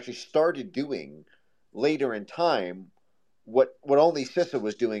White House actually started doing later in time what only CISA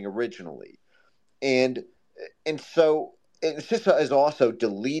was doing originally, and so CISA has also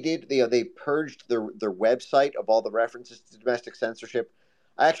deleted. They purged their website of all the references to domestic censorship.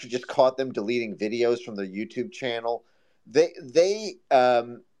 I actually just caught them deleting videos from their YouTube channel. They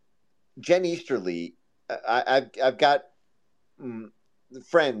Jen Easterly. I've got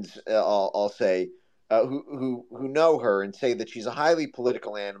friends. I'll say who know her and say that she's a highly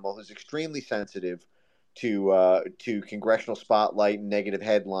political animal who's extremely sensitive to congressional spotlight and negative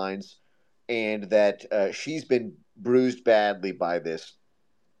headlines, and that she's been bruised badly by this.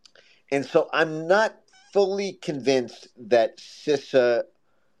 And so I'm not fully convinced that CISA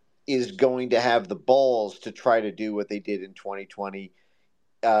is going to have the balls to try to do what they did in 2020,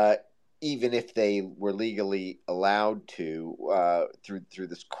 uh, even if they were legally allowed to through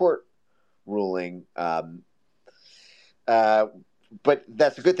this court ruling. Uh, but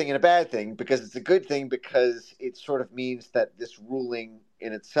that's a good thing and a bad thing, because it's a good thing because it sort of means that this ruling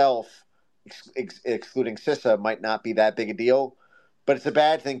in itself, excluding CISA, might not be that big a deal. But it's a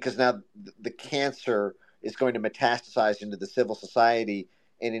bad thing because now the cancer is going to metastasize into the civil society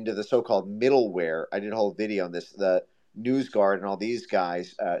and into the so-called middleware. I did a whole video on this, the NewsGuard and all these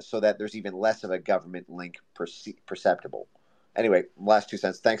guys, so that there's even less of a government link perceptible. Anyway, last 2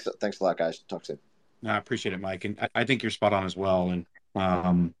 cents. Thanks a lot, guys. Talk soon. No, I appreciate it, Mike, and I think you're spot on as well.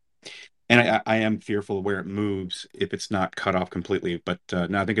 Um, and I am fearful of where it moves if it's not cut off completely. But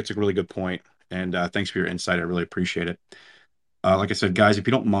no, I think it's a really good point, and thanks for your insight. I really appreciate it. Like I said, guys, if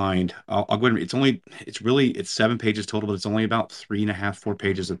you don't mind, I'll go ahead. It's 7 pages total, but it's only about 3.5, 4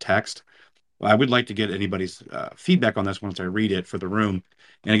 pages of text. I would like to get anybody's feedback on this once I read it for the room.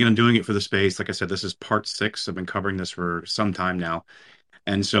 And again, I'm doing it for the space. Like I said, this is part 6. I've been covering this for some time now.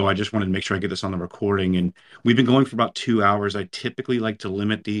 And so I just wanted to make sure I get this on the recording. And we've been going for about 2 hours. I typically like to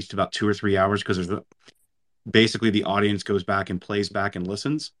limit these to about 2 or 3 hours because basically the audience goes back and plays back and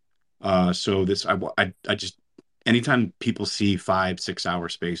listens. So I just, anytime people see 5, 6 hour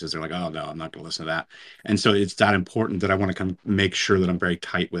spaces, they're like, oh no, I'm not going to listen to that. And so it's that important that I want to kind of make sure that I'm very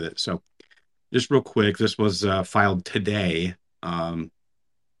tight with it. So just real quick, this was filed today.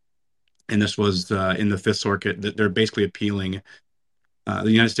 And this was in the Fifth Circuit. They're basically appealing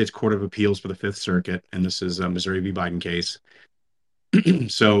the United States Court of Appeals for the Fifth Circuit, and this is a Missouri v. Biden case.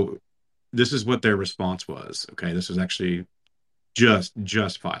 So this is what their response was. Okay, this was actually just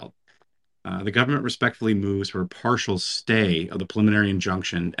filed. The government respectfully moves for a partial stay of the preliminary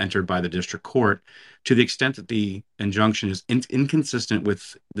injunction entered by the district court to the extent that the injunction is inconsistent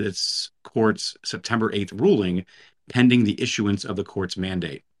with this court's September 8th ruling, pending the issuance of the court's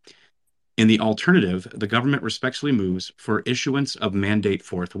mandate. In the alternative, the government respectfully moves for issuance of mandate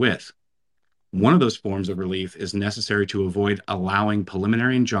forthwith. One of those forms of relief is necessary to avoid allowing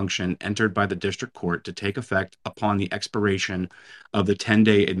preliminary injunction entered by the district court to take effect upon the expiration of the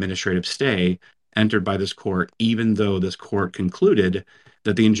 10-day administrative stay entered by this court, even though this court concluded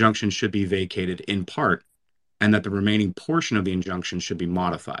that the injunction should be vacated in part and that the remaining portion of the injunction should be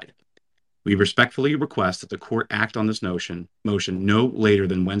modified. We respectfully request that the court act on this motion no later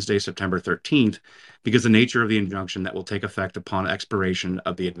than Wednesday, September 13th, because the nature of the injunction that will take effect upon expiration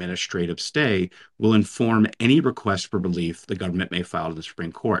of the administrative stay will inform any request for relief the government may file to the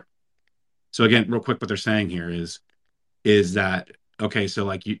Supreme Court. So again, real quick, what they're saying here is that, okay, so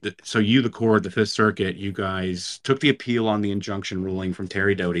like the court, the Fifth Circuit, you guys took the appeal on the injunction ruling from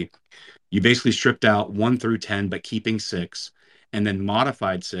Terry Doty. You basically stripped out 1 through 10, but keeping 6, and then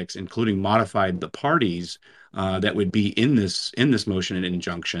modified 6, including modified the parties that would be in this motion and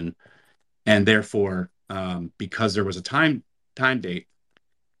injunction. And therefore, because there was a time date,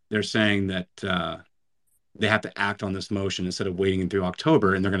 they're saying that they have to act on this motion instead of waiting through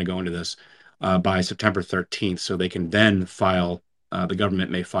October, and they're going to go into this by September 13th, so they can then file. The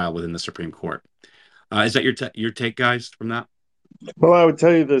government may file within the Supreme Court. Is that your take, guys, from that? Well, I would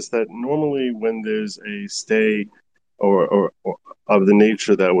tell you this, that normally when there's a stay or of the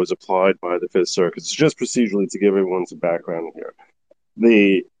nature that was applied by the Fifth Circuit, it's just procedurally to give everyone some background here.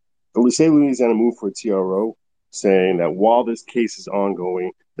 The state of Louisiana moved for a TRO, saying that while this case is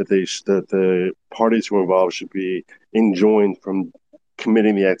ongoing, that the parties who are involved should be enjoined from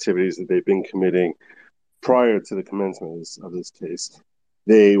committing the activities that they've been committing prior to the commencement of this case.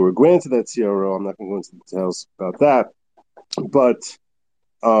 They were granted that TRO. I'm not going to go into details about that. But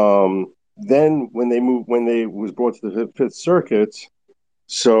then when they was brought to the Fifth Circuit,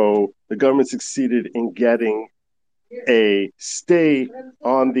 so the government succeeded in getting a stay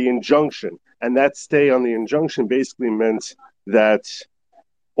on the injunction, and that stay on the injunction basically meant that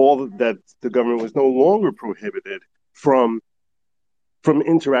that the government was no longer prohibited from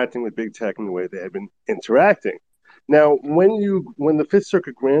interacting with big tech in the way they had been interacting. Now, when the Fifth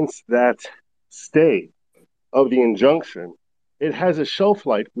Circuit grants that stay of the injunction, it has a shelf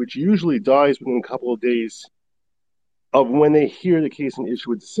life which usually dies within a couple of days of when they hear the case and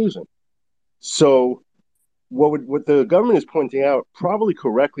issue a decision. So what the government is pointing out, probably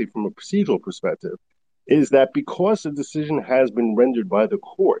correctly from a procedural perspective, is that because a decision has been rendered by the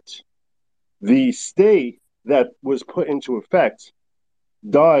court, the stay that was put into effect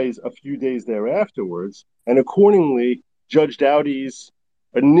dies a few days thereafterwards, and accordingly, Judge Doughty's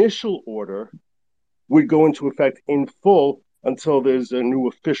initial order would go into effect in full until there's a new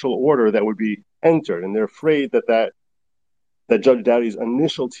official order that would be entered. And they're afraid that Judge Doughty's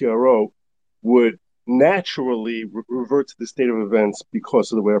initial TRO would naturally revert to the state of events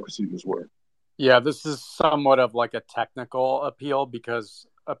because of the way our procedures were. Yeah, this is somewhat of like a technical appeal because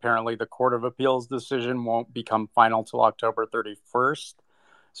apparently the Court of Appeals decision won't become final till October 31st.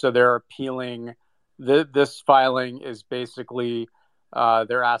 So they're appealing. This filing is basically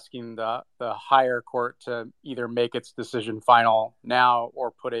they're asking the higher court to either make its decision final now or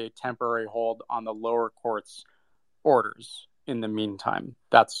put a temporary hold on the lower court's orders in the meantime.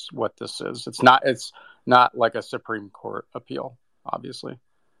 That's what this is. It's not like a Supreme Court appeal, obviously.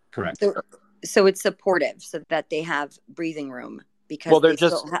 Correct. So it's supportive so that they have breathing room because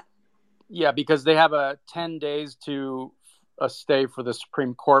because they have a 10 days to a stay for the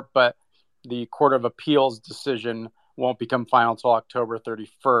Supreme Court, but the Court of Appeals decision won't become final until October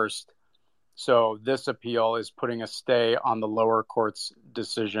 31st. So this appeal is putting a stay on the lower court's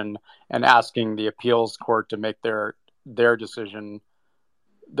decision and asking the appeals court to make their decision,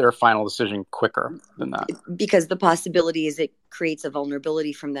 their final decision quicker than that. Because the possibility is it creates a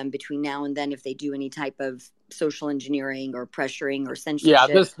vulnerability from them between now and then if they do any type of social engineering or pressuring or censorship. Yeah,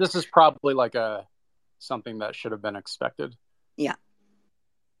 this is probably like something that should have been expected. Yeah.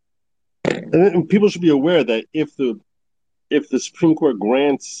 And people should be aware that if the Supreme Court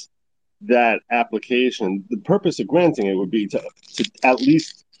grants that application, the purpose of granting it would be to at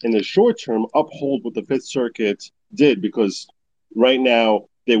least in the short term uphold what the Fifth Circuit did, because right now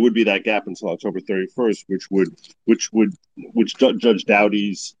there would be that gap until October 31st, which Judge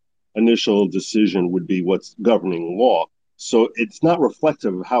Doughty's initial decision would be what's governing law. So it's not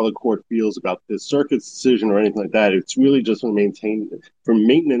reflective of how the court feels about the circuit's decision or anything like that. It's really just for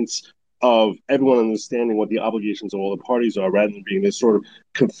maintenance of everyone understanding what the obligations of all the parties are, rather than being this sort of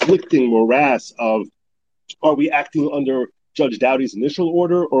conflicting morass of, are we acting under Judge Doughty's initial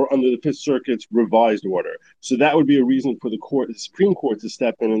order or under the Fifth Circuit's revised order? So that would be a reason for the Supreme Court to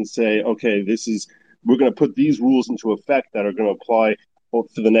step in and say, okay, we're going to put these rules into effect that are going to apply for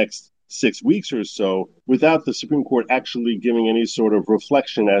the next 6 weeks or so, without the Supreme Court actually giving any sort of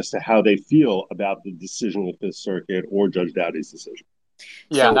reflection as to how they feel about the decision of the Fifth Circuit or Judge Doughty's decision.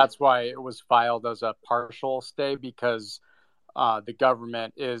 Yeah, and that's why it was filed as a partial stay, because the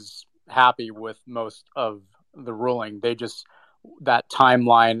government is happy with most of the ruling. That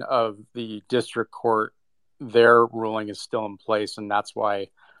timeline of the district court, their ruling is still in place, and that's why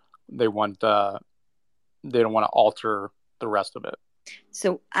they don't want to alter the rest of it.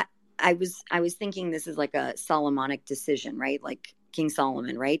 So I was thinking this is like a Solomonic decision, right? Like King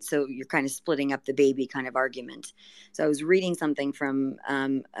Solomon, right? So you're kind of splitting up the baby kind of argument. So I was reading something from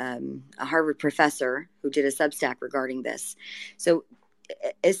a Harvard professor who did a Substack regarding this. So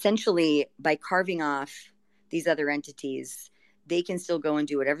essentially, by carving off these other entities, they can still go and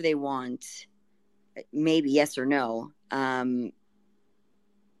do whatever they want, maybe yes or no,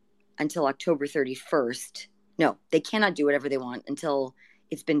 until October 31st. No, they cannot do whatever they want until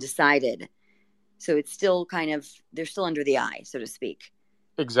it's been decided. So it's still they're still under the eye, so to speak.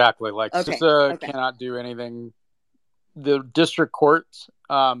 Exactly. Like CISA cannot do anything. The district court's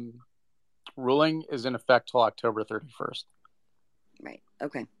ruling is in effect till October 31st. Right.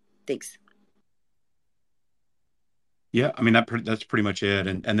 Okay. Thanks. Yeah, I mean that's pretty much it.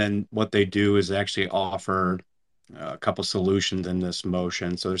 And then what they do is they actually offer a couple solutions in this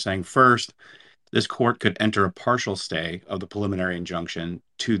motion. So they're saying, first, this court could enter a partial stay of the preliminary injunction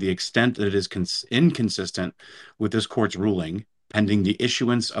to the extent that it is inconsistent with this court's ruling, pending the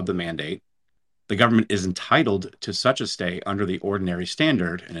issuance of the mandate. The government is entitled to such a stay under the ordinary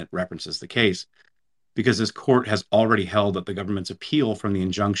standard, and it references the case, because this court has already held that the government's appeal from the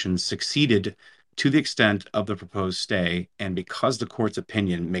injunction succeeded to the extent of the proposed stay, and because the court's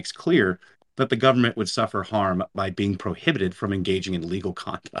opinion makes clear that the government would suffer harm by being prohibited from engaging in legal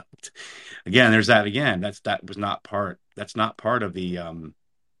conduct. Again, there's that again. That's not part of the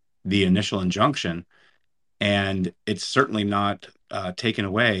initial injunction, and it's certainly not taken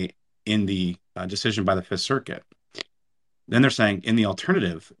away in the decision by the Fifth Circuit. Then they're saying, in the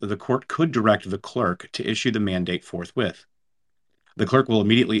alternative, the court could direct the clerk to issue the mandate forthwith. The clerk will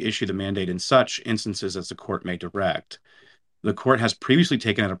immediately issue the mandate in such instances as the court may direct. The court has previously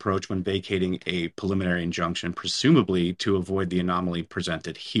taken that approach when vacating a preliminary injunction, presumably to avoid the anomaly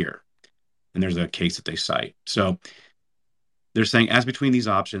presented here. And there's a case that they cite. So they're saying, as between these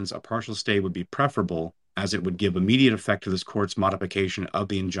options, a partial stay would be preferable, as it would give immediate effect to this court's modification of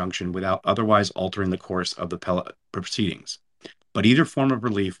the injunction without otherwise altering the course of the proceedings. But either form of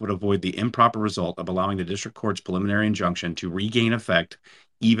relief would avoid the improper result of allowing the district court's preliminary injunction to regain effect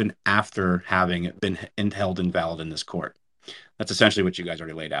even after having been held invalid in this court. That's essentially what you guys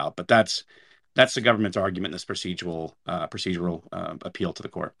already laid out, but that's the government's argument in this procedural appeal to the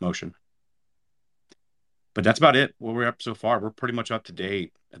court motion. But that's about it. What we're up so far, we're pretty much up to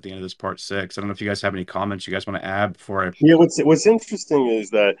date at the end of this part 6. I don't know if you guys have any comments you guys want to add before I. Yeah, what's interesting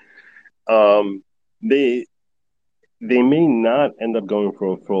is that they may not end up going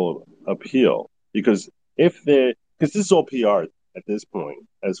for a full appeal, because this is all PR at this point.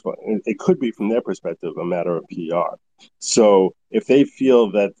 As far it could be from their perspective a matter of PR. So if they feel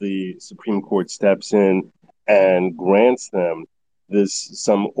that the Supreme Court steps in and grants them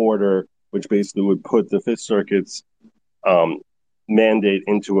some order, which basically would put the Fifth Circuit's mandate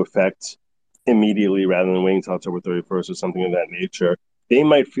into effect immediately rather than waiting until October 31st or something of that nature, they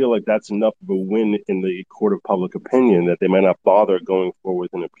might feel like that's enough of a win in the court of public opinion that they might not bother going forward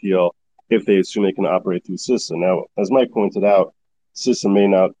with an appeal if they assume they can operate through CISA. Now, as Mike pointed out, CISA may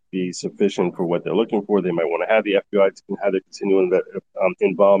not be sufficient for what they're looking for. They might want to have the FBI to have their continuing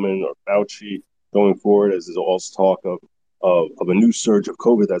involvement, or Fauci going forward, as there's all talk of a new surge of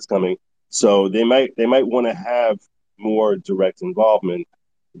COVID that's coming. So they might want to have more direct involvement,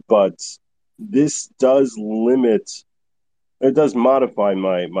 but this does modify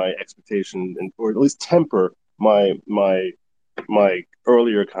my expectation, or at least temper my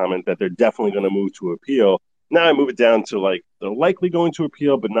earlier comment that they're definitely going to move to appeal. Now I move it down to like they're likely going to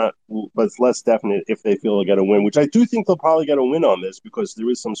appeal, but it's less definite if they feel they get a win, which I do think they'll probably get a win on this, because there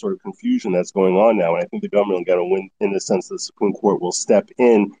is some sort of confusion that's going on now, and I think the government will get a win in the sense that the Supreme Court will step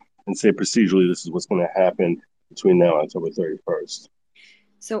in and say procedurally this is what's going to happen between now and October 31st.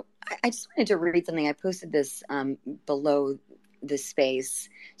 So I just wanted to read something. I posted this below this space.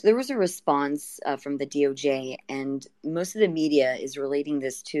 So there was a response from the DOJ, and most of the media is relating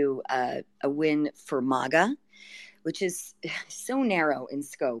this to a win for MAGA, which is so narrow in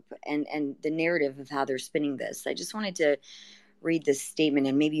scope, and the narrative of how they're spinning this. I just wanted to read this statement,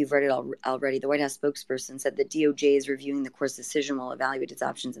 and maybe you've read it already. The White House spokesperson said the DOJ is reviewing the court's decision, will evaluate its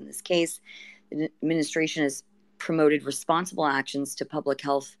options in this case. The administration has promoted responsible actions to public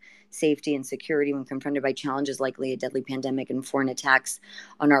health, safety, and security when confronted by challenges likely a deadly pandemic and foreign attacks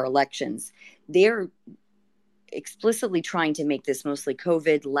on our elections. They're explicitly trying to make this mostly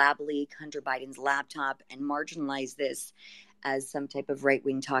COVID, lab leak, Hunter Biden's laptop, and marginalize this as some type of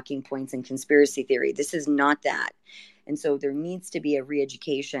right-wing talking points and conspiracy theory. This is not that. And so there needs to be a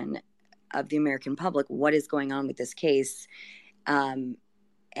re-education of the American public. What is going on with this case? And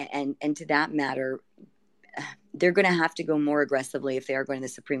to that matter, they're going to have to go more aggressively if they are going to the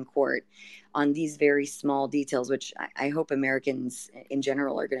Supreme Court on these very small details, which I hope Americans in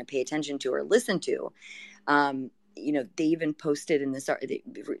general are going to pay attention to or listen to. They even posted in this,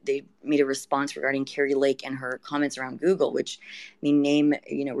 they made a response regarding Carrie Lake and her comments around Google, which, we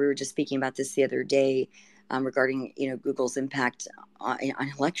were just speaking about this the other day regarding, Google's impact on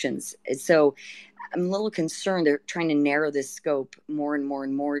elections. So I'm a little concerned they're trying to narrow this scope more and more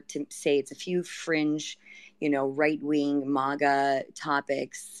and more to say it's a few fringe, right-wing MAGA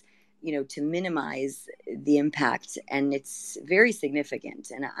topics, to minimize the impact. And it's very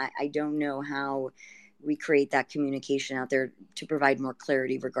significant. And I don't know how we create that communication out there to provide more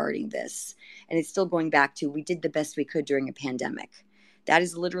clarity regarding this. And it's still going back to, we did the best we could during a pandemic. That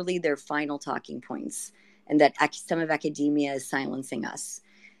is literally their final talking points, and that some of academia is silencing us.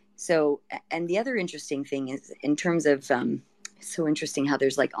 So, and the other interesting thing is, in terms of, so interesting how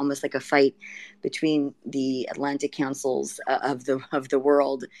there's almost like a fight between the Atlantic councils of the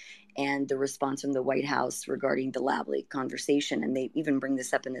world and the response from the White House regarding the lab leak conversation. And they even bring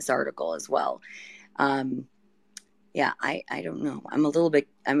this up in this article as well. I don't know. I'm a little bit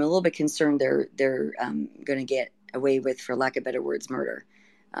concerned they're going to get away with, for lack of better words, murder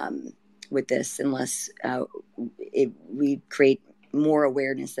with this, unless we create more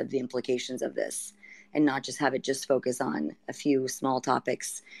awareness of the implications of this, and not just have it just focus on a few small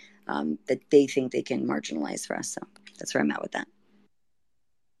topics that they think they can marginalize for us. So that's where I'm at with that.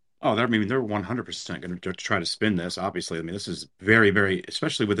 Oh, they're 100% going to try to spin this. Obviously, this is very, very,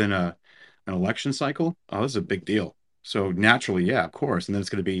 especially within an election cycle. Oh, this is a big deal. So naturally, yeah, of course. And then it's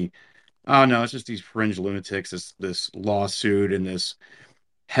going to be, oh no, it's just these fringe lunatics, this lawsuit, and this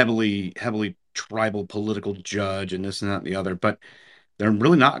heavily tribal political judge, and this and that and the other. But they're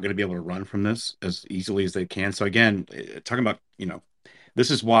really not going to be able to run from this as easily as they can. So again, talking about, this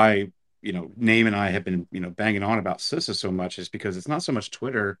is why, Name and I have been, banging on about CISA so much, is because it's not so much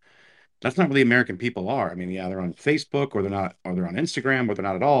Twitter. That's not really American people are. Yeah, they're on Facebook, or they're not, or they're on Instagram, or they're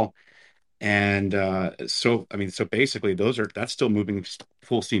not at all. And so basically that's still moving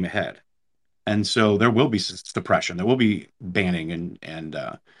full steam ahead. And so there will be suppression. There will be banning and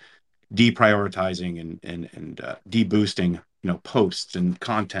deprioritizing and deboosting, posts and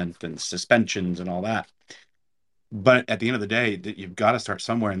content and suspensions and all that. But at the end of the day, you've got to start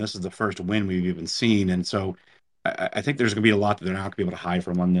somewhere, and this is the first win we've even seen. And so I think there's going to be a lot that they're not going to be able to hide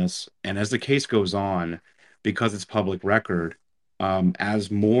from on this. And as the case goes on, because it's public record,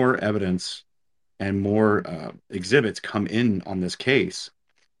 as more evidence and more exhibits come in on this case,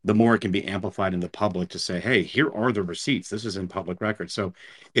 the more it can be amplified in the public to say, hey, here are the receipts. This is in public record. So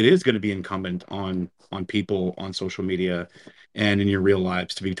it is going to be incumbent on people on social media and in your real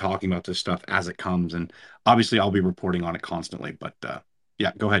lives to be talking about this stuff as it comes. And obviously I'll be reporting on it constantly. But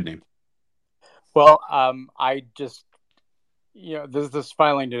yeah, go ahead, Name. Well, I just, this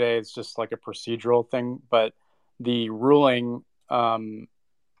filing today is just like a procedural thing, but the ruling on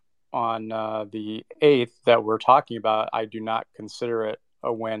the 8th that we're talking about, I do not consider it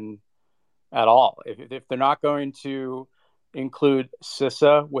a win at all. If they're not going to include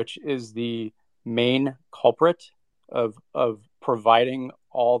CISA, which is the main culprit of providing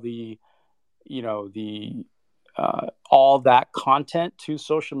all the, all that content to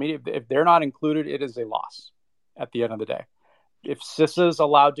social media, if they're not included, it is a loss at the end of the day. If CISA is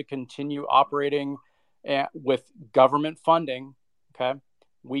allowed to continue operating with government funding, okay,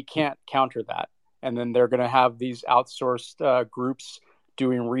 we can't counter that. And then they're going to have these outsourced groups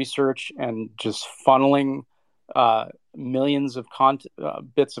doing research and just funneling millions of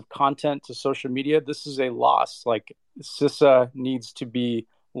bits of content to social media. This is a loss. Like, CISA needs to be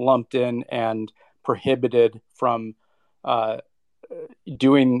lumped in and prohibited from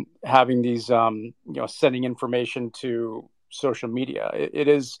having these, sending information to social media.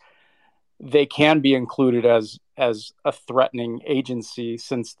 They can be included as as a threatening agency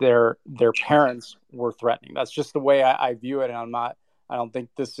since their parents were threatening. That's just the way I view it, and I don't think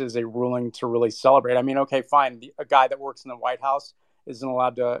this is a ruling to really celebrate. I mean, okay, fine. A guy that works in the White House isn't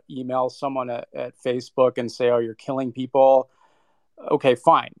allowed to email someone at Facebook and say, "Oh, you're killing people." Okay,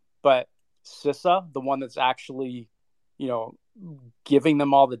 fine. But CISA, the one that's actually, giving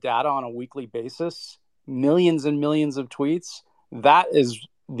them all the data on a weekly basis, millions and millions of tweets, that is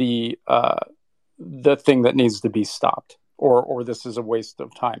the thing that needs to be stopped, or this is a waste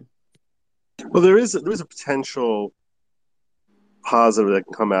of time. Well, there is a potential positive that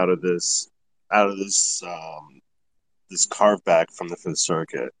can come out of this this carve back from the Fifth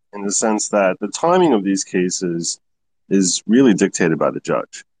Circuit, in the sense that the timing of these cases is really dictated by the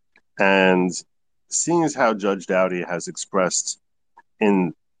judge. And seeing as how Judge Doughty has expressed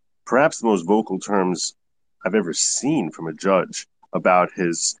in perhaps the most vocal terms I've ever seen from a judge about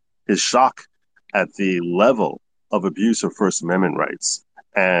his shock at the level of abuse of First Amendment rights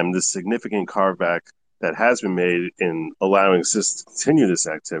and the significant carve back that has been made in allowing CIS to continue this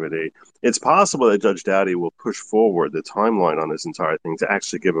activity, it's possible that Judge Doughty will push forward the timeline on this entire thing to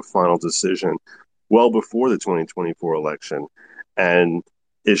actually give a final decision well before the 2024 election and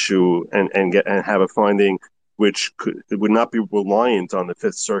issue and have a finding which would not be reliant on the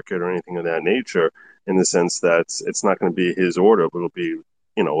Fifth Circuit or anything of that nature, in the sense that it's not going to be his order, but it'll be,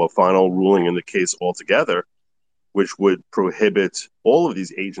 a final ruling in the case altogether, which would prohibit all of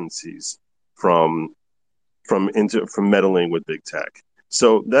these agencies from meddling with big tech.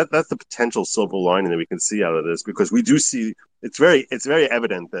 So that's the potential silver lining that we can see out of this, because we do see it's very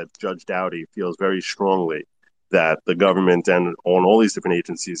evident that Judge Doughty feels very strongly that the government and on all these different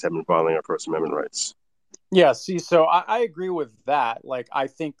agencies have been violating our First Amendment rights. Yeah, see, so I agree with that. Like, I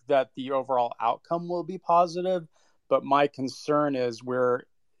think that the overall outcome will be positive, but my concern is we're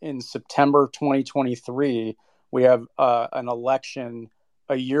in September 2023. We have an election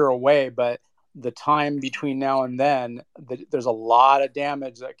a year away, but the time between now and then, there's a lot of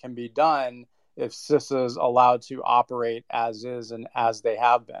damage that can be done if CISA is allowed to operate as is and as they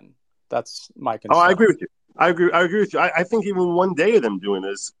have been. That's my concern. Oh, I agree with you. I agree with you. I think even one day of them doing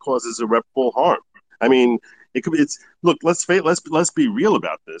this causes irreparable harm. I mean, it could be. Look. Let's be real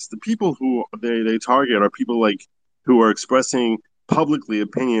about this. The people who they target are people like who are expressing publicly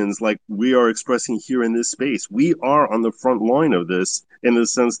opinions like we are expressing here in this space. We are on the front line of this, in the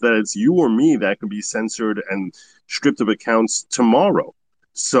sense that it's you or me that can be censored and stripped of accounts tomorrow.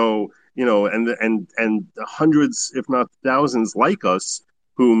 So and hundreds, if not thousands, like us,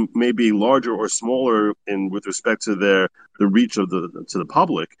 who may be larger or smaller in with respect to the reach of the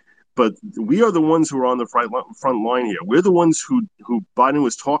public. But we are the ones who are on the front line here. We're the ones who Biden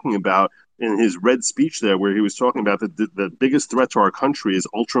was talking about in his red speech there, where he was talking about the biggest threat to our country is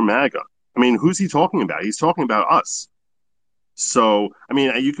ultra MAGA. I mean, who's he talking about? He's talking about us. So, I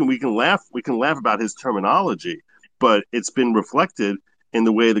mean, we can laugh about his terminology, but it's been reflected in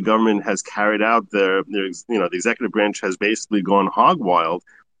the way the government has carried out the executive branch has basically gone hog wild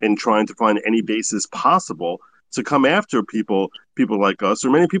in trying to find any basis possible to come after people like us,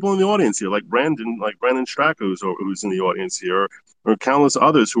 or many people in the audience here, like Brandon Straka, who's in the audience here, or countless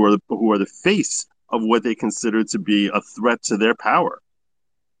others who are the face of what they consider to be a threat to their power.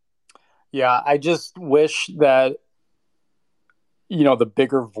 Yeah, I just wish that the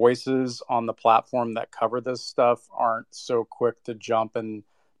bigger voices on the platform that cover this stuff aren't so quick to jump and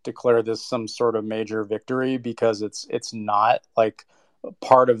declare this some sort of major victory, because it's not. Like,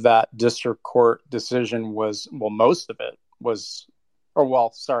 part of that district court decision was, most of it was,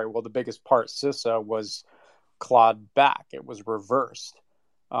 the biggest part, CISA, was clawed back. It was reversed.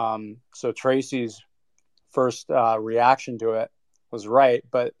 So Tracy's first reaction to it was right,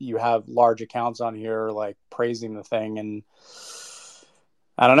 but you have large accounts on here like praising the thing, and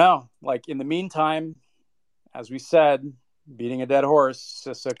I don't know. Like, in the meantime, as we said, beating a dead horse,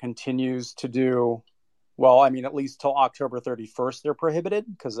 CISA continues to do well. I mean, at least till October 31st, they're prohibited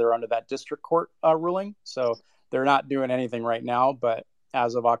because they're under that district court ruling. So they're not doing anything right now. But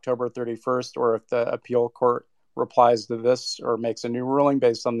as of October 31st, or if the appeal court replies to this or makes a new ruling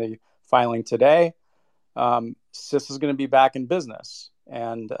based on the filing today, CISA is going to be back in business.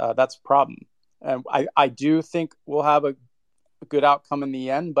 And that's a problem. And I do think we'll have a good outcome in the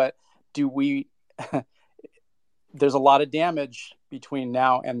end, but there's a lot of damage between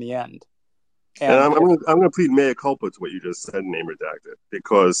now and the end. And I'm going to plead mea culpa to what you just said, name redacted,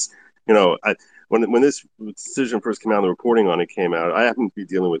 because when this decision first came out, the reporting on it came out, I happened to be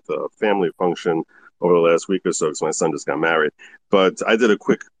dealing with a family function over the last week or so because my son just got married. But I did a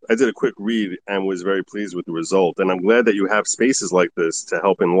quick read and was very pleased with the result. And I'm glad that you have spaces like this to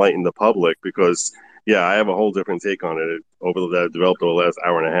help enlighten the public, because yeah, I have a whole different take on it that I've developed over the last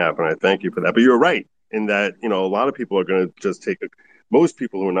hour and a half, and I thank you for that. But you're right in that a lot of people are going to just most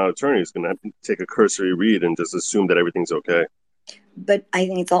people who are not attorneys going to take a cursory read and just assume that everything's okay. But I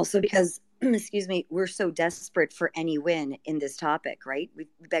think it's also because, excuse me, we're so desperate for any win in this topic, right?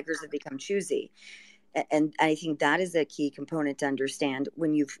 Beggars have become choosy. And I think that is a key component to understand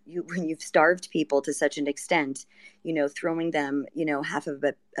when when you've starved people to such an extent, throwing them, half of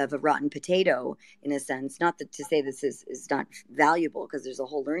a rotten potato in a sense. Not that to say this is not valuable, because there's a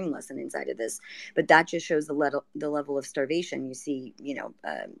whole learning lesson inside of this, but that just shows the level of starvation. You see,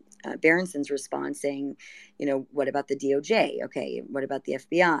 Berenson's response saying, what about the DOJ? Okay, what about the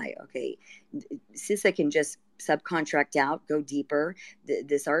FBI? Okay, CISA can just subcontract out, go deeper.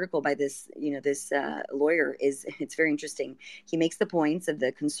 This article by this lawyer it's very interesting. He makes the points of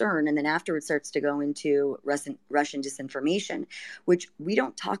the concern, and then afterwards starts to go into Russian disinformation, which we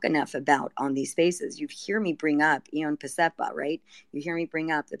don't talk enough about on these spaces. You hear me bring up Ion Pacepa, right? You hear me bring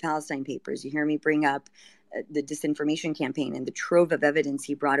up the Palestine Papers. You hear me bring up the disinformation campaign and the trove of evidence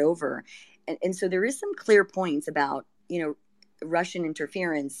he brought over, and so there is some clear points about Russian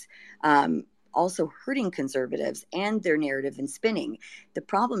interference. Also hurting conservatives and their narrative and spinning. The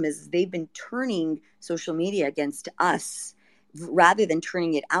problem is they've been turning social media against us rather than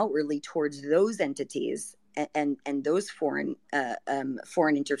turning it outwardly towards those entities and those foreign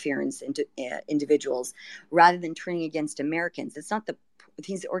interference into individuals, rather than turning against Americans. It's not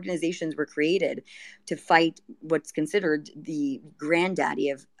these organizations were created to fight what's considered the granddaddy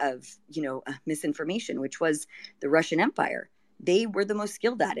of misinformation, which was the Russian Empire. They were the most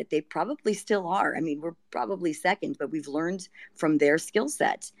skilled at it. They probably still are. I mean, we're probably second, but we've learned from their skill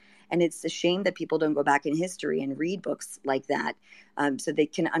set. And it's a shame that people don't go back in history and read books like that, so they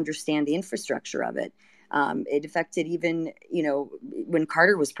can understand the infrastructure of it. It affected even, when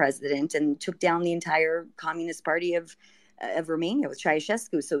Carter was president and took down the entire Communist Party of Romania with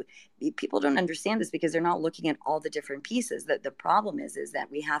Ceausescu. So people don't understand this because they're not looking at all the different pieces. That the problem is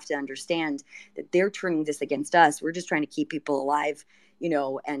that we have to understand that they're turning this against us. We're just trying to keep people alive,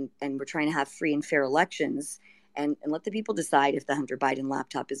 and we're trying to have free and fair elections and let the people decide if the Hunter Biden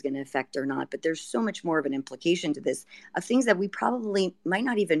laptop is going to affect or not. But there's so much more of an implication to this, of things that we probably might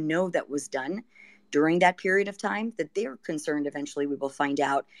not even know that was done during that period of time, that they're concerned eventually we will find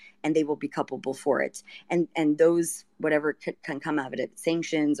out and they will be culpable for it. And those, whatever can come out of it,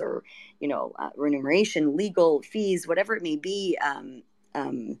 sanctions or, remuneration, legal fees, whatever it may be,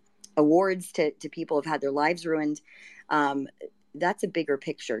 awards to people who've had their lives ruined, that's a bigger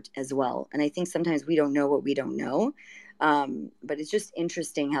picture as well. And I think sometimes we don't know what we don't know. But it's just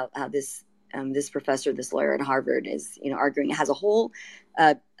interesting how this professor, this lawyer at Harvard is, arguing. It has a whole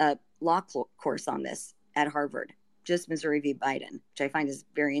law course on this at Harvard, just Missouri v. Biden, which I find is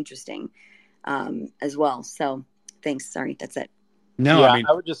very interesting as well. So thanks. Sorry, that's it. No, Yeah, I mean,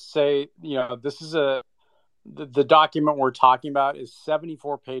 I would just say, this is the document we're talking about is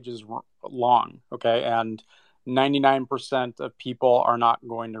 74 pages long. Okay. And 99% of people are not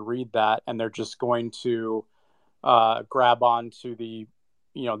going to read that. And they're just going to grab onto the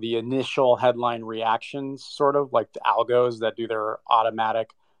initial headline reactions, sort of like the algos that do their automatic,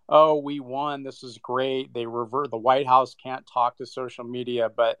 oh, we won, this is great, they revert, the White House can't talk to social media.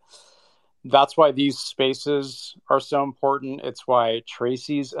 But that's why these spaces are so important. It's why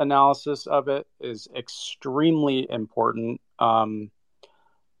Tracy's analysis of it is extremely important.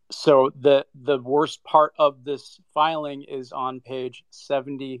 So the worst part of this filing is on page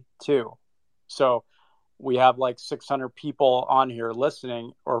 72. So we have like 600 people on here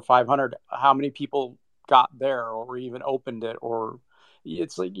listening, or 500. How many people got there or even opened it? Or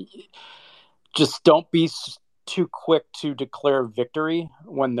it's like, just don't be too quick to declare victory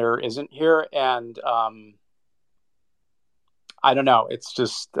when there isn't here. And I don't know. It's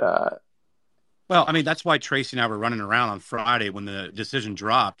just well, I mean, that's why Tracy and I were running around on Friday when the decision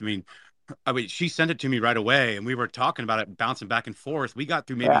dropped. I mean, she sent it to me right away, and we were talking about it, bouncing back and forth. We got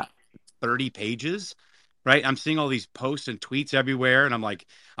through maybe yeah. 30 pages, right? I'm seeing all these posts and tweets everywhere, and I'm like,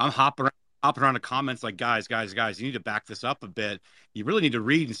 I'm hopping around the comments like, guys, you need to back this up a bit. You really need to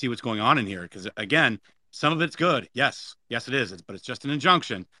read and see what's going on in here, because again, some of it's good. Yes, it is, but it's just an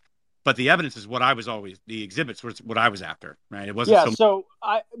injunction. But the evidence is the exhibits were what I was after, right? It wasn't Yeah. so. So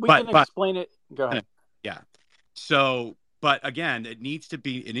we can But explain it. Go ahead. yeah. So, but again, it needs to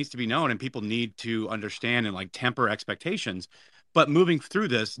be known, and people need to understand and like temper expectations. But moving through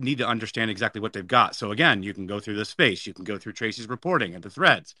this, need to understand exactly what they've got. So again, you can go through this space, you can go through Tracy's reporting and the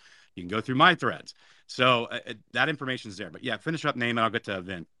threads, you can go through my threads. So that information is there. But yeah, finish up, name, and I'll get to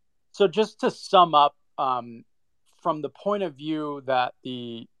Vin. So just to sum up, from the point of view that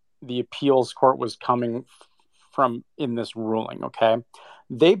the the appeals court was coming from in this ruling. Okay,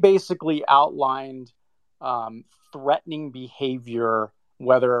 they basically outlined threatening behavior,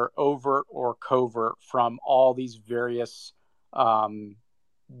 whether overt or covert, from all these various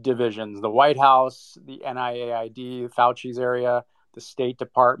divisions: the White House, the NIAID, Fauci's area, the State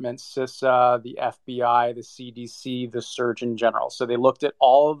Department, CISA, the FBI, the CDC, the Surgeon General. So they looked at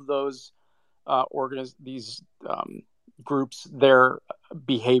all of those these groups, their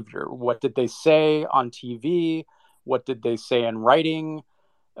behavior. What did they say on TV? What did they say in writing?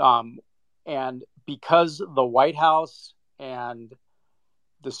 And because the White House and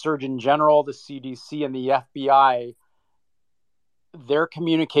the Surgeon General, the CDC, and the FBI, their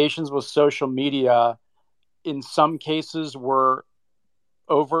communications with social media in some cases were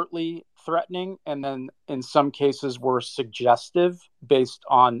overtly threatening, and then in some cases were suggestive based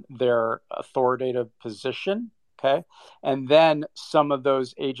on their authoritative position. Okay. And then some of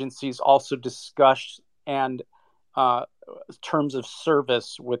those agencies also discussed and terms of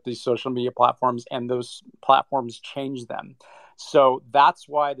service with these social media platforms, and those platforms changed them. So that's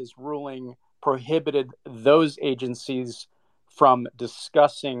why this ruling prohibited those agencies from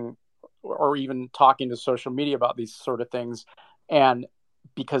discussing or even talking to social media about these sort of things. And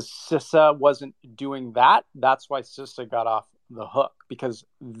because CISA wasn't doing that, that's why CISA got off the hook, because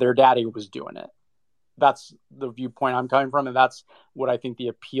their daddy was doing it. That's the viewpoint I'm coming from, and that's what I think the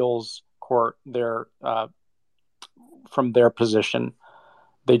appeals court there, from their position,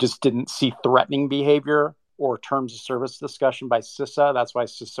 they just didn't see threatening behavior or terms of service discussion by CISA. That's why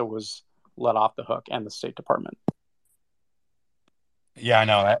CISA was let off the hook, and the State Department. Yeah, I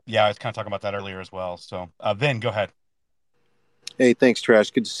know. Yeah, I was kind of talking about that earlier as well. So, Vin, go ahead. Hey, thanks,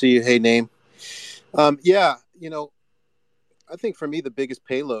 Trash. Good to see you. Hey, Name. Yeah, I think for me, the biggest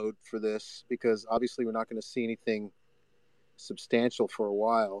payload for this, because obviously we're not going to see anything substantial for a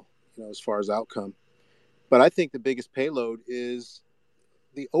while, as far as outcome. But I think the biggest payload is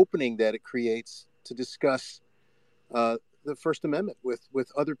the opening that it creates to discuss the First Amendment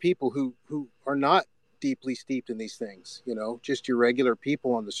with other people who are not deeply steeped in these things, just your regular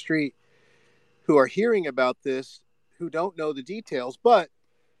people on the street who are hearing about this, who don't know the details, but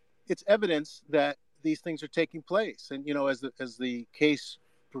it's evidence that these things are taking place. And, as the case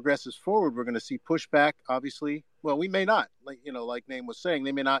progresses forward, we're going to see pushback, obviously. Well, we may not, like Name was saying,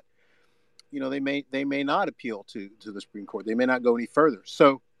 they may not, they may not appeal to the Supreme Court. They may not go any further.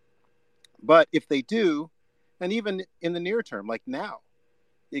 So, but if they do, and even in the near term, like now,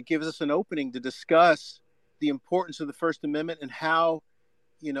 it gives us an opening to discuss the importance of the First Amendment and how,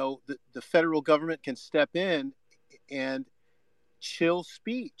 the federal government can step in and chill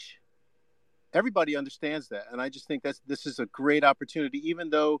speech. Everybody understands that, and I just think this is a great opportunity, even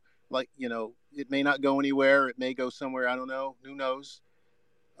though, it may not go anywhere, it may go somewhere, I don't know, who knows.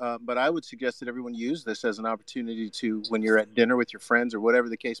 But I would suggest that everyone use this as an opportunity to, when you're at dinner with your friends or whatever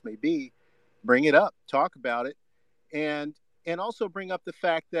the case may be, bring it up, talk about it, and also bring up the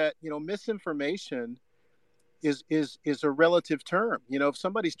fact that misinformation is a relative term. If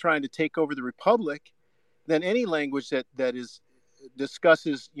somebody's trying to take over the republic, then any language that is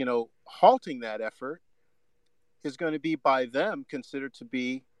discusses halting that effort is going to be by them considered to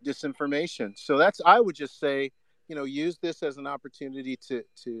be disinformation. So I would just say, use this as an opportunity to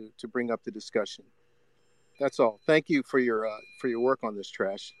bring up the discussion. That's all. Thank you for your work on this,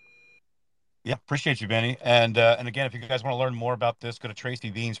 Trash. Yeah, appreciate you, Benny. And again, if you guys want to learn more about this, go to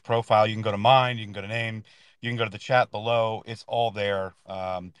Tracy Bean's profile. You can go to mine. You can go to Name. You can go to the chat below. It's all there.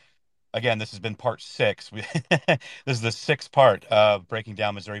 Again, this has been part 6. This is the 6th part of breaking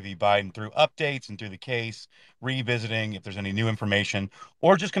down Missouri v. Biden through updates and through the case, revisiting if there's any new information,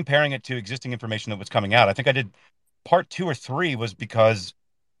 or just comparing it to existing information that was coming out. I think I did part 2 or 3 was because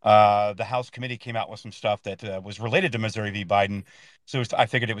the House committee came out with some stuff that was related to Missouri v. Biden. So I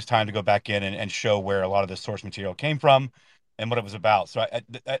figured it was time to go back in and show where a lot of the source material came from and what it was about. So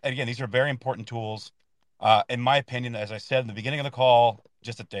again, these are very important tools. In my opinion, as I said in the beginning of the call,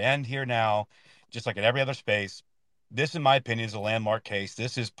 just at the end here now, just like at every other space, this, in my opinion, is a landmark case.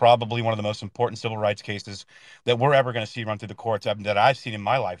 This is probably one of the most important civil rights cases that we're ever going to see run through the courts that I've seen in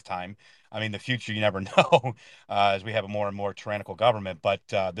my lifetime. I mean, the future, you never know, as we have a more and more tyrannical government. But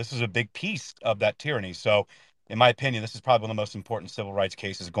this is a big piece of that tyranny. So, in my opinion, this is probably one of the most important civil rights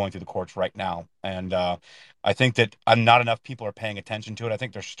cases going through the courts right now. And I think that not enough people are paying attention to it. I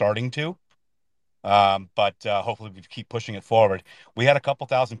think they're starting to. But hopefully we keep pushing it forward. We had a couple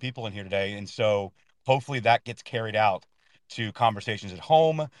thousand people in here today, and so hopefully that gets carried out to conversations at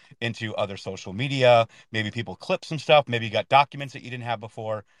home, into other social media. Maybe people clip some stuff. Maybe you got documents that you didn't have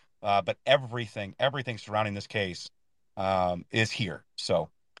before. But everything surrounding this case is here. So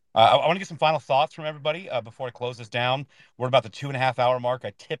I want to get some final thoughts from everybody before I close this down. We're about the 2.5 hour mark.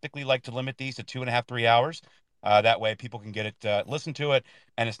 I typically like to limit these to 2.5, 3 hours. That way people can get it, listen to it,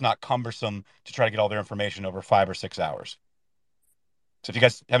 and it's not cumbersome to try to get all their information over 5 or 6 hours. So if you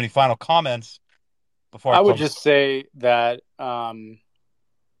guys have any final comments before I I would close. just say that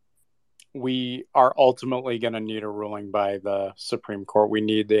we are ultimately going to need a ruling by the Supreme Court. We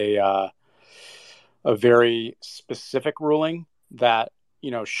need a very specific ruling that,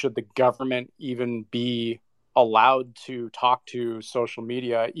 should the government even be allowed to talk to social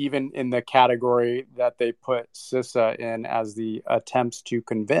media, even in the category that they put CISA in as the attempts to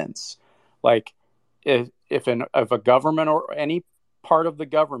convince. Like, if a government or any part of the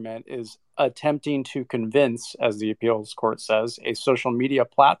government is attempting to convince, as the appeals court says, a social media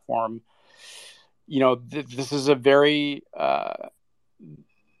platform, this is a very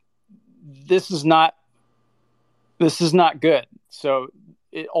this is not good. So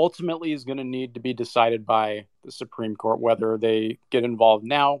it ultimately is going to need to be decided by the Supreme Court, whether they get involved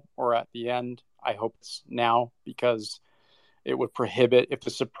now or at the end. I hope it's now, because it would prohibit, if the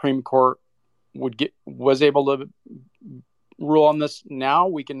Supreme Court was able to rule on this now,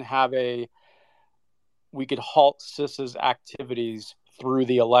 we could halt CISA's activities through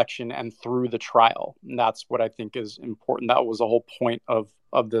the election and through the trial. And that's what I think is important. That was the whole point of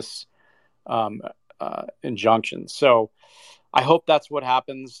this injunction. So I hope that's what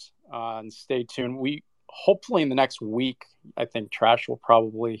happens, and stay tuned. We hopefully in the next week, I think Trash will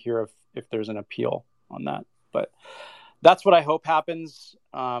probably hear if there's an appeal on that. But that's what I hope happens.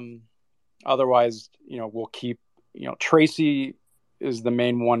 Otherwise, we'll keep, Tracy is the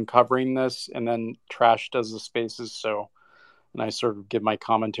main one covering this, and then Trash does the spaces. So, and I sort of give my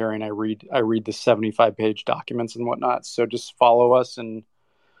commentary, and I read the 75-page documents and whatnot. So just follow us, and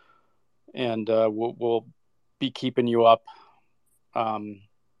we'll be keeping you up,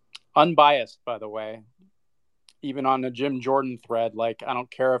 unbiased, by the way. Even on the Jim Jordan thread, like, I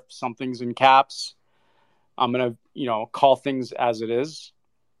don't care if something's in caps. I'm gonna, call things as it is.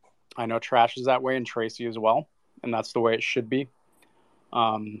 I know Trash is that way, and Tracy as well, and that's the way it should be.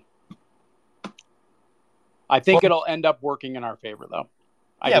 I think it'll end up working in our favor, though.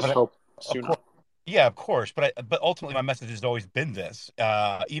 I just hope sooner. Yeah, of course. But ultimately, my message has always been this.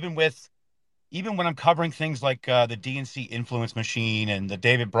 Even when I'm covering things like the DNC influence machine and the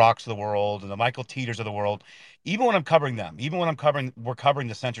David Brocks of the world and the Michael Teeters of the world, even when I'm covering them, we're covering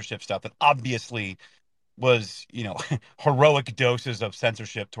the censorship stuff that obviously was, heroic doses of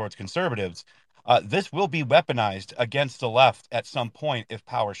censorship towards conservatives. This will be weaponized against the left at some point if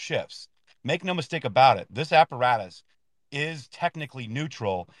power shifts. Make no mistake about it. This apparatus is technically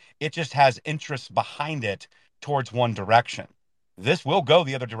neutral. It just has interests behind it towards one direction. This will go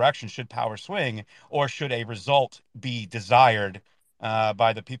the other direction should power swing, or should a result be desired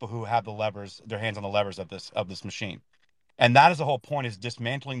by the people who have their hands on the levers of this machine. And that is the whole point, is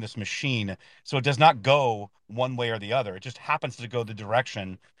dismantling this machine so it does not go one way or the other. It just happens to go the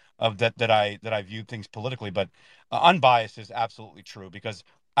direction of that I view things politically. But unbiased is absolutely true, because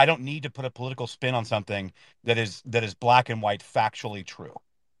I don't need to put a political spin on something that is black and white, factually true.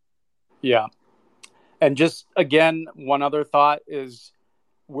 Yeah. And just, again, one other thought is,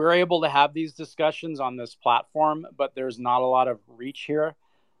 we're able to have these discussions on this platform, but there's not a lot of reach here.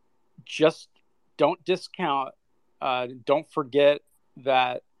 Just don't discount, don't forget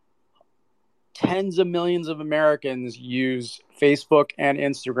that tens of millions of Americans use Facebook and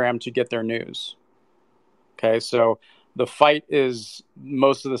Instagram to get their news. Okay, so the fight is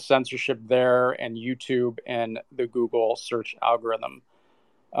most of the censorship there, and YouTube and the Google search algorithm.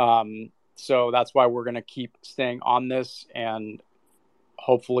 So that's why we're going to keep staying on this, and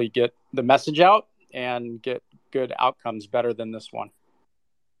hopefully get the message out and get good outcomes better than this one.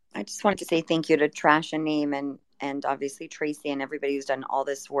 I just wanted to say thank you to Trash and Name, and obviously Tracy and everybody who's done all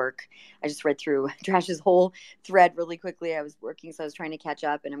this work. I just read through Trash's whole thread really quickly. I was working, so I was trying to catch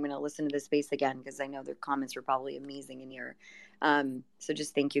up, and I'm going to listen to this space again because I know their comments were probably amazing in here. So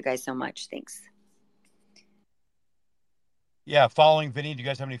just thank you guys so much. Thanks. Yeah, following Vinny, do you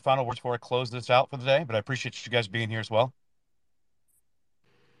guys have any final words before I close this out for the day? But I appreciate you guys being here as well.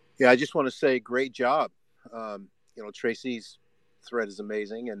 Yeah, I just want to say great job. Tracy's thread is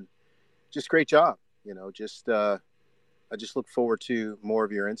amazing, and just great job. I just look forward to more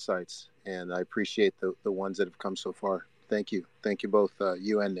of your insights, and I appreciate the ones that have come so far. Thank you both,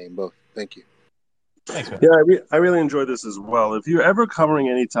 you and Name both. Thank you. Thanks, man. Yeah, I really enjoyed this as well. If you're ever covering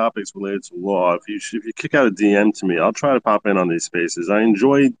any topics related to law, if you kick out a DM to me, I'll try to pop in on these spaces. I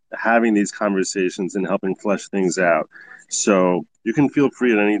enjoy having these conversations and helping flesh things out. So you can feel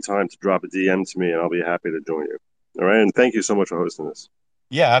free at any time to drop a DM to me, and I'll be happy to join you. All right, and thank you so much for hosting this.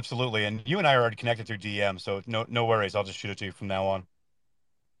 Yeah, absolutely. And you and I are already connected through DM, so no worries. I'll just shoot it to you from now on.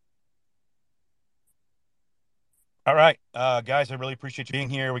 All right, guys, I really appreciate you being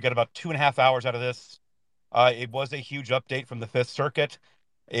here. We got about 2.5 hours out of this. It was a huge update from the Fifth Circuit.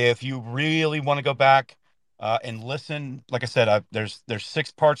 If you really want to go back and listen, like I said, there's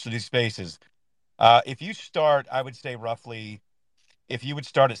 6 parts to these spaces. If you start, I would say roughly, if you would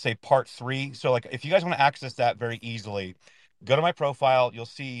start at say part 3. So like if you guys want to access that very easily, go to my profile. You'll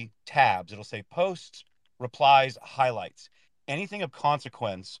see tabs. It'll say posts, replies, highlights, anything of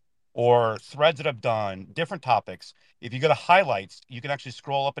consequence or threads that I've done, different topics. If you go to highlights, you can actually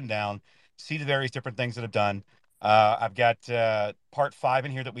scroll up and down, see the various different things that I've done. I've got part 5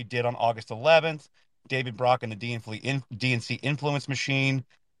 in here that we did on August 11th. David Brock and the DNC influence machine.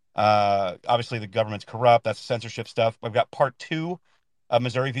 Obviously, the government's corrupt. That's censorship stuff. We've got part 2,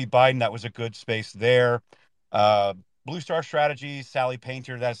 Missouri v. Biden. That was a good space there. Uh, Blue Star Strategies, Sally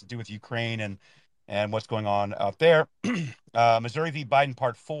Painter. That has to do with Ukraine and what's going on out there. Missouri v. Biden,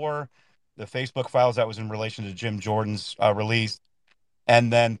 part 4, the Facebook files. That was in relation to Jim Jordan's release.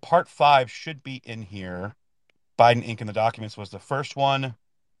 And then part 5 should be in here. Biden Inc. in the documents was the first one,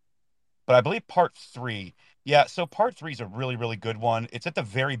 but I believe part 3. Yeah, so part 3 is a really, really good one. It's at the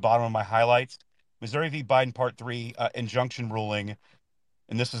very bottom of my highlights. Missouri v. Biden, part 3, injunction ruling.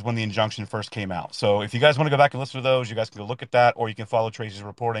 And this is when the injunction first came out. So if you guys want to go back and listen to those, you guys can go look at that, or you can follow Tracy's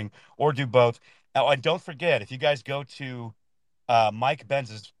reporting, or do both. Oh, and don't forget, if you guys go to Mike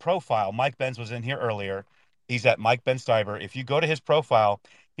Benz's profile. Mike Benz was in here earlier. He's at Mike Ben Stiver. If you go to his profile,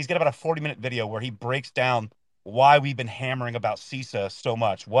 he's got about a 40-minute video where he breaks down why we've been hammering about CISA so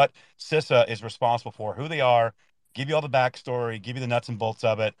much, what CISA is responsible for, who they are, give you all the backstory, give you the nuts and bolts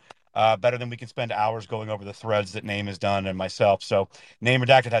of it. Better than we can spend hours going over the threads that Name has done and myself. So Name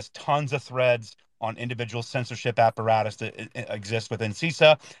Redacted has tons of threads on individual censorship apparatus that exists within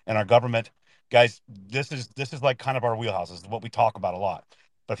CISA and our government. Guys, this is like kind of our wheelhouse. This is what we talk about a lot.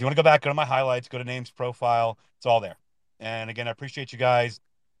 But if you want to go back, go to my highlights, go to Name's profile. It's all there. And again, I appreciate you guys.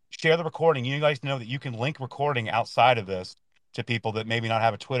 Share the recording. You guys know that you can link recording outside of this to people that maybe not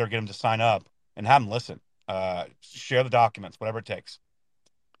have a Twitter, get them to sign up and have them listen. Share the documents, whatever it takes.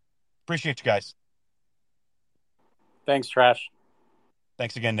 Appreciate you guys. Thanks, Trash.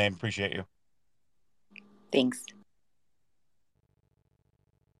 Thanks again, Name. Appreciate you. Thanks.